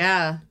table.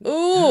 Yeah.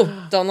 Ooh,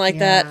 don't like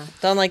that.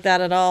 Don't like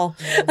that at all.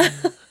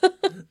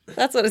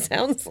 That's what it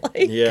sounds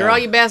like. Yeah. Girl,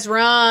 you best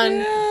run.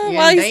 Yeah,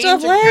 while you still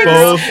have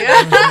legs.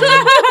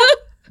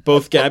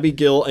 Both Gabby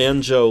Gill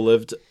and Joe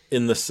lived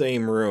in the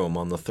same room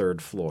on the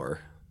third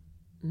floor.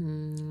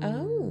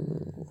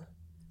 Oh.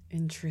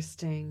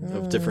 Interesting.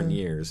 Of different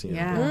years.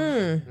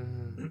 Yeah.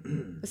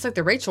 It's like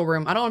the Rachel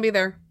room. I don't want to be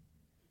there.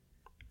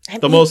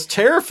 The most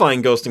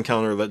terrifying ghost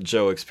encounter that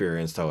Joe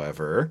experienced,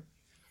 however,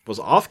 was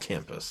off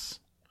campus.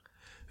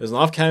 It was an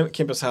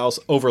off-campus house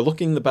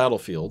overlooking the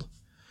battlefield.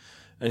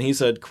 And he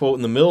said, quote,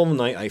 in the middle of the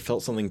night, I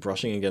felt something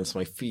brushing against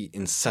my feet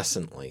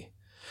incessantly.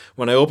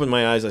 When I opened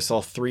my eyes, I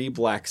saw 3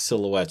 black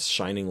silhouettes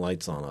shining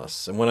lights on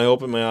us. And when I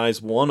opened my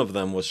eyes, one of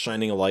them was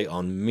shining a light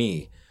on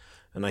me.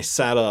 And I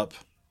sat up.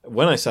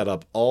 When I sat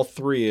up, all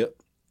 3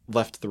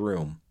 left the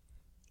room.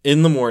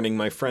 In the morning,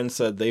 my friend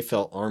said they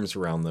felt arms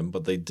around them,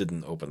 but they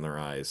didn't open their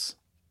eyes.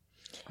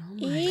 Oh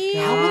my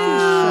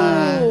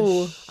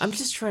gosh. I'm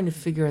just trying to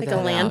figure like that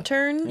out. Like a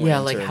lantern? Yeah,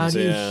 like how do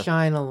you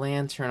shine a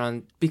lantern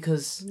on?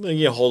 Because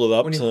you hold it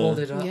up. When you hold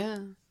it up. Yeah.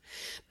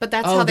 But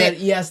that's how they...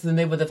 then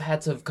they would have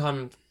had to have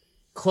come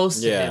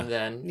close to him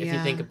then, if you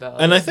Yeah. think about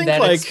it. And I think,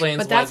 that like... explains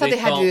But that's why how they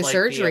had to felt do like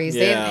surgeries. Yeah.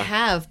 They didn't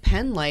have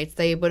pen lights.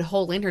 They would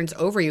hold lanterns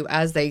over you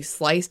as they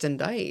sliced and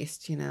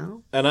diced, you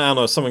know? And I don't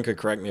know, someone could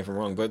correct me if I'm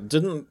wrong, but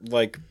didn't,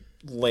 like,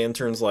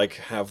 lanterns, like,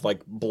 have,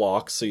 like,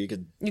 blocks so you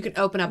could... You can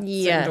open up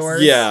Yes. certain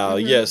doors.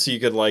 Yeah, so you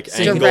could, like,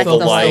 So you angle can the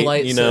focus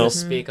light, you know? so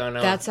to speak, on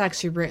That's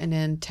actually written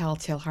in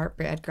Telltale Heart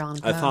by Edgar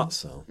Allan Poe. I thought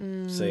so.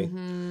 See?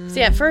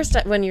 See, at first,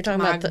 when you're talking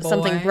about Smug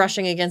something boy.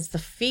 brushing against the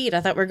feet,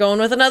 I thought we are going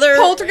with another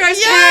Poltergeist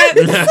Yes!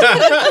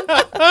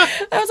 cat!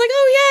 I was like,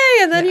 oh,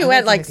 yay! And then Yeah, you I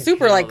went, don't like, think I can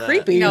super, like, handle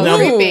that. creepy. No, No.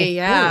 creepy,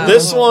 yeah.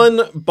 This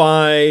one,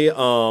 by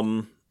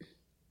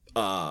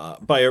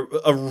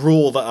a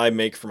rule that I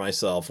make for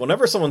myself,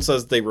 whenever someone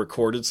says they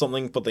recorded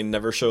something but they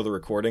never show the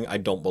recording, I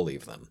don't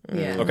believe them.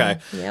 Yeah. Okay.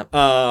 Yep.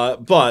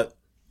 But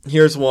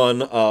here's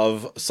one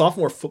of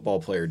sophomore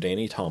football player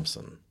Danny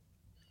Thompson.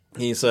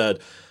 He said,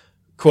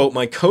 quote,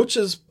 my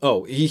coaches...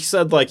 Oh, he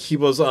said, like, he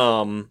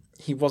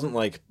wasn't,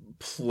 like,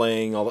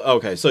 playing all the...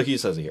 Okay, so he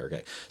says it here,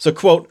 okay. So,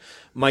 quote,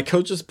 my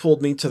coaches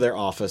pulled me to their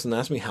office and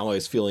asked me how I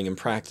was feeling in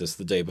practice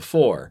the day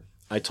before.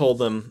 I told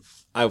them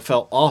I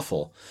felt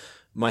awful.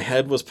 My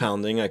head was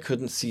pounding, I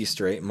couldn't see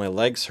straight, and my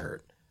legs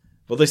hurt.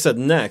 What they said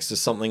next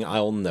is something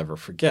I'll never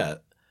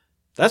forget.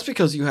 That's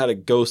because you had a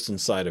ghost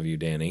inside of you,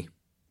 Danny.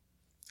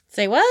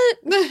 Say what?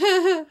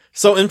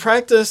 So in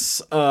practice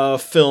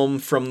film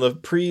from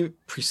the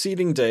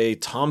preceding day,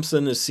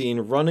 Thompson is seen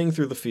running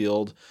through the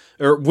field,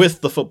 or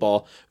with the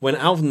football, when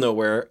out of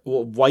nowhere, a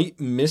white,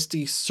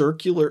 misty,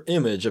 circular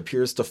image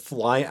appears to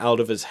fly out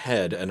of his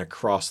head and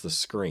across the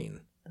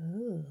screen.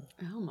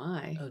 Oh,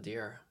 my. Oh,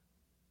 dear.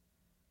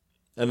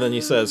 And then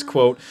he says,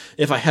 quote,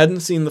 if I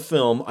hadn't seen the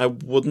film, I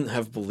wouldn't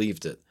have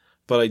believed it.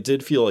 But I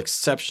did feel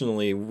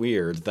exceptionally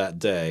weird that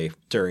day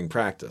during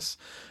practice.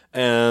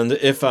 And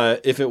if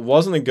it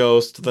wasn't a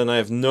ghost, then I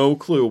have no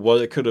clue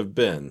what it could have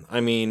been.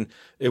 I mean,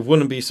 it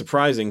wouldn't be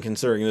surprising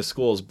considering this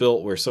school is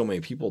built where so many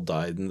people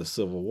died in the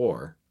Civil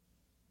War.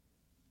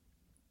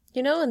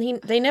 You know, and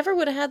they never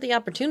would have had the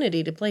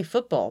opportunity to play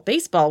football.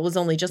 Baseball was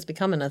only just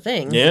becoming a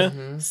thing.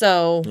 Yeah?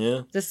 So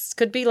Yeah. this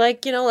could be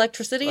like, you know,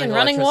 electricity Like and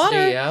running electricity,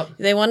 water. yep.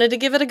 They wanted to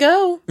give it a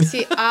go.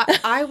 See,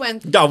 I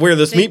went... Gotta wear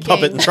this meat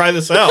puppet and try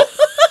this out.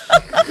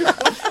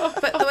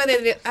 But the way they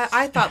did it,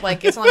 I thought,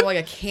 like, it's only like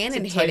a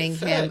cannon It's a tight hitting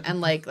fit. him.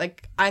 And, like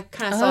I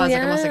kind of saw Oh, it as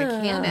like, almost like a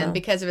yeah. cannon.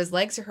 Because if his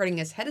legs are hurting,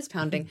 his head is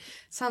pounding.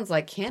 Sounds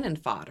like cannon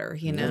fodder,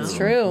 you know? It's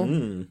true.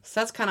 Mm. So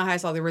that's kind of how I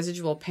saw the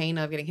residual pain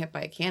of getting hit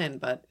by a cannon.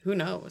 But who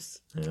knows?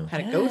 Yeah.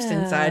 Had a ghost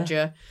Yeah. inside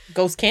you.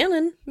 Ghost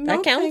cannon. No,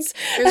 That counts.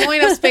 thanks. There's only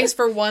enough space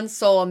for one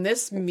soul in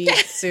this meat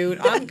suit.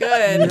 I'm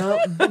good.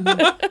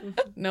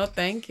 No,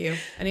 thank you.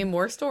 Any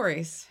more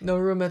stories? No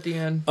room at the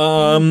end.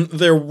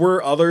 There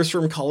were others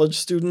from college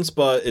students,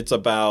 but it's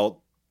about,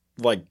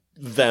 like,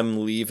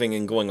 them leaving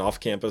and going off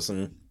campus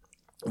and,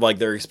 like,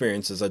 their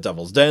experiences at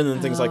Devil's Den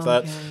and things like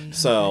that. Okay.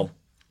 So,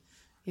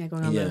 Yeah,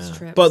 going on those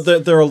trips.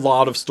 But there are a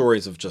lot of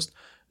stories of just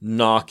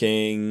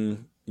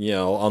knocking, you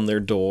know, on their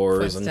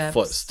doors and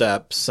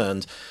footsteps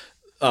and,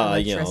 you know,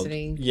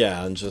 Electricity.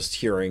 yeah, and just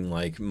hearing,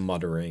 like,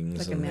 mutterings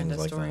Like and Amanda things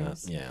like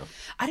stories. that. Yeah.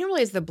 I didn't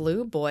realize the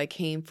Blue Boy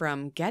came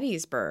from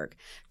Gettysburg.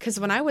 Because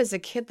when I was a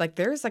kid, like,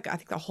 there's, like, I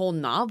think a whole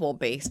novel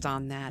based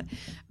on that.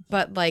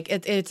 But, like,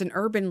 it's an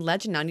urban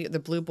legend now. The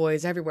Blue Boy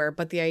is everywhere.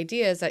 But the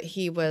idea is that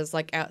he was,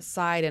 like,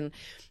 outside and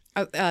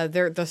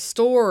the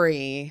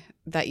story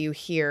that you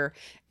hear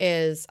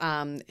is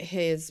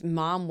his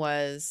mom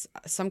was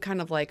some kind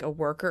of like a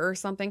worker or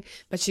something,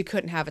 but she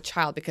couldn't have a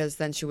child because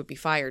then she would be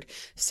fired.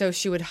 So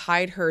she would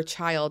hide her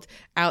child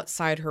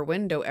outside her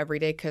window every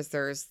day because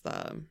there's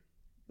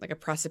like a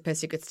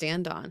precipice you could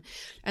stand on.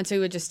 And so he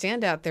would just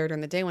stand out there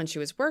during the day when she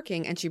was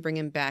working, and she'd bring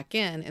him back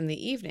in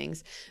the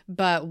evenings.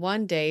 But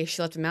one day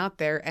she left him out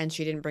there and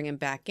she didn't bring him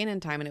back in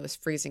time, and it was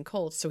freezing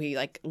cold. So he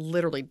like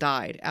literally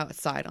died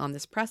outside on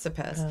this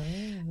precipice.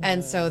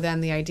 And so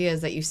then the idea is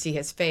that you see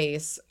his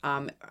face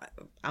on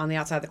the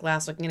outside of the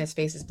glass looking in, his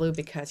face is blue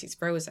because he's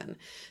frozen.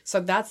 So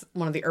that's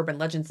one of the urban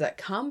legends that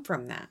come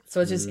from that. So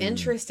it's just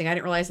interesting. I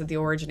didn't realize that the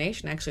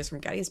origination actually is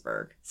from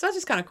Gettysburg. So that's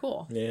just kind of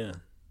cool. Yeah.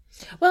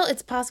 Well,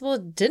 it's possible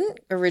it didn't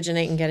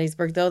originate in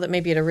Gettysburg, though, that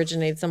maybe it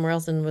originated somewhere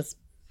else and was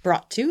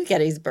brought to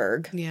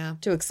Gettysburg Yeah.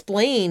 to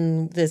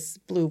explain this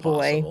blue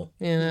boy. Possible.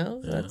 You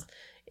know, Yeah. that's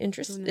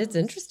interesting. It's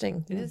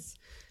interesting. It is.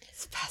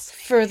 It's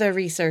fascinating. Further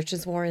research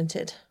is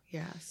warranted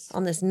Yes.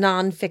 on this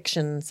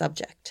nonfiction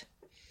subject.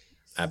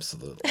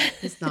 Absolutely.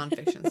 It's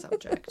nonfiction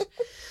subject.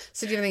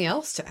 So do you have anything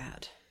else to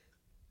add?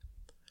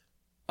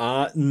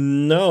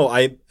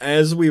 No,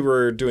 as we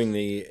were doing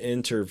the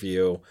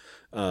interview,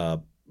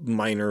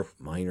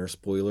 minor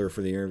spoiler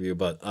for the interview,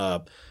 but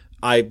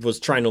I was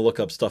trying to look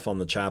up stuff on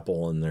the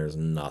chapel and there's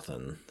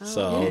nothing.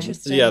 So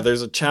interesting. yeah,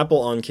 there's a chapel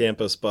on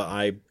campus, but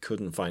I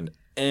couldn't find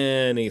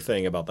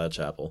anything about that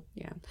chapel.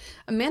 Yeah.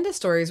 Amanda's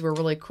stories were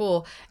really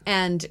cool.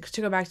 And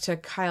to go back to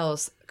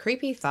Kyle's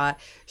creepy thought,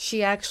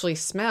 she actually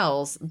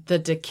smells the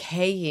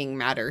decaying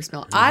matter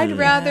smell. I'd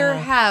rather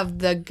have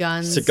the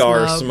gun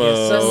Cigar smoke,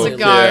 smoke. the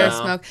cigar Yeah.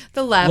 smoke,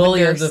 the Lily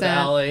lavender of the scent.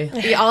 Valley.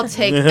 Yeah, I'll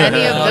take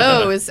any of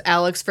those,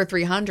 Alex, for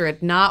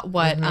 300. Not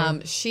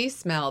what she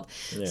smelled.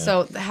 Yeah.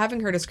 So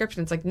having her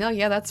description, it's like, no,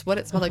 yeah, that's what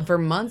it smelled like for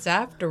months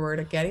afterward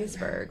at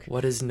Gettysburg.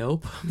 What is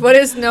nope? What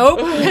is nope?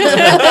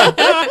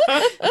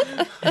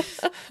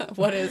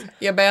 What is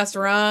your best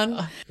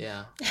run?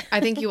 Yeah. I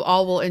think you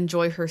all will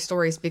enjoy her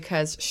stories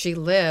because she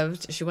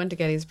went to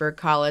Gettysburg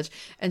College,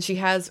 and she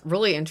has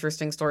really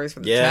interesting stories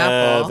from the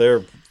Yeah,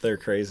 chapel. they're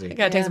crazy. You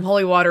gotta take some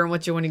holy water and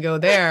what you when you go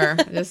there.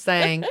 Just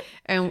saying.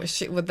 And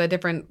with the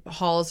different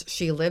halls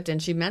she lived in,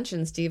 she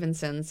mentioned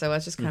Stevenson, so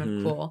it's just kind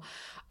of cool.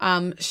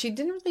 She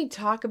didn't really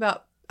talk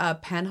about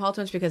Penn Hall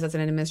too much because that's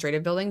an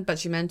administrative building, but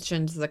she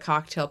mentioned the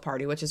cocktail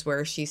party, which is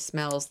where she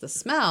smells the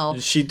smell.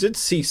 She did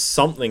see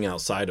something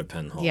outside of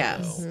Penn Hall.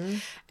 Yes. though.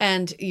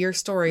 And your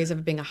stories of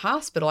it being a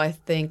hospital, I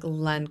think,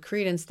 lend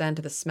credence then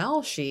to the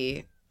smell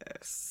she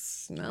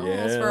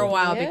smells for a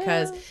while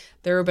because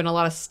there have been a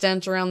lot of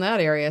stench around that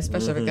area,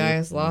 especially if a guy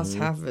has lost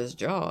half of his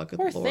jaw. Good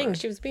Poor Lord. thing.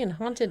 She was being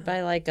haunted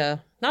by like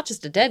not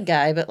just a dead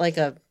guy, but like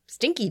a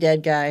stinky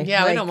dead guy.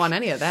 Yeah, like, we don't want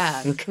any of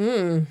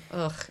that.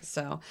 Ugh.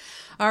 So,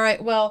 all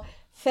right. Well,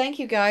 thank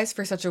you guys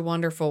for such a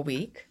wonderful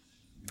week.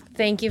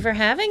 Thank you for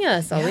having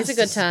us. Always a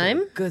good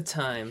time. Good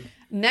time.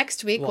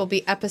 Next week will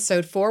be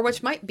episode 4,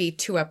 which might be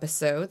 2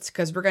 episodes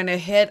because we're going to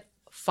hit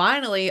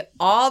finally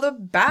all the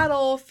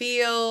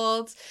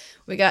battlefields.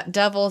 We got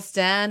Devil's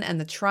Den and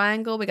the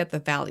Triangle. We got the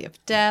Valley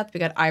of Death. We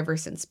got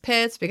Iverson's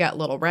Pits. We got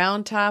Little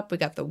Round Top. We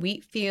got the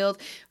Wheat Field.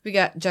 We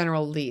got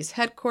General Lee's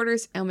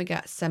headquarters. And we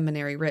got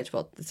Seminary Ridge.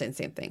 Well, the same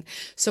thing.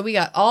 So we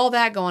got all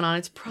that going on.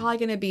 It's probably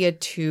going to be a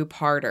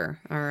 2-parter.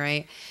 All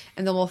right.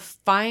 And then we'll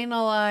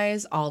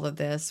finalize all of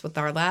this with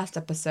our last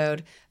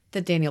episode,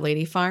 the Daniel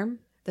Lady Farm,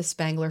 the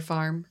Spangler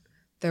Farm,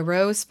 the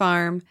Rose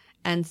Farm,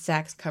 and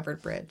Sachs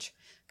Covered Bridge.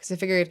 Because I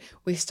figured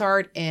we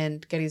start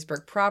in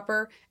Gettysburg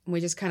proper, and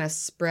we just kind of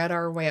spread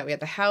our way out. We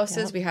have the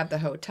houses, we have the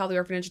hotel, the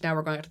orphanage. Now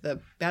we're going out to the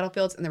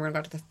battlefields, and then we're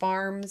going to go out to the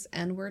farms,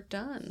 and we're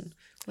done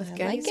with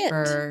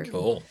Gettysburg.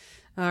 Cool.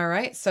 All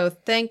right. So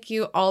thank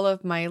you, all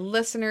of my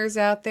listeners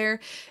out there.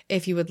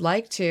 If you would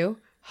like to,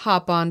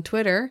 hop on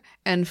Twitter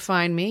and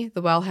find me.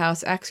 The Well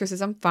House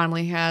Exorcism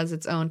finally has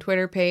its own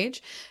Twitter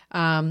page.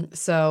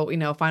 So,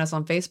 find us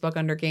on Facebook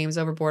under Games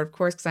Overboard, of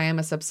course, because I am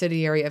a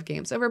subsidiary of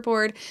Games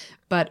Overboard.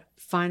 But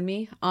find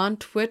me on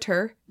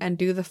Twitter and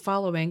do the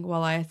following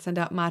while I send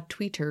out my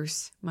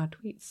tweets.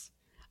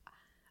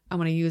 I'm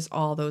going to use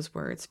all those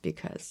words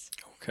because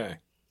Okay.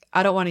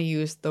 I don't want to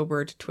use the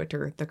word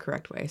Twitter the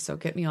correct way. So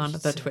get me on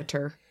the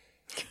Twitter.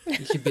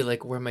 You should be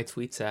like, where are my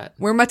tweets at?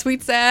 Where my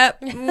tweets at?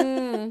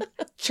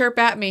 Chirp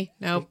at me.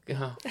 Nope.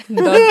 Oh.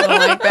 Don't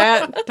like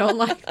that. Don't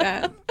like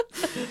that.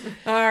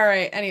 All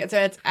right. Anyway, so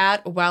it's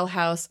at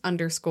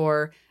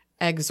wellhouse_exorc.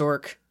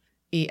 EXORC.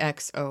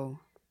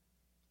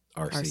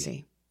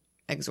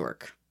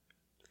 Exorc.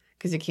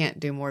 Because you can't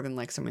do more than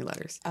like so many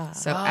letters.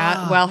 So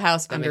at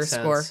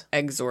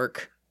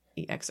wellhouse_exorc.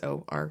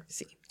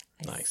 EXORC.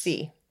 Nice.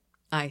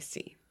 I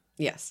see.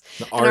 Yes.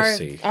 The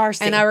RC.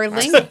 RC. And our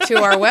link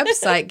to our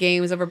website,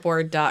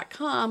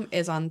 gamesoverboard.com,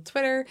 is on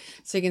Twitter.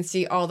 So you can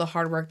see all the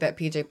hard work that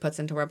PJ puts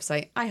into our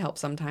website. I help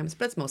sometimes,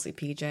 but it's mostly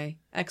PJ.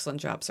 Excellent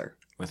job, sir.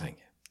 Well, thank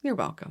you. You're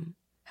welcome.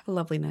 Have a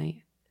lovely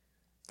night.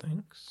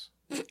 Thanks.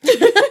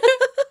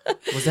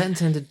 Was that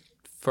intended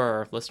for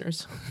our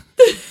listeners?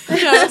 No,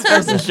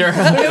 it was Sure.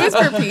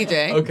 for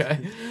PJ. Okay.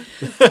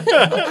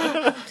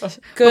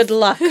 Good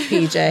luck,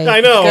 PJ. I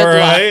know, Good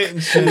right?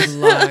 Good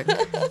luck.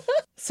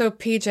 So,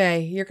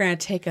 PJ, you're going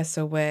to take us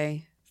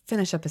away.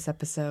 Finish up this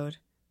episode.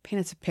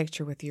 Paint us a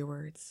picture with your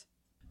words.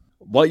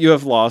 What you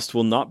have lost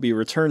will not be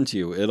returned to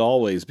you. It'll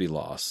always be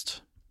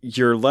lost.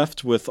 You're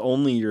left with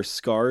only your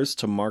scars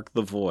to mark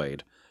the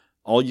void.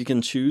 All you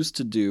can choose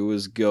to do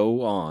is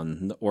go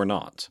on or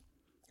not.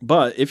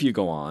 But if you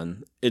go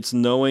on, it's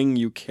knowing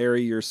you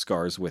carry your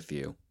scars with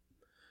you.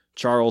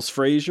 Charles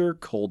Frazier,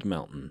 Cold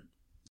Mountain.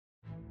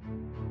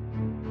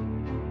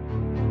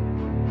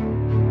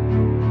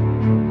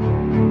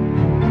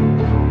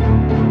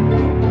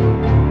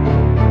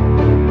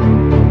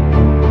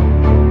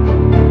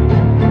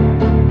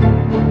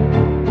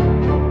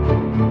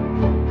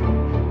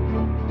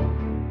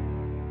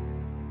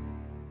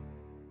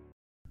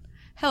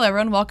 Hello,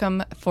 everyone.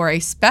 Welcome for a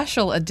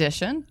special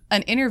edition,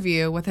 an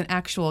interview with an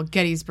actual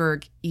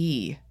Gettysburg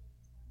Gettysburgonian?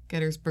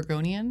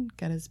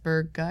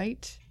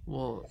 Gettysburgite?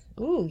 Well,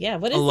 Ooh, yeah.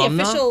 What is Alumna?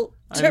 the official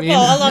I mean-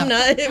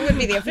 alumna? It would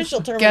be the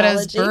official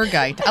terminology.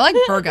 Gettysburgite. I like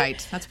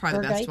Burgite. That's probably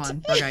the best Burgite.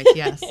 one. Burgite,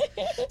 yes.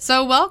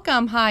 So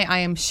welcome. Hi, I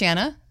am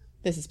Shanna.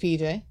 This is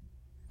PJ.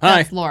 Hi.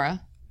 That's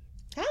Laura.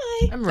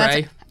 Hi. I'm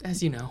Ray,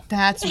 as you know.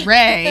 That's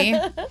Ray.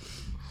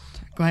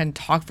 Go ahead and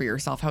talk for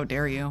yourself. How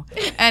dare you?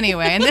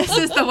 Anyway, and this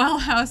is the Well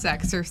House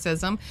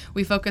Exorcism.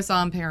 We focus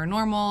on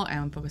paranormal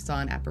and we focus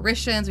on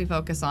apparitions. We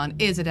focus on,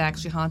 is it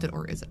actually haunted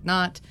or is it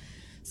not?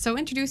 So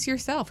introduce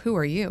yourself. Who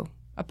are you?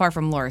 Apart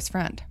from Laura's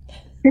friend.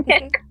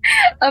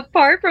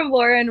 Apart from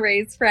Laura and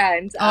Ray's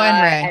friend.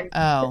 And Ray.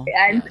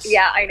 And Yes.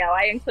 yeah, I know.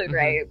 I include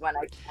Ray when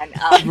I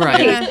can.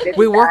 Right.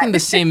 We work in the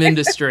same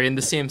industry, in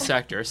the same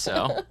sector,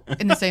 so.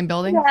 In the same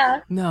building?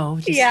 Yeah. No,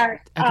 just Yeah,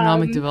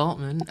 economic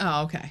development.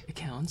 Oh, okay.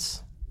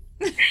 Accounts.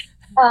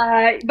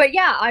 But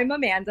yeah, I'm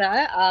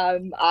Amanda.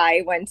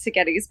 I went to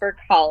Gettysburg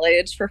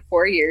College for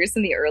 4 years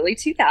in the early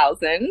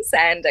 2000s,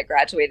 and I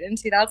graduated in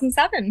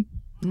 2007.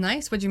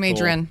 Nice. What'd you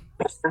major in?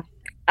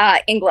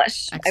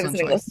 English. I was Excellent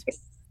an English. choice.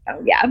 Oh,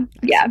 yeah.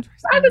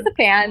 I was a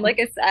fan. Like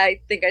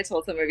I think I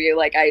told some of you,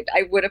 like I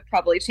would have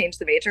probably changed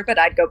the major, but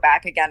I'd go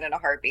back again in a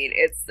heartbeat.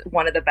 It's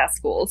one of the best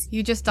schools.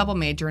 You just double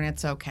major and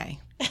it's okay.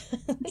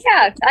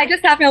 Yeah, I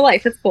just have no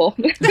life. It's cool.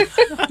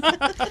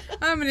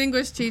 I'm an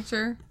English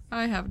teacher.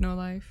 I have no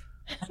life.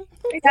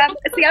 Yeah,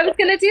 see, I was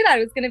going to do that. I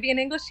was going to be an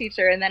English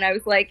teacher, and then I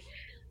was like,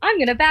 I'm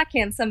going to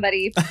backhand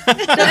somebody.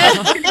 Doesn't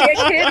have to be a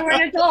kid or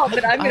an adult,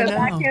 but I'm going to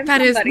backhand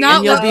That is somebody. not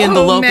And you'll what be in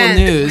the Poe local meant.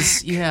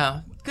 news.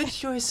 Yeah. Good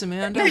choice,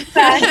 Amanda.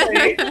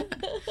 Exactly.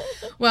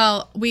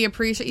 Well, we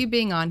appreciate you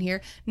being on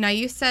here. Now,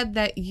 you said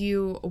that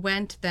you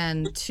went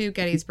then to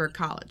Gettysburg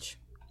College.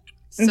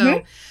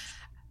 So,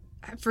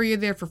 for you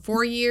there for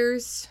 4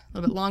 years, a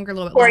little bit longer, a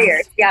little bit 4 less?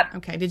 years, yeah.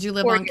 Okay. Did you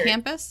live 4 on years.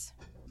 campus?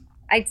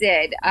 I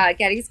did.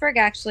 Gettysburg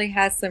actually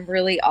has some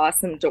really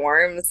awesome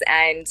dorms,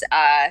 and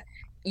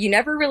you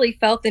never really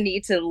felt the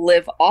need to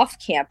live off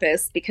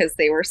campus because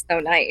they were so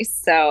nice.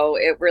 So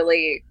it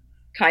really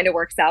kind of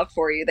works out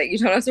for you that you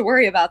don't have to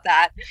worry about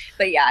that.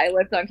 But yeah, I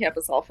lived on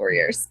campus all 4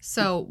 years.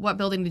 So, what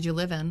building did you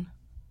live in?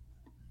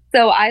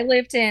 So I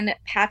lived in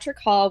Patrick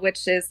Hall,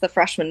 which is the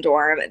freshman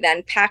dorm,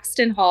 then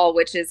Paxton Hall,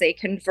 which is a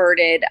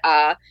converted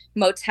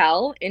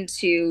motel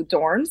into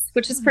dorms,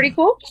 which is pretty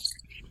cool.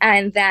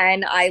 And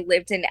then I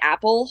lived in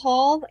Apple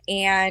Hall,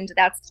 and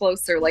that's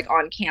closer, like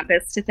on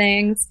campus to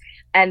things.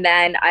 And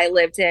then I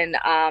lived in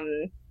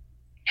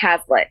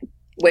Hazlitt,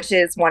 which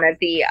is one of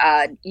the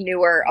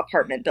newer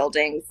apartment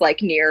buildings,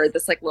 like near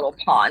this like little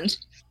pond.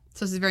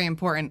 So, this is very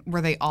important.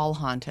 Were they all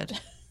haunted?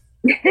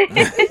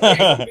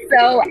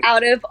 So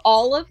out of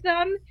all of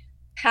them,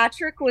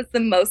 Patrick was the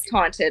most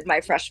haunted,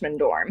 my freshman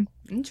dorm.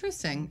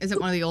 Interesting. Is it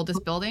one of the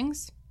oldest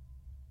buildings?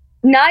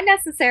 Not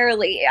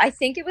necessarily. I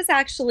think it was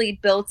actually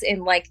built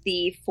in like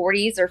the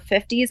 40s or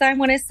 50s, I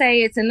want to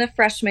say. It's in the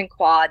freshman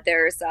quad.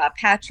 There's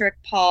Patrick,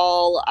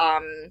 Paul.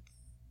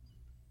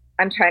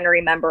 I'm trying to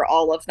remember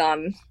all of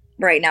them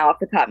right now off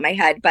the top of my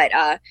head. But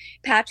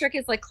Patrick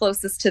is like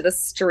closest to the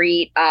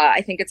street.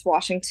 I think it's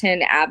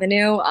Washington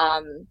Avenue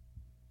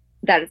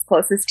that it's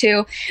closest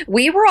to.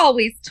 We were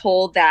always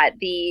told that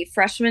the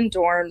freshman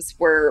dorms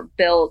were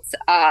built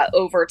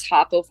over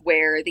top of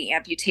where the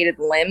amputated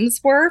limbs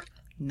were.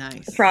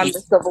 Nice. From the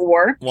Civil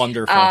War.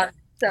 Wonderful.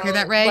 So, Hear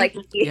that, Ray? Like,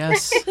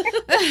 Yes.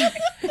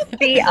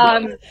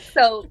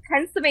 So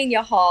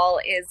Pennsylvania Hall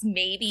is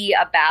maybe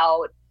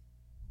about,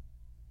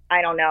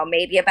 I don't know,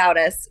 maybe about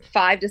a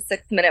 5 to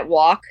 6 minute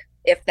walk,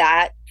 if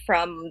that,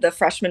 from the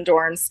freshman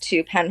dorms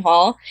to Penn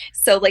Hall.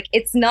 So like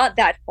it's not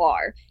that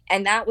far.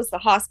 And that was the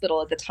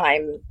hospital at the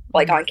time,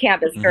 like on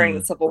campus during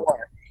the Civil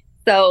War.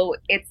 So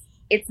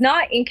it's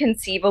not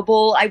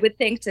inconceivable, I would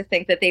think, to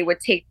think that they would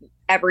take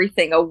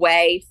everything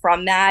away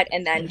from that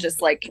and then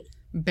just like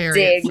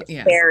Bury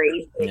dig,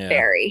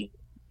 bury.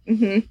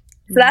 So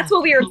that's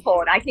what we were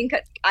told. I think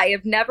I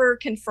have never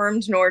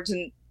confirmed nor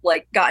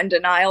gotten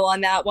denial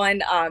on that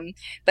one.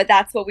 But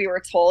that's what we were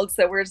told.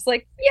 So we're just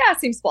like, yeah,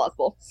 seems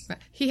plausible.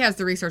 He has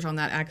the research on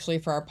that actually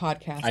for our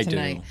podcast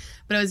tonight. Do.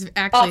 But it was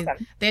actually,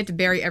 Awesome. They had to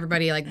bury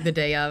everybody like the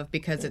day of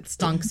because it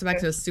stunk so much.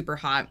 It was super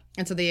hot.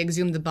 And so they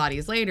exhumed the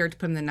bodies later to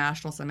put them in the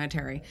National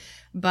Cemetery.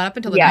 But up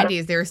until the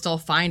 90s, they were still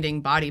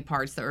finding body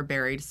parts that were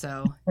buried.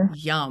 So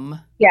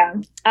yum. Yeah,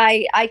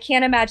 I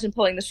can't imagine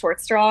pulling the short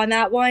straw on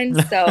that one.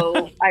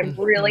 So I'm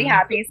really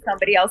happy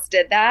somebody else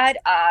did that.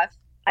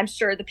 I'm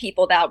sure the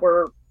people that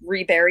were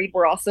reburied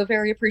were also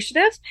very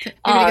appreciative. Maybe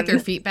to get their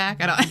feet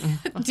back. I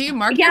don't. Do you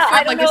mark your Yeah, foot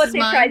I don't like know this if is they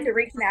mine? tried to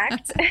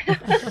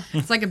reconnect.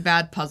 It's like a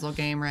bad puzzle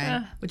game,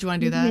 right? Would you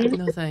want to do that?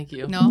 No, thank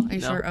you. No? Are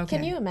you sure? Okay.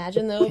 Can you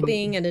imagine, though,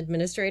 being an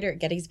administrator at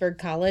Gettysburg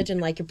College and,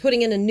 like, you're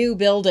putting in a new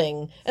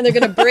building and they're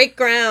going to break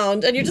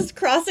ground and you're just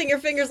crossing your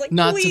fingers like,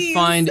 Not please. to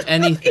find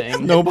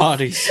anything. No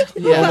bodies.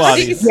 Yeah. No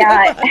bodies.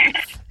 Yeah.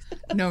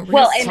 No,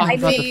 Well, and Talk I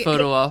about the mean,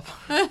 photo op.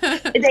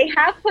 they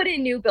have put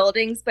in new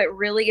buildings, but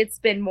really it's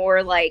been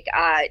more like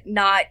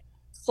not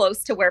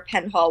close to where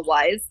Penn Hall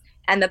was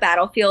and the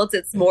battlefields.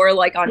 It's more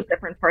like on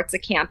different parts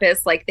of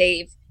campus. Like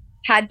they've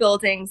had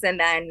buildings and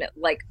then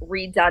like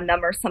redone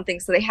them or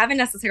something. So they haven't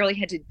necessarily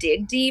had to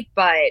dig deep,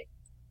 but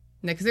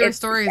because there were It's-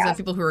 stories yeah. of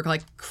people who were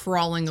like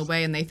crawling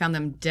away and they found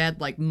them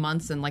dead like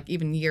months and like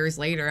even years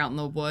later out in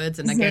the woods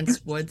and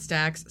against wood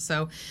stacks.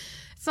 So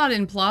it's not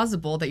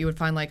implausible that you would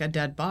find like a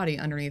dead body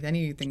underneath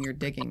anything you're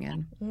digging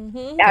in.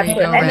 Mhm.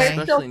 absolutely. go, And Ray. they're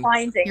still Especially-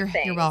 finding You're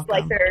things. welcome.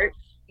 Like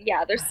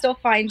they're still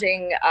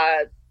finding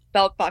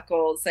belt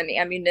buckles and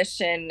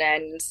ammunition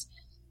and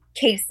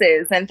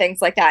cases and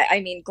things like that.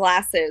 I mean,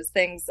 glasses,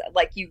 things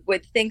like you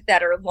would think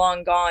that are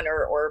long gone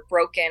or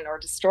broken or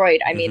destroyed.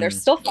 I mean, they're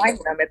still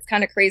finding them. It's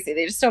kind of crazy.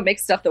 They just don't make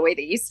stuff the way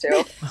they used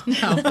to.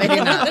 No, they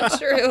do not.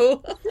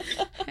 True.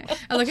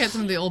 I look at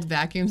some of the old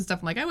vacuums and stuff.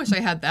 I'm like, I wish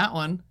I had that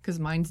one because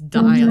mine's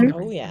die like,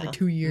 Oh, yeah. every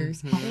 2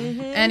 years.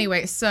 Mm-hmm.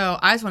 Anyway, so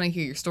I just want to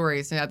hear your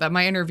stories. Yeah, that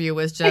my interview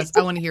was just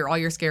I want to hear all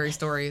your scary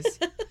stories.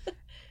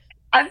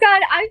 I've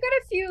got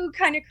a few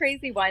kind of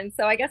crazy ones.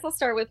 So I guess I'll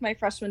start with my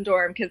freshman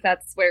dorm because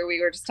that's where we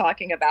were just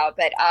talking about.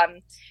 But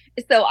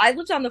so I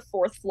lived on the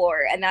 4th floor,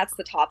 and that's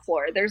the top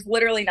floor. There's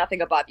literally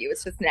nothing above you.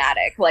 It's just an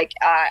attic. Like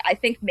I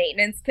think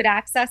maintenance could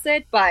access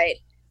it, but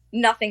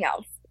nothing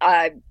else.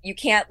 You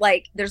can't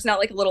there's not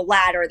like a little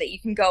ladder that you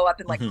can go up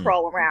and like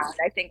crawl around.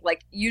 I think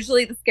like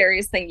usually the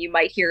scariest thing you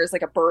might hear is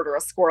like a bird or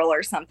a squirrel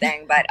or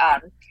something. But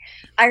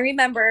I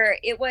remember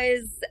it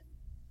was,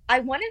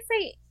 I want to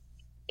say,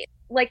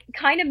 like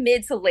kind of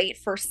mid to late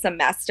first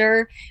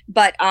semester,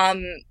 but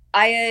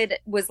I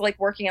was like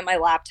working at my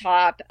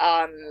laptop,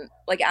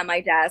 like at my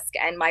desk,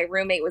 and my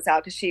roommate was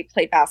out because she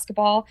played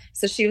basketball,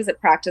 so she was at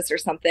practice or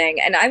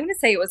something. And I want to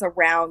say it was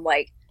around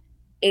like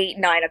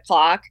 8-9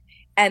 o'clock,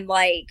 and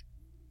like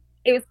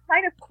it was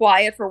kind of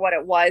quiet for what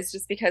it was,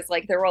 just because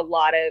like there were a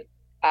lot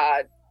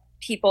of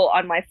people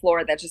on my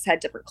floor that just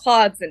had different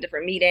clubs and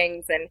different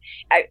meetings. And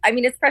I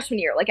mean, it's freshman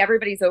year, like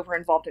everybody's over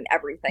involved in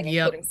everything,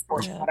 including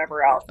sports and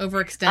whatever else.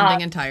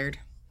 Overextending and tired.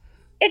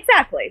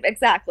 Exactly.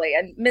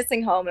 And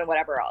missing home and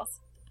whatever else.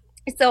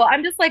 So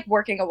I'm just like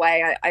working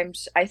away.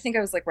 I think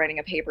I was like writing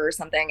a paper or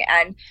something.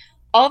 And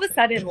all of a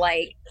sudden,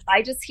 like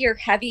I just hear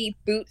heavy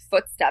boot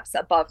footsteps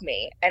above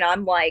me. And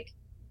I'm like,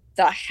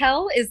 the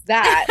hell is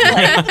that?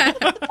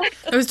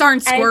 Like, those darn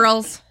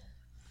squirrels.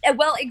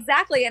 Well,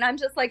 exactly. And I'm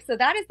just like, so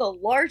that is the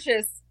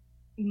largest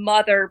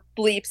mother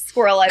bleep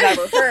squirrel I've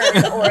ever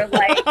heard, or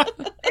like,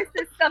 this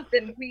is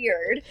something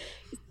weird.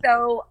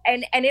 So,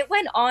 and it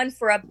went on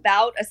for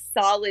about a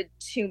solid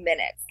 2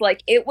 minutes.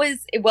 Like it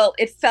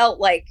felt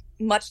like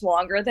much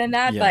longer than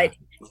that, but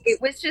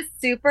it was just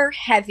super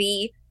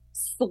heavy,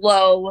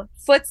 slow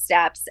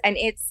footsteps. And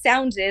it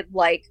sounded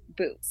like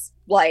boots,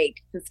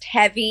 like just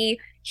heavy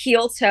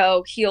heel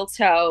toe,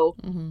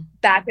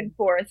 back and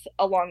forth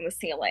along the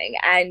ceiling.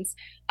 And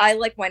I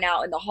like went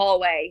out in the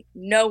hallway,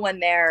 no one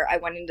there. I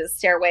went into the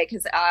stairway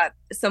because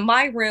so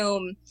my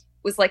room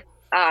was like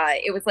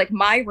it was like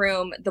my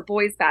room, the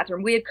boys'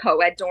 bathroom. We had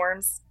co-ed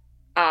dorms,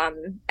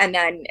 and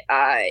then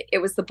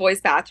it was the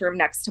boys' bathroom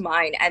next to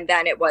mine, and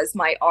then it was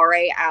my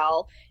RA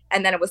Al,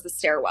 and then it was the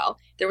stairwell.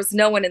 There was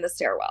no one in the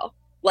stairwell.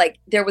 Like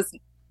there was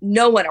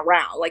no one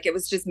around. Like it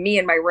was just me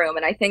in my room.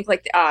 And I think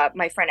like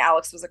my friend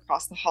Alex was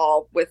across the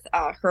hall with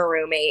her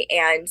roommate,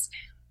 and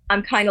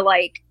I'm kind of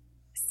like,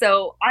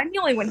 so I'm the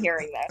only one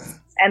hearing this.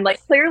 And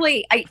like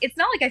clearly it's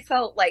not like I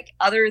felt like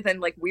other than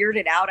like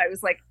weirded out. I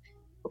was like,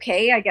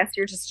 okay, I guess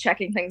you're just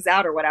checking things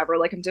out or whatever.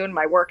 Like I'm doing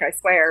my work, I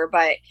swear.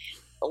 But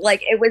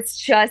like it was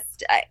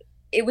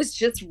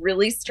just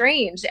really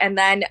strange. And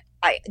then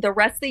the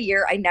rest of the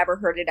year I never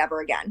heard it ever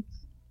again.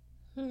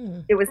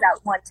 It was that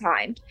one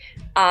time.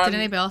 Did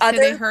anybody else say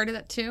they heard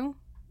it too?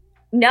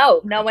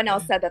 No one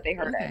else said that they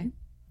heard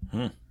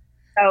it.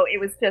 So it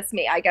was just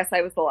me. I guess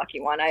I was the lucky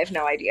one. I have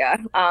no idea.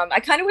 I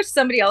kind of wish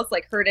somebody else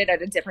like heard it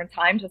at a different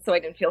time just so I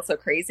didn't feel so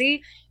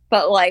crazy.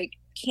 But like,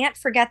 can't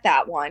forget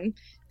that one.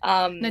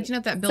 Now, do you know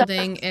if that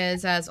building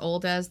is as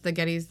old as the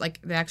Gettys,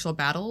 like the actual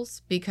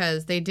battles?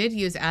 Because they did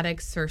use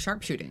attics for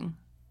sharpshooting.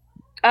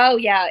 Oh,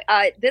 yeah.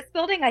 This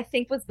building, I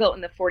think, was built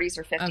in the 40s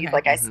or 50s,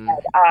 like I said.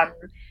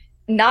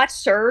 Not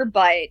sure,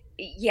 but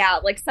yeah,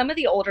 like some of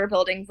the older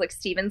buildings, like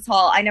Stevens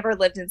Hall. I never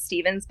lived in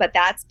Stevens, but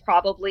that's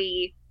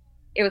probably,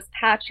 it was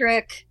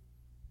Patrick.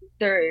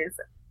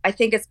 I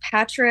think it's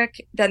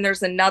Patrick. Then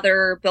there's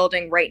another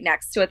building right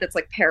next to it that's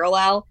like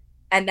parallel.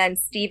 And then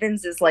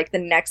Stevens is like the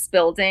next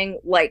building,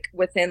 like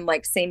within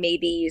like, say,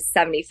 maybe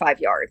 75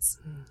 yards.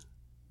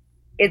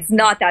 It's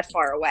not that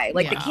far away.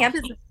 Like the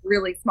campus is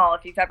really small.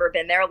 If you've ever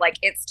been there, like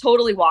it's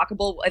totally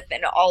walkable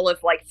within all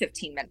of like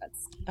 15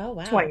 minutes. Oh,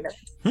 wow. 20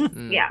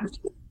 minutes. Yeah.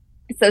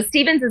 So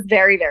Stevens is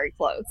very, very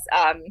close.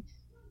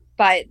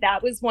 But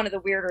that was one of the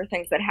weirder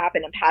things that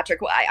happened in Patrick.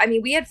 I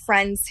mean, we had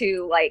friends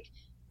who like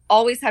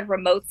always had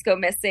remotes go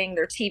missing.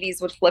 Their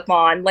TVs would flip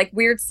on, like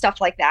weird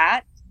stuff like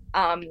that.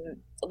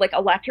 Like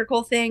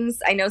electrical things.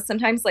 I know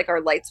sometimes like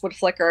our lights would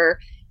flicker.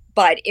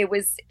 But it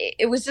was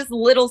just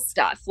little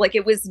stuff. Like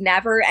it was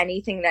never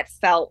anything that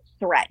felt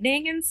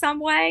threatening in some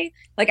way.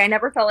 Like I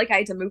never felt like I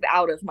had to move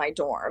out of my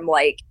dorm.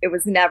 Like it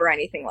was never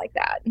anything like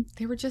that.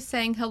 They were just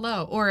saying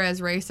hello. Or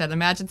as Ray said,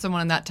 imagine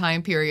someone in that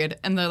time period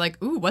and they're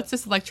like, ooh, what's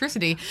this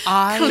electricity?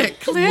 I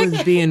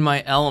would be in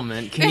my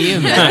element. Can you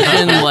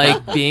imagine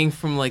like being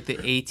from like the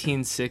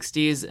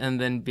 1860s and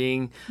then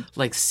being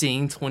like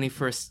seeing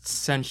 21st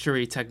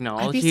century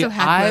technology? I'd be so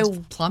happy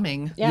with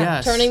plumbing. Yeah,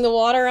 yes. Turning the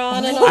water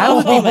on and all. I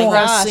would Oh be my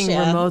pressing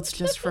gosh, remotes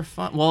just for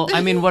fun. Well,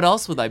 I mean, what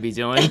else would I be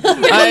doing?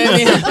 I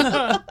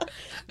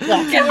mean,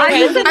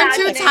 I'm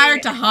too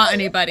tired to haunt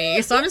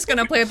anybody, so I'm just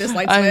gonna play with this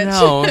light switch. I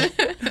know.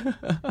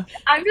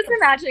 I'm just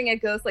imagining a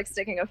ghost like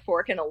sticking a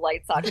fork in a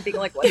light socket, being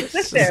like, "What does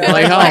this do?"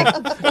 I know.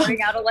 Like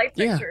pouring out a light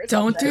fixture. Or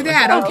Don't something. do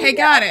that. So, Okay,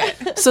 got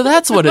it. So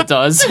that's what it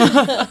does.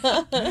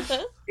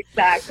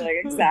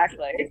 Exactly.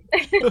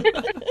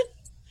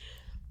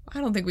 I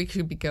don't think we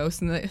could be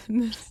ghosts.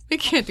 We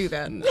can't do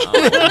that.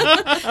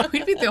 No.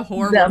 We'd be the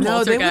horrible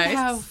No, they would poltergeist.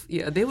 have.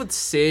 Yeah, they would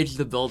sage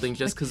the building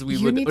just because we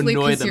You would need to leave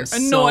annoy 'cause them you're so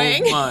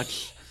annoying.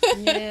 much.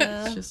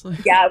 Yeah. It's just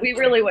like, Yeah, we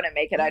really wouldn't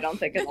make it. I don't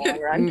think in the long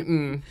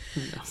run.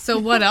 mm-mm. So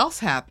what else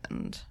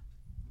happened?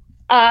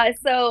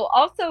 So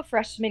also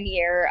freshman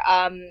year,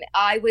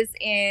 I was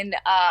in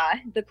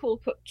the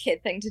cool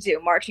kid thing to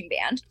do, marching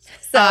band.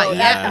 So Yeah.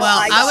 that's how Well,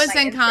 I got was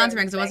my in intro cons to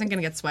because I wasn't things.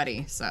 gonna get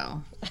sweaty.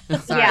 So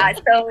sorry. Yeah,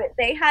 so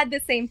they had the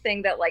same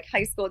thing that like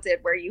high school did,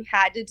 where you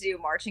had to do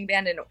marching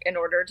band in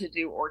order to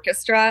do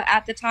orchestra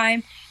at the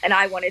time, and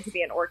I wanted to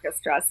be in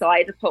orchestra, so I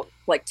had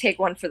to take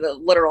one for the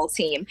literal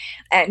team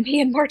and be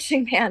in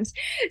marching band.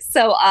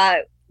 So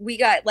we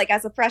got like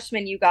as a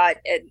freshman, you got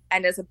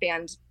and as a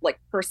band like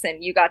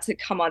person, you got to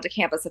come onto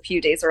campus a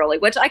few days early,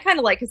 which I kind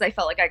of like because I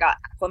felt like I got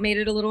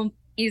acclimated a little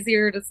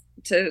easier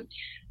to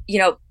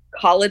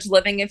college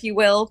living, if you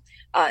will.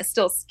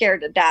 Still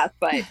scared to death,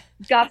 but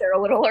got there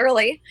a little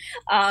early.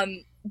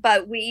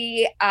 But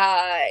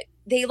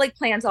they like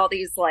planned all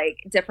these like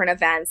different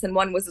events, and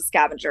one was a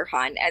scavenger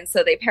hunt, and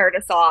so they paired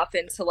us off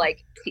into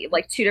like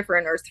 2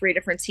 different or 3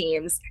 different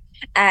teams,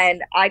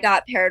 and I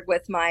got paired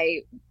with my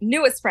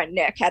newest friend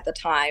Nick at the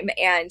time,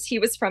 and he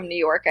was from New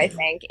York, I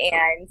think,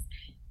 and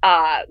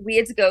we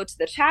had to go to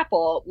the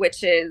chapel,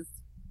 which is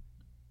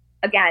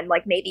again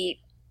like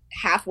maybe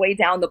halfway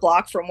down the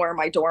block from where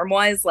my dorm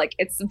was. Like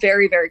it's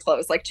very, very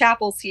close. Like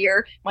chapel's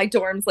here, my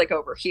dorm's like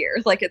over here,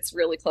 like it's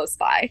really close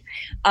by.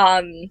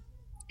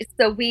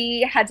 So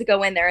we had to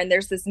go in there, and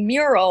there's this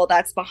mural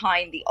that's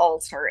behind the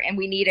altar, and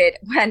we needed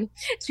do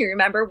you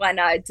remember when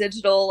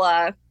digital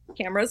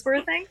cameras were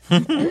a thing?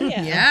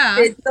 Yeah.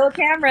 Digital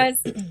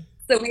cameras.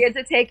 So we had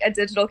to take a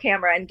digital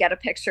camera and get a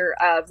picture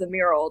of the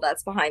mural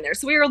that's behind there.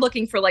 So we were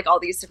looking for like all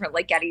these different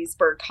like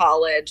Gettysburg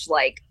College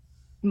like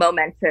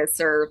momentous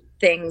or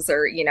things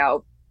or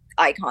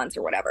icons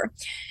or whatever.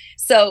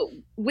 So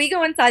we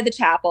go inside the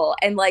chapel,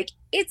 and like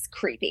it's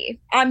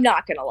creepy. I'm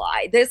not gonna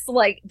lie. This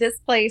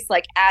place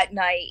like at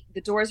night,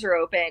 the doors are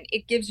open.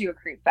 It gives you a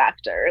creep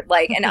factor.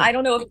 Like, and I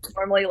don't know if it's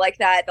normally like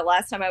that. The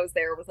last time I was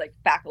there was like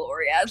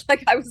baccalaureate.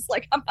 Like I was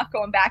like, I'm not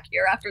going back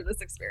here after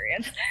this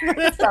experience.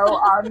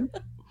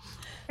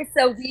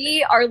 So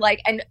we are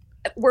like, and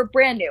we're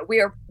brand new. We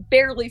are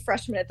barely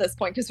freshmen at this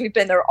point because we've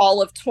been there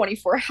all of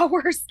 24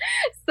 hours.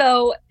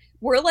 So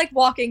we're like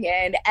walking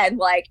in, and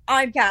like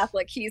I'm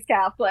Catholic, he's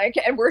Catholic,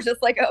 and we're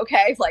just like,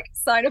 okay, like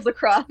sign of the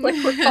cross, like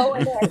we're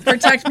going in.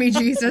 Protect me,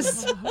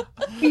 Jesus.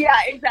 Yeah,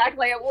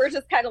 exactly. And we're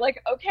just kind of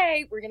like,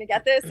 okay, we're gonna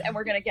get this and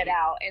we're gonna get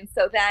out. And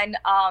so then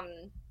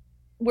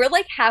we're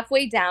like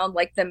halfway down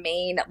like the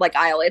main like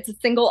aisle. It's a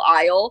single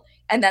aisle,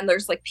 and then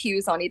there's like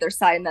pews on either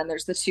side, and then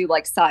there's the 2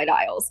 like side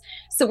aisles.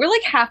 So we're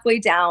like halfway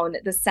down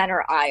the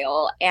center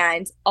aisle,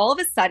 and all of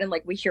a sudden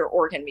like we hear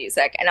organ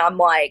music, and I'm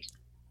like,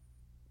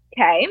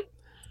 okay,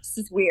 this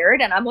is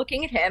weird. And I'm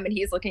looking at him, and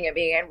he's looking at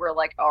me, and we're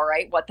like, all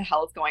right, what the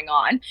hell is going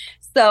on?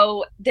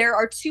 So there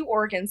are 2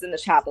 organs in the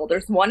chapel.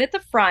 There's one at the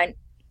front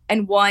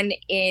and one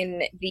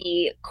in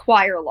the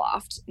choir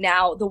loft.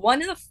 Now, the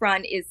one in the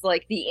front is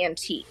like the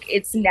antique.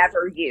 It's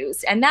never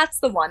used. And that's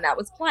the one that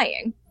was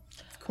playing.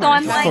 So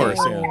I'm like, Of course,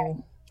 yeah. okay.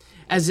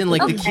 As in,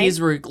 like, the Okay. keys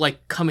were,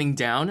 like, coming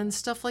down and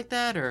stuff like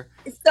that, or?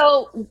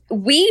 So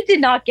we did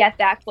not get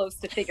that close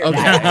to figure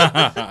that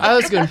out. I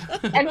was good.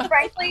 And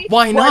frankly,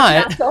 Why was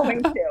not?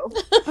 going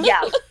to.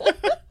 Yeah.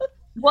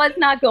 Was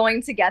not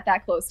going to get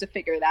that close to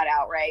figure that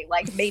out, right?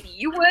 Like, maybe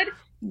you would.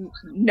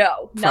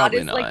 No.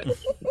 Probably not as, like, not.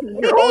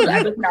 15-year-old.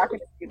 I was not going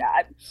to do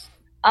that.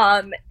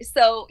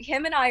 So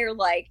him and I are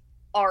like,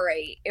 all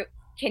right,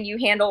 can you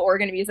handle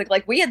organ music?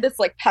 Like we had this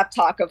like pep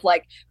talk of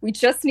like, we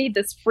just need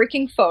this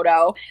freaking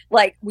photo.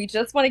 Like we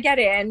just want to get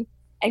in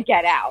and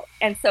get out.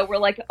 And so we're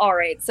like, all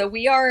right, so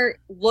we are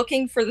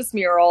looking for this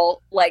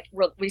mural. Like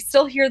we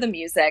still hear the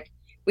music.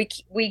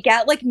 We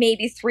get like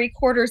maybe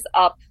 3/4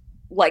 up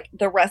like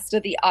the rest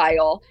of the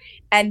aisle.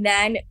 And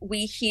then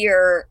we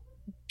hear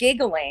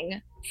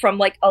giggling from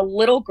like a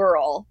little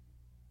girl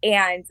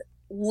and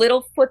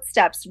little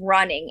footsteps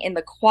running in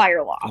the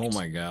choir loft. Oh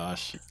my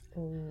gosh.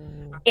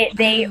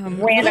 They ran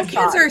Little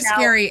across. kids are Now-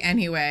 scary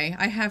anyway.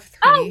 I have 3.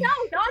 Oh no,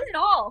 not at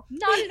all.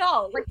 Not at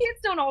all. Like kids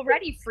don't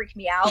already freak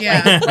me out.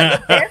 Yeah.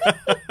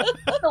 Like this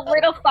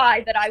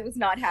solidified that I was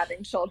not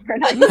having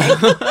children. I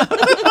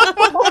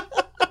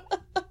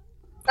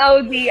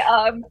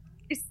think.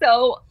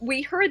 So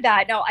we heard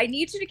that. Now I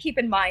need you to keep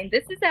in mind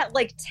this is at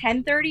like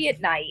 10:30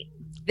 at night.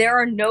 There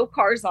are no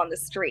cars on the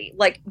street.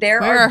 Like there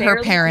Where are are her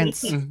barely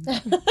parents? any-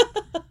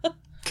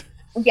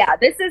 Yeah,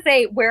 this is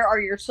a "Where are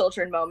your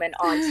children" moment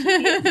on TV.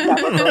 If you've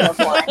ever heard of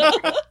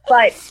one.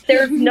 But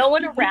there's no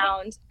one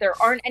around. There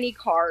aren't any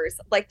cars.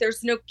 Like,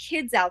 there's no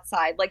kids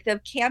outside. Like, the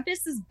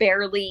campus is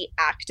barely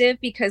active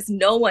because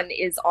no one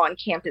is on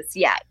campus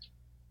yet.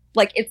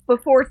 Like, it's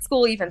before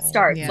school even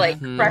starts. Yeah. Like,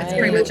 It's freshman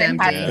pretty much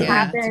movement empty. has to Yeah, it's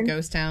a happen.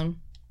 ghost town.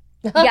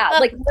 Yeah,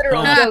 like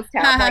literal ghost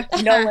town.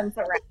 Like, no one's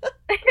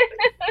around.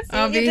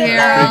 I'll be you did here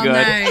that. all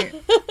night.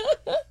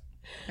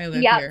 I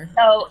live Yeah. here.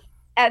 So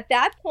at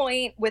that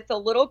point, with the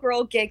little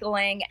girl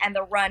giggling and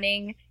the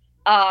running,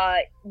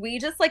 we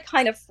just like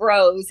kind of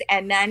froze,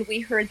 and then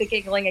we heard the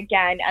giggling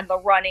again and the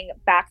running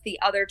back the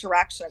other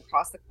direction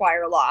across the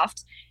choir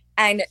loft.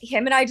 And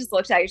him and I just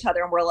looked at each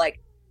other and we're like,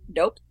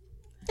 nope,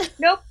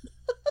 nope,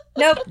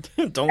 nope,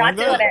 Don't not like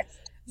doing that. it.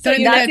 So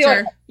you not doing picture.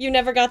 it. You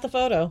never got the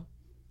photo.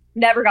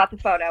 Never got the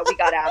photo. We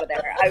got out of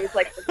there. I was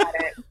like, forget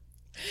it.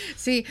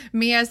 See,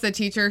 me as the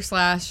teacher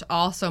 /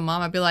 also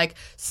mom, I'd be like,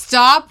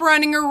 stop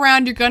running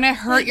around. You're going to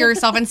hurt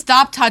yourself, and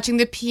stop touching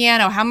the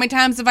piano. How many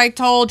times have I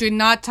told you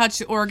not touch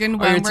the organ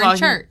when we're in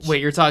church?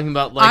 Wait, you're talking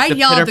about like the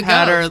yell at pitter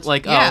patter? ghost.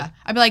 Like, yeah.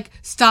 I'd be like,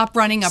 stop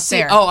running up See,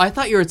 there. oh, I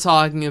thought you were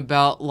talking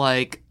about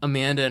like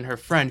Amanda and her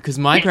friend, because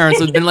my parents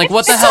would have been like,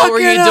 "What the hell Suck were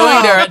you it doing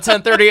up." there at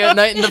 10:30 at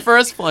night in the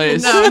first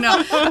place?" No.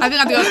 I think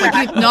I'd be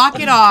like, knock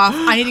it off.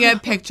 I need to get a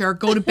picture.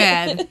 Go to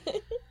bed.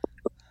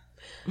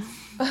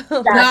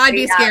 No, I'd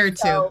be scared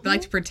too. I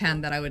like to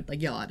pretend that I would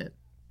like yell at it.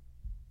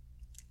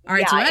 All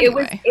right, so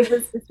anyway. it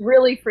was just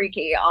really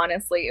freaky.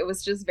 Honestly, it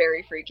was just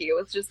very freaky. It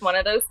was just one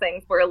of those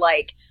things where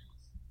like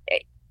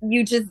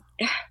you didn't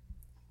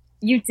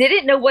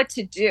know what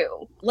to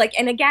do. Like,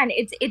 and again,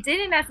 it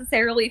didn't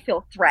necessarily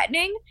feel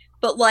threatening,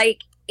 but like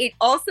it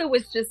also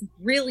was just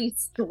really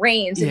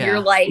strange. And Yeah. you're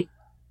like,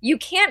 you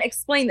can't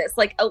explain this.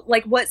 Like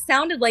what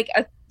sounded like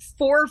a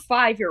 4 or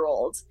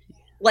 5-year-old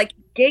like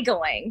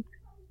giggling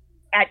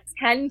at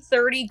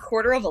 10:30,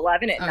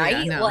 10:45 at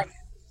night, no. like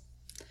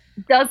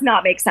does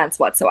not make sense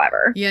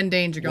whatsoever. You in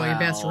danger, girl. You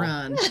best Wow.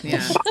 run.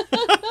 Yeah.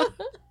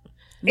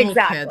 Little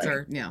Exactly. kids are,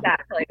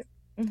 Exactly.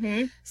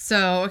 Mm-hmm.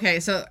 So, okay,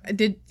 so you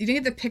didn't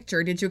get the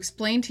picture. Did you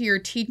explain to your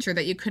teacher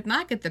that you could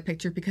not get the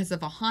picture because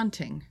of a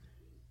haunting?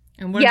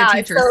 And what did the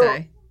teacher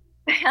say?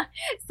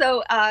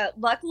 So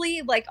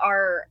luckily, like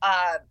our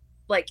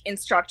like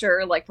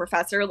instructor, like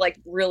professor, like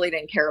really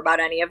didn't care about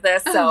any of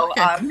this. So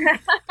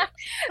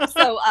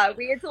so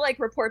we had to like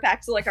report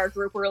back to like our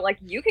group. We're like,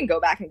 you can go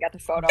back and get the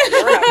photo.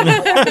 We're not gonna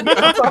go back and get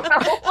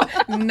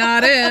the photo.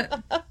 Not it.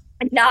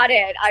 Not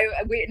it.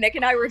 Nick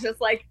and I were just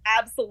like,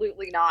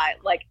 absolutely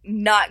not. Like,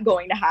 not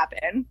going to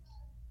happen.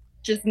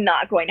 Just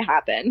not going to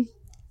happen.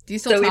 Do you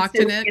still talk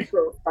to Nick?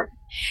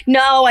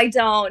 No, I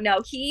don't.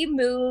 No, he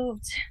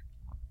moved.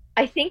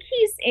 I think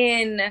he's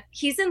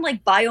in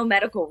like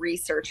biomedical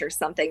research or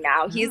something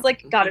now. He's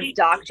like got his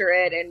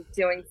doctorate and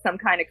doing some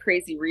kind of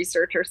crazy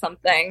research or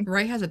something.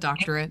 Ray has a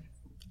doctorate.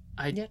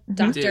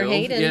 Dr. do,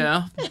 Hayden.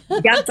 Yeah.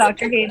 Yeah,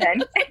 Dr.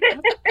 Hayden.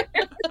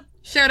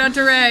 Shout out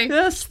to Ray.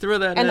 Yes, throw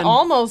that And in.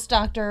 almost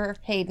Dr.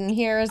 Hayden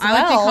here as I well.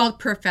 like to be called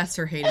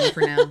Professor Hayden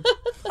for now.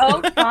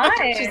 Oh,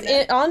 fine. She's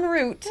en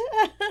route.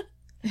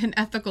 In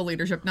ethical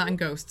leadership, not in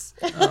ghosts.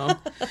 Oh.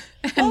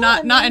 And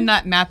not in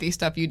that mathy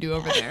stuff you do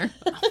over there.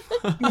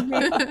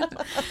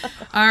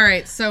 All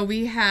right, so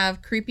we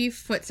have creepy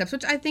footsteps,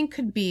 which I think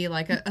could be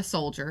like a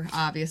soldier,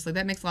 obviously.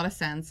 That makes a lot of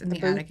sense in the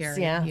attic boots,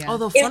 area. yeah.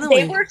 Although, If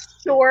funnily, they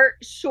were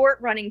short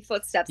running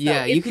footsteps, though,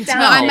 Yeah, it you can sounds-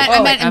 No,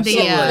 I meant in the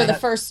absolutely. For the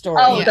first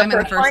story. Oh, yeah, the I meant the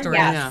first first one, story.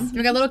 yes. Yeah.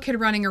 We got a little kid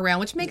running around,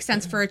 which makes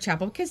sense for a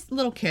chapel because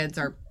little kids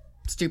are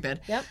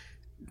stupid. Yep.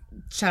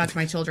 Shout out to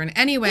my children.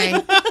 Anyway,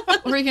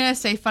 what were you going to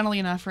say, funnily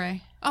enough,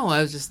 Ray? Oh,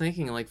 I was just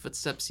thinking, like,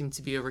 footsteps seem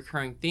to be a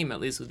recurring theme, at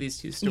least with these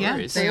two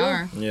stories. Yeah, they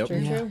are. Yep.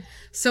 True.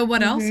 So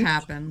what else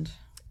happened?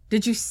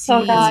 Did you see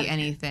Oh, God.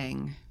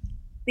 anything?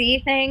 See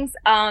things.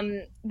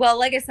 Well,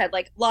 like I said,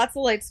 like lots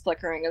of lights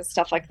flickering and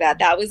stuff like that.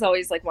 That was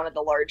always like one of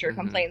the larger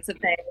complaints of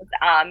things.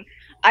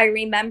 I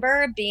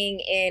remember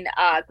being in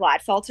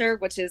Gladfelter,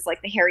 which is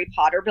like the Harry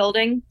Potter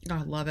building. Oh,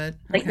 I love it.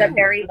 Like Okay. the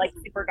very like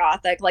super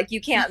gothic. Like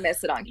you can't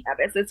miss it on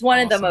campus. It's one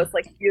of the Awesome. most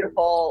like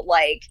beautiful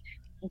like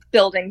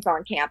buildings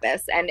on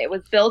campus, and it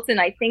was built in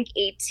I think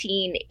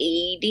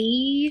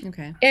 1880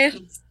 Okay. ish.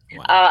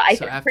 Wow. I So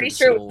think after pretty the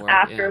sure it Civil was War,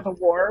 after yeah. the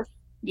war.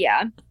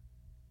 Yeah.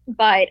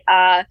 But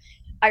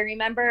I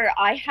remember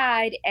I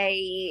had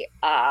a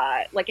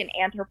like an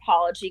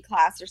anthropology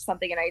class or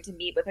something, and I had to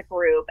meet with a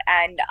group,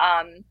 and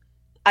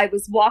I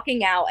was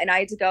walking out and I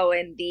had to go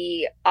in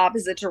the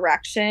opposite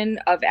direction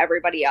of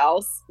everybody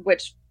else,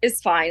 which is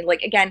fine.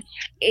 Like, again,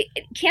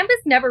 campus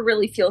never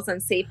really feels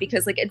unsafe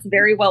because like it's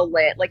very well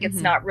lit. Like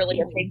it's not really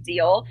a big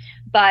deal.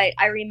 But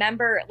I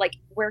remember like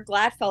where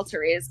Gladfelter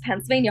is,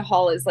 Pennsylvania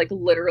Hall is like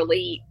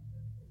literally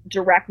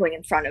directly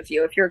in front of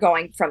you if you're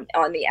going from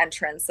on the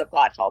entrance of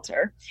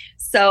Gladfelter.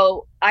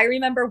 So I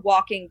remember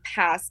walking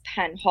past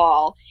Penn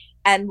Hall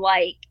and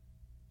like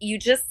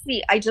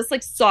I just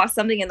like saw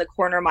something in the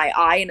corner of my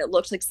eye and it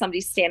looked like somebody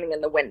standing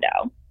in the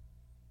window.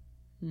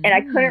 And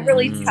I couldn't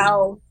really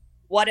tell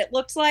what it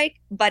looked like,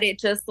 but it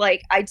just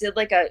like I did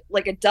like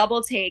a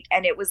double take,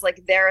 and it was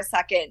like they're a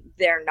second,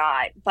 they're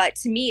not. But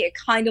to me, it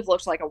kind of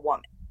looked like a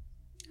woman.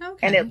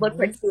 Okay. And it looked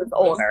like she was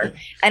older.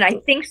 And I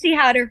think she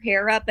had her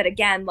hair up, but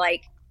again,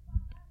 like,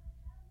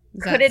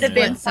 could it have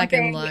been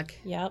second something? look?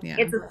 Yep. Yeah.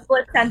 It's a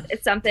split sense,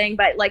 it's something,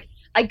 but like,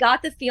 I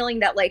got the feeling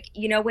that, like,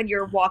 you know, when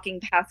you're walking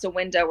past a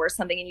window or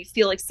something and you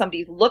feel like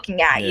somebody's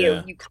looking at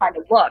you, you kind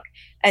of look.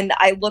 And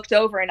I looked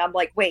over and I'm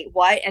like, wait,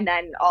 what? And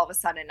then all of a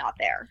sudden, not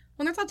there.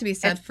 Well, there's a lot to be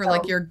said for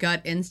like your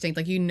gut instinct.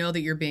 Like, you know that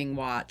you're being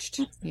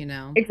watched, you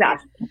know?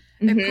 Exactly.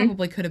 It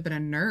probably could have been a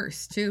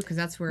nurse, too, because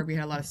that's where we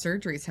had a lot of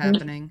surgeries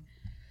happening.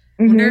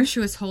 I wonder if she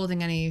was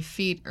holding any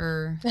feet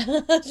or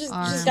She's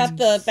arms. got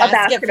the A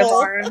basket of full.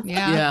 arms.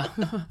 Yeah.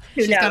 Who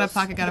She's got a knows?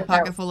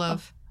 pocket full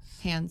of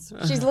hands.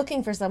 She's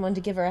looking for someone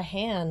to give her a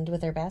hand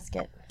with her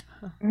basket.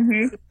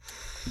 No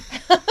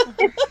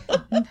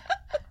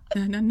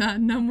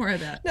more of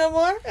that. No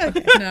more?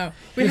 Okay. No.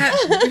 We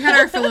had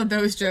our fill of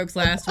those jokes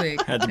last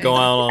week. Had to go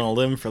out on a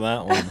limb for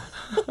that one.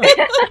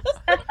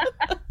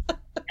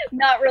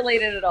 Not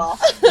related at all.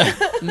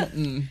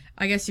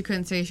 I guess you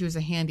couldn't say she was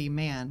a handy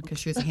man because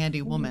she was a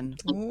handy woman.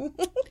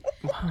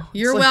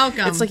 You're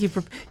welcome. It's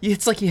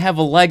like you have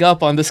a leg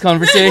up on this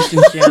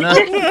conversation, Shanna.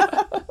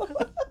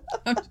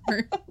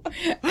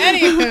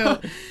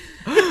 Anywho.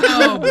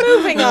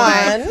 Moving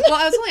on. Well,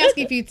 I was only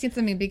asking if you'd seen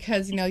something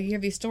because, you know, you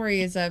have these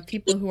stories of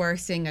people who are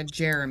seeing a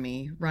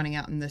Jeremy running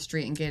out in the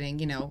street and getting,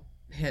 you know,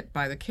 hit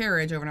by the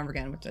carriage over and over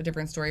again, which is a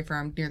different story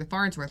from near the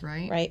Farnsworth,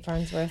 right? Right,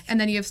 Farnsworth. And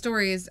then you have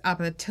stories up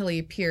at the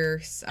Tilly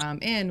Pierce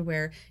Inn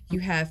where you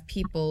have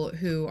people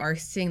who are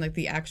seeing like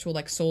the actual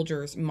like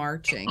soldiers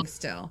marching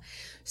still.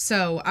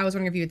 So I was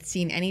wondering if you had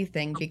seen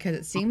anything because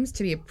it seems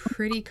to be a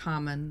pretty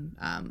common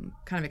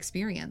kind of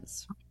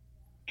experience.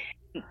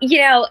 You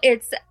know,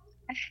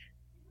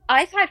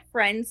 I've had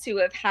friends who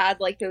have had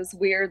like those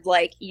weird,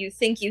 like, you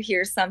think you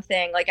hear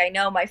something. Like, I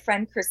know my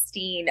friend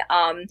Christine,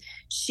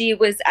 she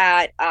was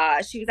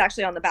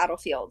actually on the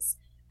battlefields,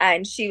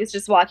 and she was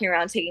just walking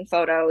around taking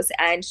photos,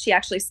 and she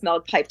actually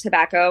smelled pipe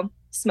tobacco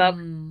smoke,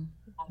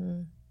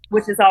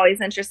 which is always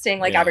interesting.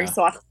 Like, every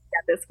so often you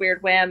get this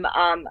weird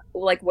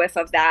whiff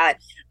of that.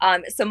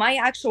 So my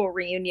actual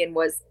reunion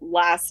was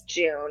last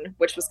June,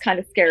 which was kind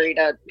of scary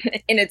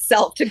in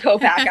itself to go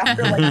back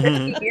after like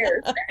 50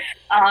 years.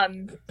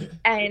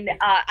 And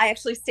I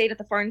actually stayed at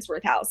the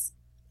Farnsworth house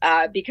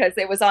because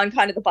it was on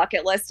kind of the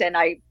bucket list, and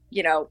I,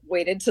 you know,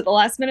 waited to the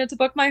last minute to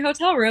book my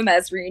hotel room,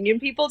 as reunion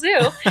people do.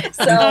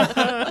 So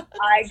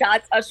I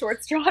got a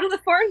short straw to the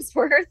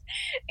Farnsworth,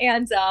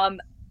 and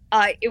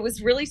it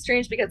was really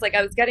strange because like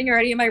I was getting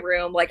ready in my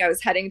room, like I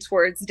was heading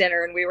towards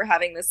dinner, and we were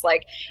having this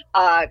like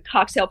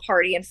cocktail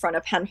party in front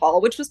of Penn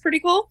Hall, which was pretty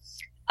cool.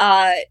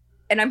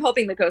 And I'm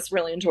hoping the ghosts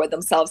really enjoyed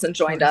themselves and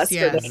joined us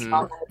for this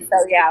moment.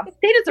 So yeah,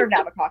 they deserve to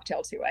have a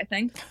cocktail too, I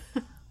think.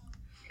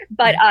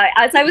 But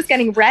as I was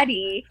getting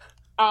ready,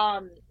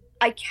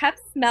 I kept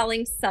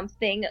smelling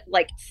something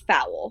like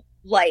foul.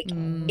 Like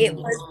it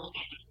was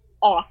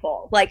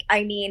awful. Like,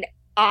 I mean,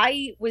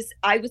 I was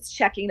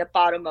checking the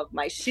bottom of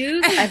my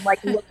shoes. I'm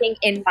like looking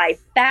in my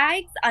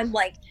bags. I'm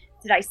like,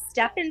 did I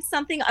step in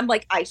something? I'm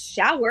like, I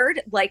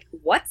showered. Like,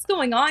 what's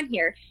going on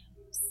here?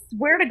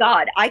 Swear to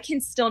God, I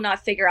can still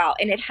not figure out.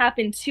 And it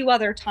happened 2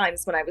 other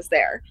times when I was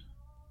there.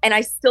 And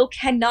I still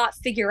cannot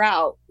figure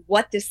out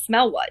what this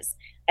smell was.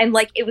 And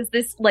like, it was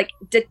this like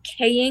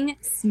decaying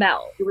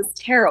smell. It was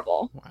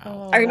terrible.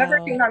 Wow. I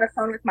remember being on the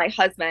phone with my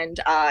husband,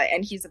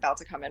 and he's about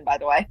to come in, by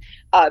the way.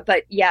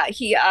 But yeah,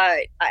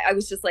 I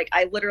was just like,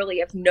 I literally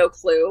have no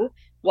clue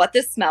what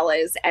this smell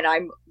is. And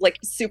I'm like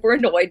super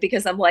annoyed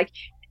because I'm like,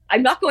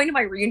 I'm not going to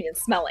my reunion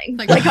smelling.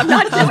 Like I'm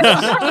not doing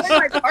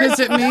it. Is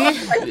it me?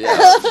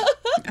 Yeah.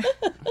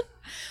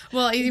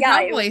 Well, you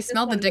probably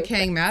smelled the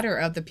decaying matter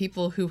of the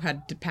people who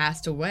had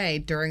passed away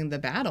during the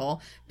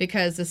battle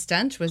because the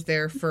stench was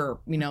there for,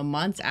 you know,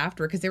 months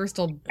after because they were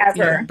still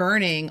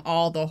burning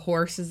all the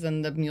horses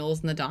and the mules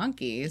and the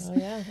donkeys. Oh,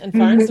 yeah. And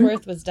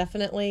Farnsworth was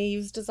definitely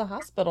used as a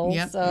hospital.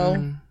 Yep.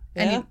 So,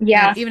 and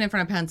even in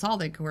front of Penn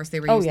Hall, of course, they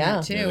were using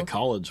that too. Yeah, the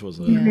college was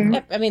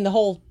Yep. I mean, the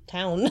whole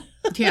town.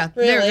 Yeah,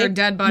 really. there are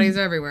dead bodies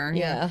everywhere.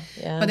 Yeah.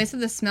 But they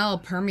said the smell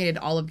permeated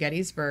all of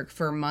Gettysburg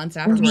for months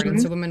afterward,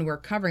 and so women were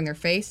covering their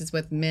faces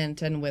with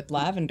mint and with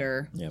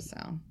lavender. Yep.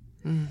 So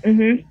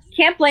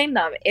can't blame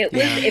them. It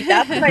was if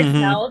that's what I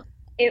smelled,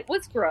 it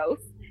was gross.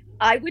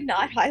 I would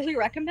not highly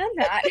recommend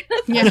that.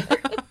 Yeah.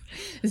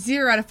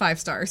 0 out of 5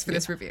 stars for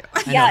this review.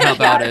 How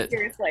about it?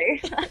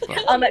 Seriously.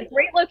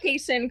 Great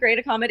location, great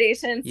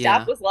accommodation.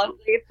 Staff was lovely.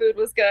 Food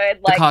was good.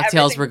 The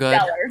cocktails were good.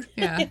 Stellar.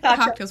 Yeah,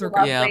 cocktails were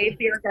lovely. Yeah.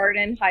 Beer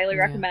garden, highly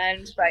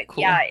recommend. But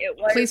it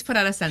was. Please put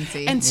out a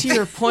Scentsy. And to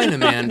your point,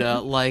 Amanda,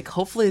 like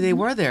hopefully they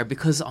were there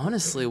because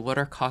honestly, what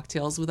are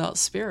cocktails without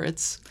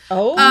spirits?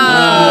 Oh.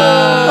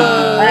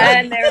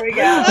 And there we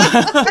go.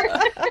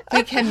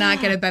 We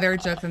cannot get a better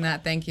joke than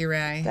that. Thank you,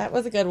 Ray. That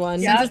was a good one.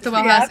 Since it's the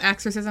Wellhouse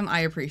exorcism,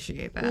 I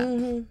appreciate that.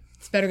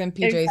 It's better than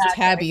PJ's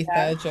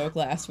Tabitha joke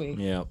last week.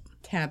 Yep.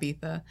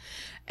 Tabitha.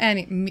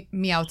 And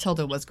Meow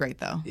Tilda was great,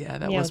 though. Yeah,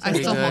 that Yeah, was it was I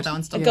pretty still good. hold that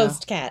one still. A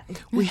ghost cat.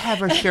 We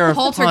have our share of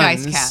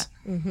Poltergeist puns cat.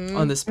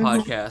 on this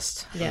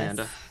podcast, Yes.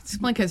 Amanda. It's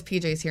only because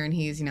PJ's here and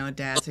he's, a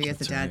dad, so he has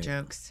the dad right.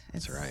 jokes.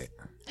 That's right.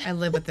 I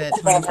live with it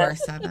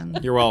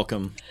 24/7. You're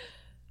welcome.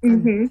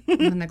 Mhm. I'm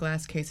in the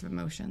glass case of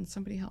emotions.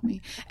 Somebody help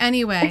me.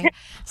 Anyway,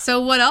 so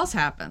what else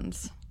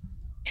happens?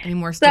 Any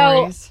more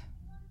stories?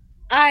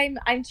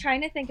 I'm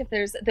trying to think if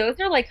those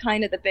are like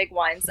kind of the big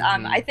ones.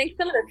 I think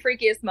some of the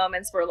freakiest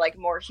moments were like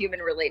more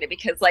human related,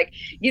 because like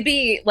you'd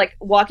be like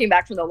walking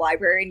back from the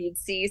library and you'd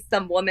see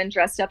some woman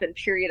dressed up in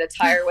period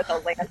attire with a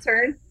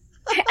lantern.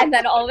 And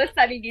then all of a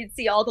sudden you'd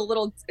see all the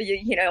little,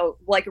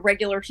 like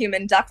regular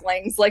human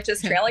ducklings, like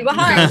just trailing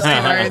behind. Ghost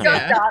stories,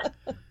 yeah.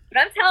 But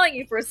I'm telling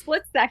you, for a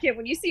split second,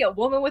 when you see a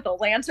woman with a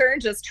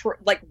lantern just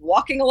like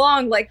walking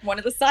along like one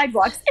of the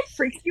sidewalks, it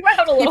freaks you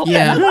out a little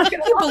Yeah. bit. I'm not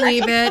gonna You lie.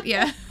 believe it,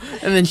 yeah.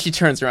 And then she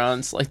turns around and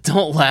is like,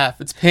 don't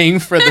laugh. It's paying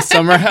for the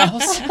summer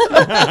house. Yeah.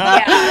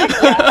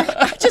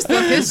 I just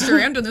love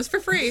history. I'm doing this for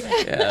free.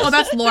 Yes. Oh,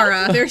 that's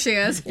Laura. There she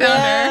is.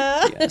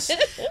 Found her. Yes.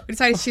 We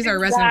decided she's our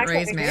resident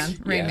Exactly.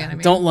 Rain Yeah. Man.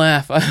 Don't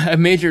laugh. I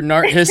majored in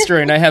art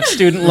history and I have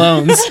student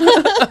loans.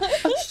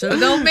 Should have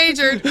done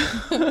majored.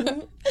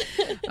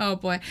 Oh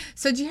boy.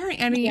 So did you hear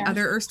any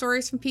other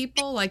stories from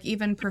people, like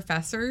even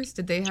professors?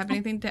 Did they have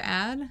anything to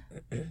add?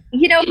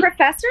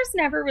 Professors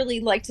never really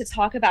like to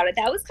talk about it.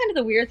 That was kind of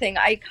the weird thing.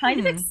 I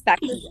kind of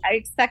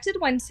expected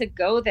when to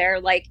go there,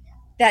 like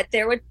that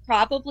there would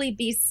probably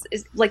be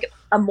like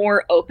a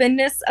more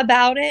openness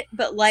about it,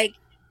 but like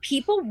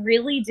people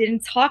really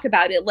didn't talk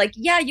about it. Like,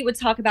 yeah, you would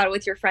talk about it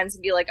with your friends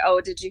and be like, oh,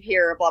 did you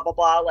hear blah, blah,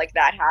 blah, like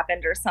that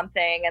happened or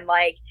something. And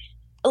like,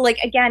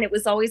 again, it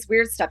was always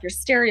weird stuff. Your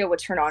stereo would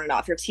turn on and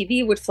off. Your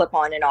TV would flip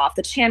on and off.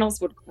 The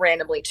channels would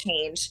randomly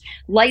change.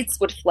 Lights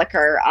would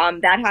flicker.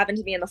 That happened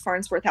to me in the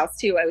Farnsworth house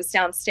too. I was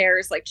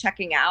downstairs like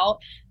checking out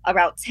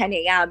about 10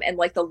 a.m. and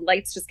like the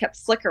lights just kept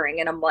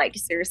flickering. And I'm like,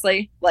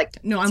 seriously? Like,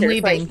 No, I'm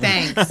seriously? leaving.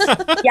 Thanks.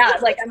 Yeah,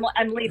 like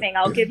I'm leaving.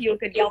 I'll give you a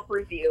good Yelp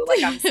review.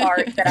 Like, I'm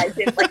sorry that I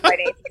didn't like write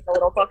anything in the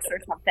little books or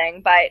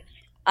something. But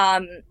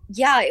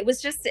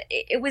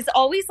it was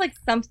always like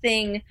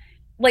something.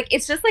 Like,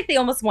 it's just like they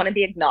almost want to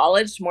be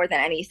acknowledged more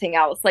than anything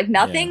else. Like,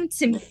 nothing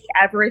to me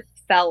ever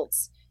felt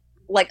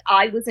like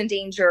I was in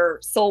danger,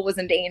 soul was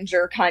in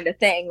danger kind of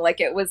thing. Like,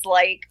 it was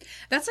like...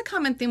 That's a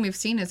common thing we've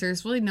seen, is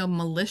there's really no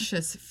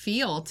malicious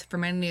feel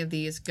from any of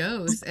these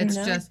ghosts. It's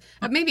just,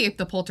 maybe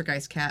the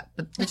poltergeist cat,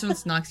 but it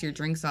just knocks your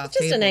drinks off.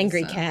 Just an tables,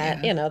 angry so,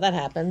 cat, yeah. that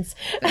happens.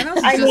 And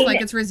also just like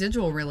it's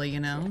residual, really,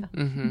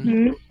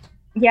 Mm-hmm.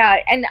 Yeah,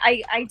 and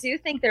I do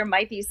think there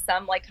might be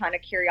some like kind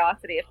of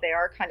curiosity if they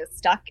are kind of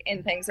stuck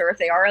in things, or if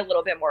they are a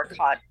little bit more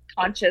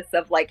conscious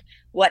of like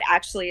what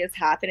actually is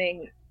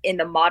happening in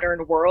the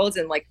modern world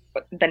and like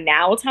the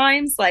now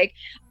times. Like,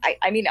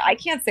 I mean, I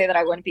can't say that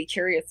I wouldn't be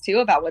curious too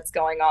about what's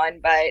going on,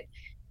 but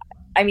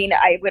I mean,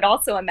 I would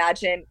also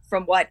imagine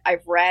from what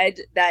I've read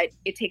that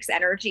it takes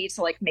energy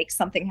to like make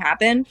something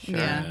happen.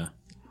 Yeah.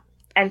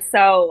 And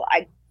so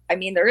I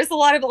mean, there is a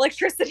lot of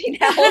electricity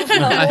now. So.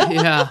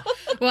 Yeah.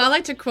 Well, I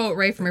like to quote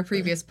Ray from a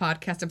previous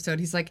podcast episode.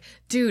 He's like,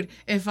 dude,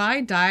 if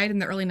I died in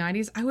the early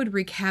 90s, I would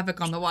wreak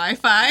havoc on the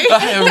Wi-Fi.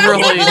 I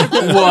really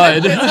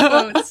would.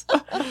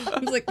 I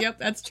was like, yep,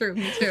 that's true.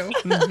 Me too.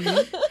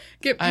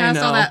 Get past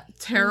all that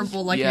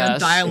terrible, like,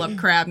 dial-up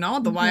crap. No,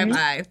 the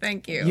Wi-Fi.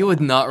 Thank you. You would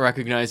not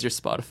recognize your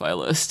Spotify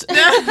list.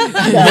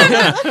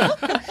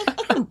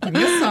 Give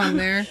me a song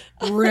there.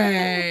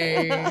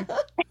 Ray.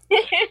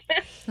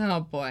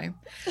 Oh, boy.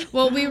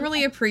 Well, we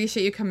really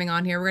appreciate you coming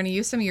on here. We're going to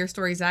use some of your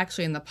stories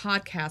actually in the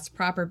podcast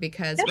proper,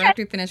 because right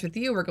after we finish with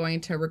you, we're going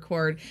to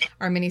record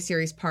our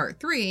miniseries part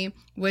 3,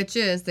 which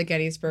is the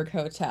Gettysburg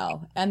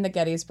Hotel and the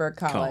Gettysburg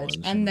College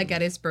and the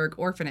Gettysburg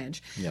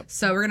Orphanage. Yep.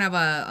 So we're going to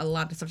have a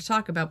lot of stuff to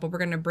talk about, but we're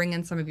going to bring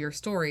in some of your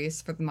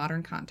stories for the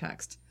modern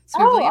context. So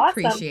we really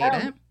appreciate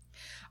it.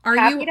 Are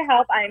happy you to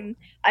help? I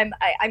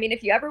mean,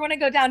 if you ever want to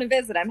go down and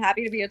visit, I'm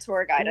happy to be a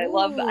tour guide. I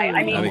love. I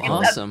mean, that'd be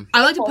awesome.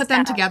 I like to put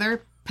them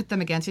together, put them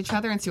against each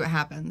other, and see what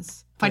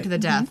happens. Fight to the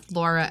death,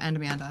 Laura and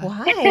Amanda.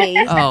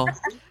 Why? Oh,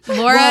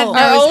 Laura Our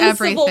knows own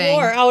everything. Civil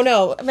War. Oh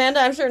no, Amanda,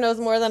 I'm sure knows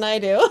more than I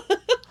do.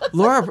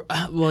 Laura.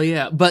 Well,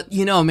 yeah, but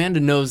Amanda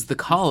knows the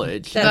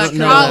college. The I don't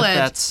know college. if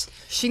that's.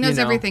 She knows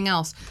everything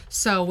else.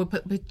 So we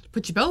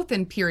put you both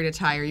in period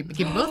attire. You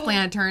give you both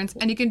lanterns,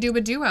 and you can do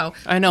a duo.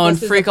 I know,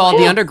 and freak all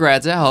the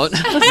undergrads out.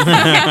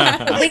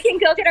 We can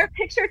go get our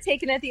picture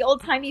taken at the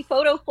old-timey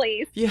photo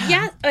place.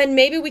 Yeah, and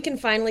maybe we can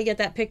finally get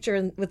that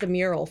picture with the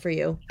mural for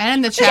you.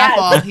 And the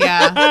chapel,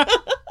 yeah.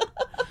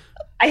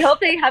 I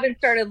hope they haven't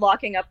started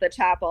locking up the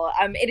chapel.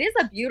 It is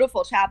a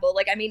beautiful chapel.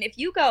 Like, I mean, if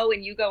you go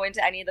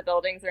into any of the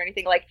buildings or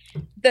anything, like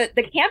the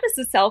campus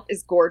itself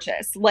is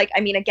gorgeous. Like, I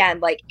mean, again,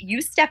 like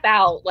you step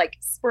out like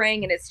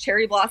spring and it's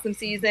cherry blossom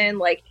season.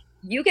 Like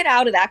you get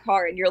out of that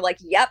car and you're like,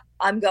 yep,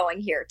 I'm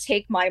going here.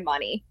 Take my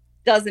money.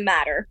 Doesn't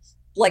matter.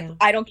 Like,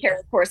 I don't care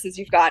what courses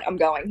you've got. I'm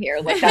going here.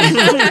 Like that's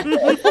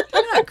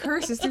They're not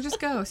curses. They're just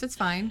ghosts. It's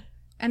fine.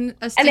 And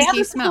a and they have stinky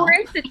the smell. Civil War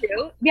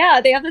Institute.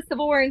 Yeah, they have the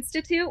Civil War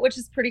Institute, which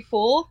is pretty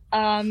cool.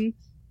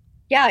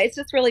 Yeah, it's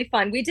just really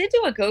fun. We did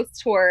do a ghost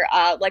tour,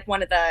 like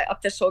one of the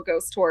official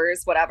ghost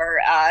tours, whatever,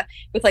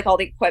 with like all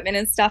the equipment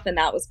and stuff, and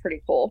that was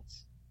pretty cool.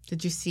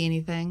 Did you see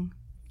anything?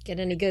 Get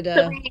any good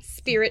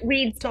spirit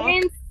We talk?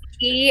 didn't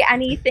see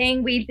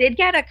anything. We did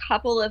get a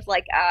couple of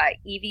like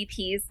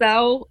EVPs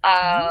though,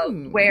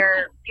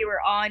 where we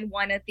were on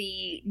one of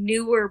the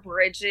newer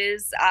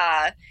bridges.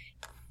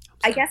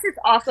 I guess it's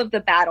off of the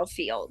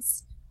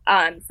battlefields.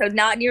 So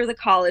not near the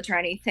college or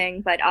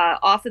anything, but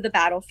off of the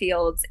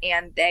battlefields.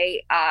 And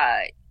they,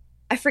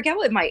 I forget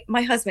what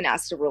my husband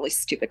asked a really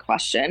stupid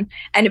question,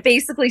 and it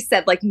basically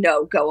said like,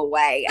 "No, go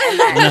away." And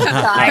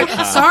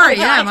then Sorry,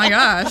 yeah, my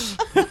gosh.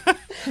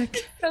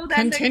 So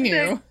then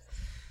Continue.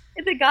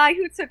 The guy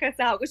who took us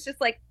out was just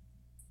like,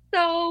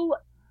 "So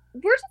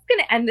we're just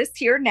gonna end this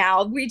here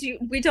now.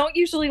 We don't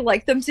usually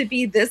like them to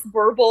be this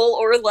verbal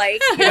or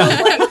like, you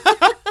know,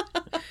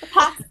 like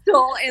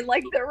hostile in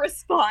like their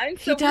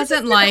response. He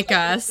doesn't like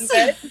us."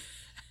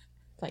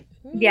 Like,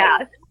 yeah,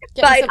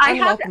 but some I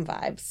have unwelcome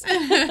vibes.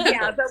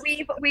 yeah, but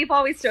we've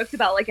always joked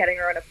about like getting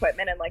our own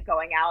equipment and like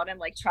going out and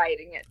like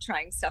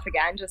trying stuff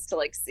again just to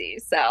like see.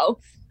 So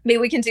maybe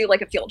we can do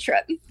like a field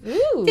trip.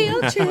 Ooh,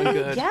 Field Oh, trip.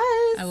 good.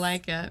 yes, I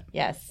like it.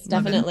 yes,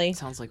 definitely.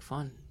 Sounds like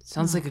fun.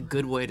 Sounds like a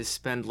good way to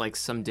spend like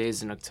some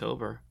days in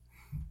October.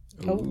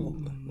 Oh,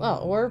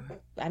 well, or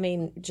I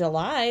mean,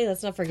 July.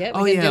 Let's not forget.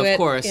 Oh we can yeah, do of it.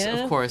 course,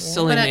 Yeah. of course. Yeah.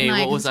 Silly But at me.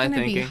 night, What was I it's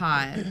gonna be thinking?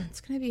 hot.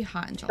 It's gonna be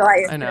hot in July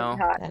July. is I know.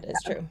 pretty hot. That is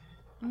true.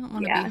 I don't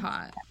want to Yeah. be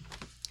hot.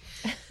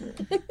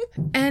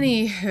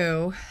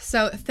 Anywho,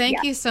 so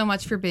thank you so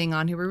much for being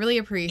on here. We really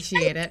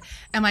appreciate it.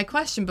 And my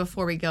question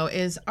before we go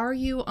is, are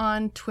you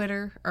on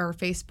Twitter or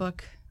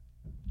Facebook?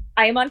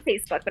 I am on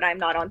Facebook, but I'm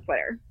not on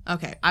Twitter.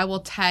 Okay, I will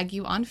tag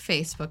you on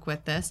Facebook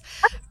with this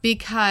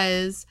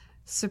because,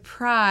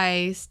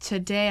 surprise,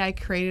 today I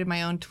created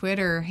my own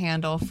Twitter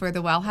handle for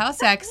the Well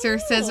House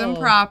Exorcism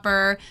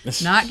proper,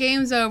 not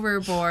Games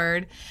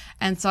Overboard.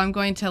 And so I'm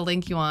going to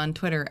link you on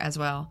Twitter as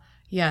well.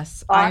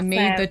 Yes, I Awesome.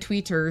 made the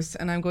tweeters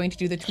and I'm going to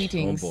do the Oh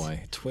tweetings.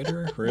 boy,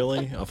 Twitter,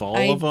 really? Of all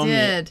I of them,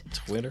 did.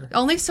 Twitter.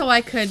 Only so I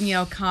could,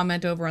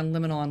 comment over on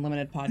Liminal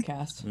Unlimited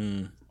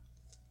podcast.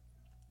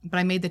 But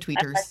I made the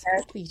tweeters.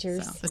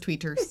 Features. So, the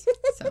tweeters.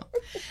 So,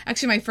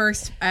 actually, my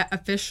first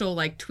official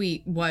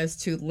tweet was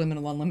to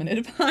Liminal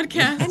Unlimited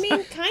podcast. I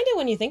mean, kind of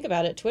when you think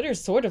about it,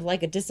 Twitter's sort of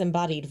like a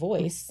disembodied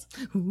voice,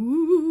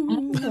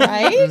 Ooh.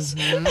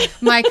 right?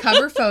 My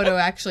cover photo,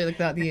 actually, like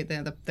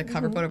the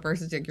cover photo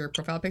versus your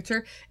profile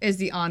picture, is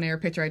the on-air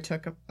picture I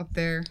took up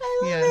there. I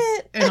love yes,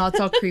 it. and it's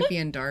all creepy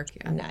and dark.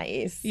 Yeah.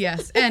 Nice.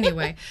 Yes.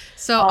 Anyway,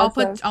 so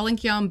Awesome. I'll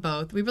link you on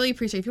both. We really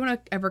appreciate it. If you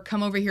want to ever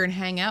come over here and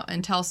hang out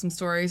and tell some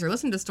stories or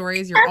listen to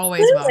stories, you're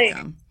always Absolutely.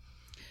 welcome.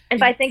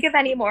 If I think of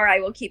any more, I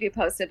will keep you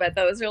posted. But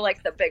those are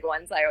like the big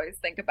ones I always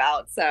think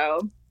about.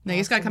 So No, you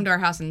just gotta come to our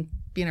house and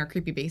be in our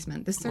creepy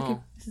basement. This is our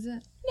Wow. this is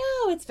it.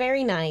 No, it's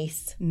very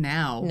nice.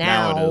 Now.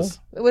 Now, Now it is.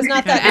 it was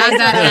not that. Add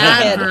that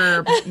nice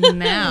adverb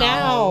now.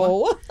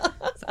 Now.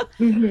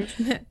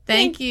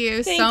 Thank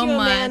you Thank so you,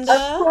 much. Amanda.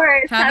 of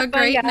course, Have a fun,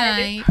 great guys.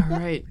 night. All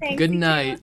right. Thank Good you. night.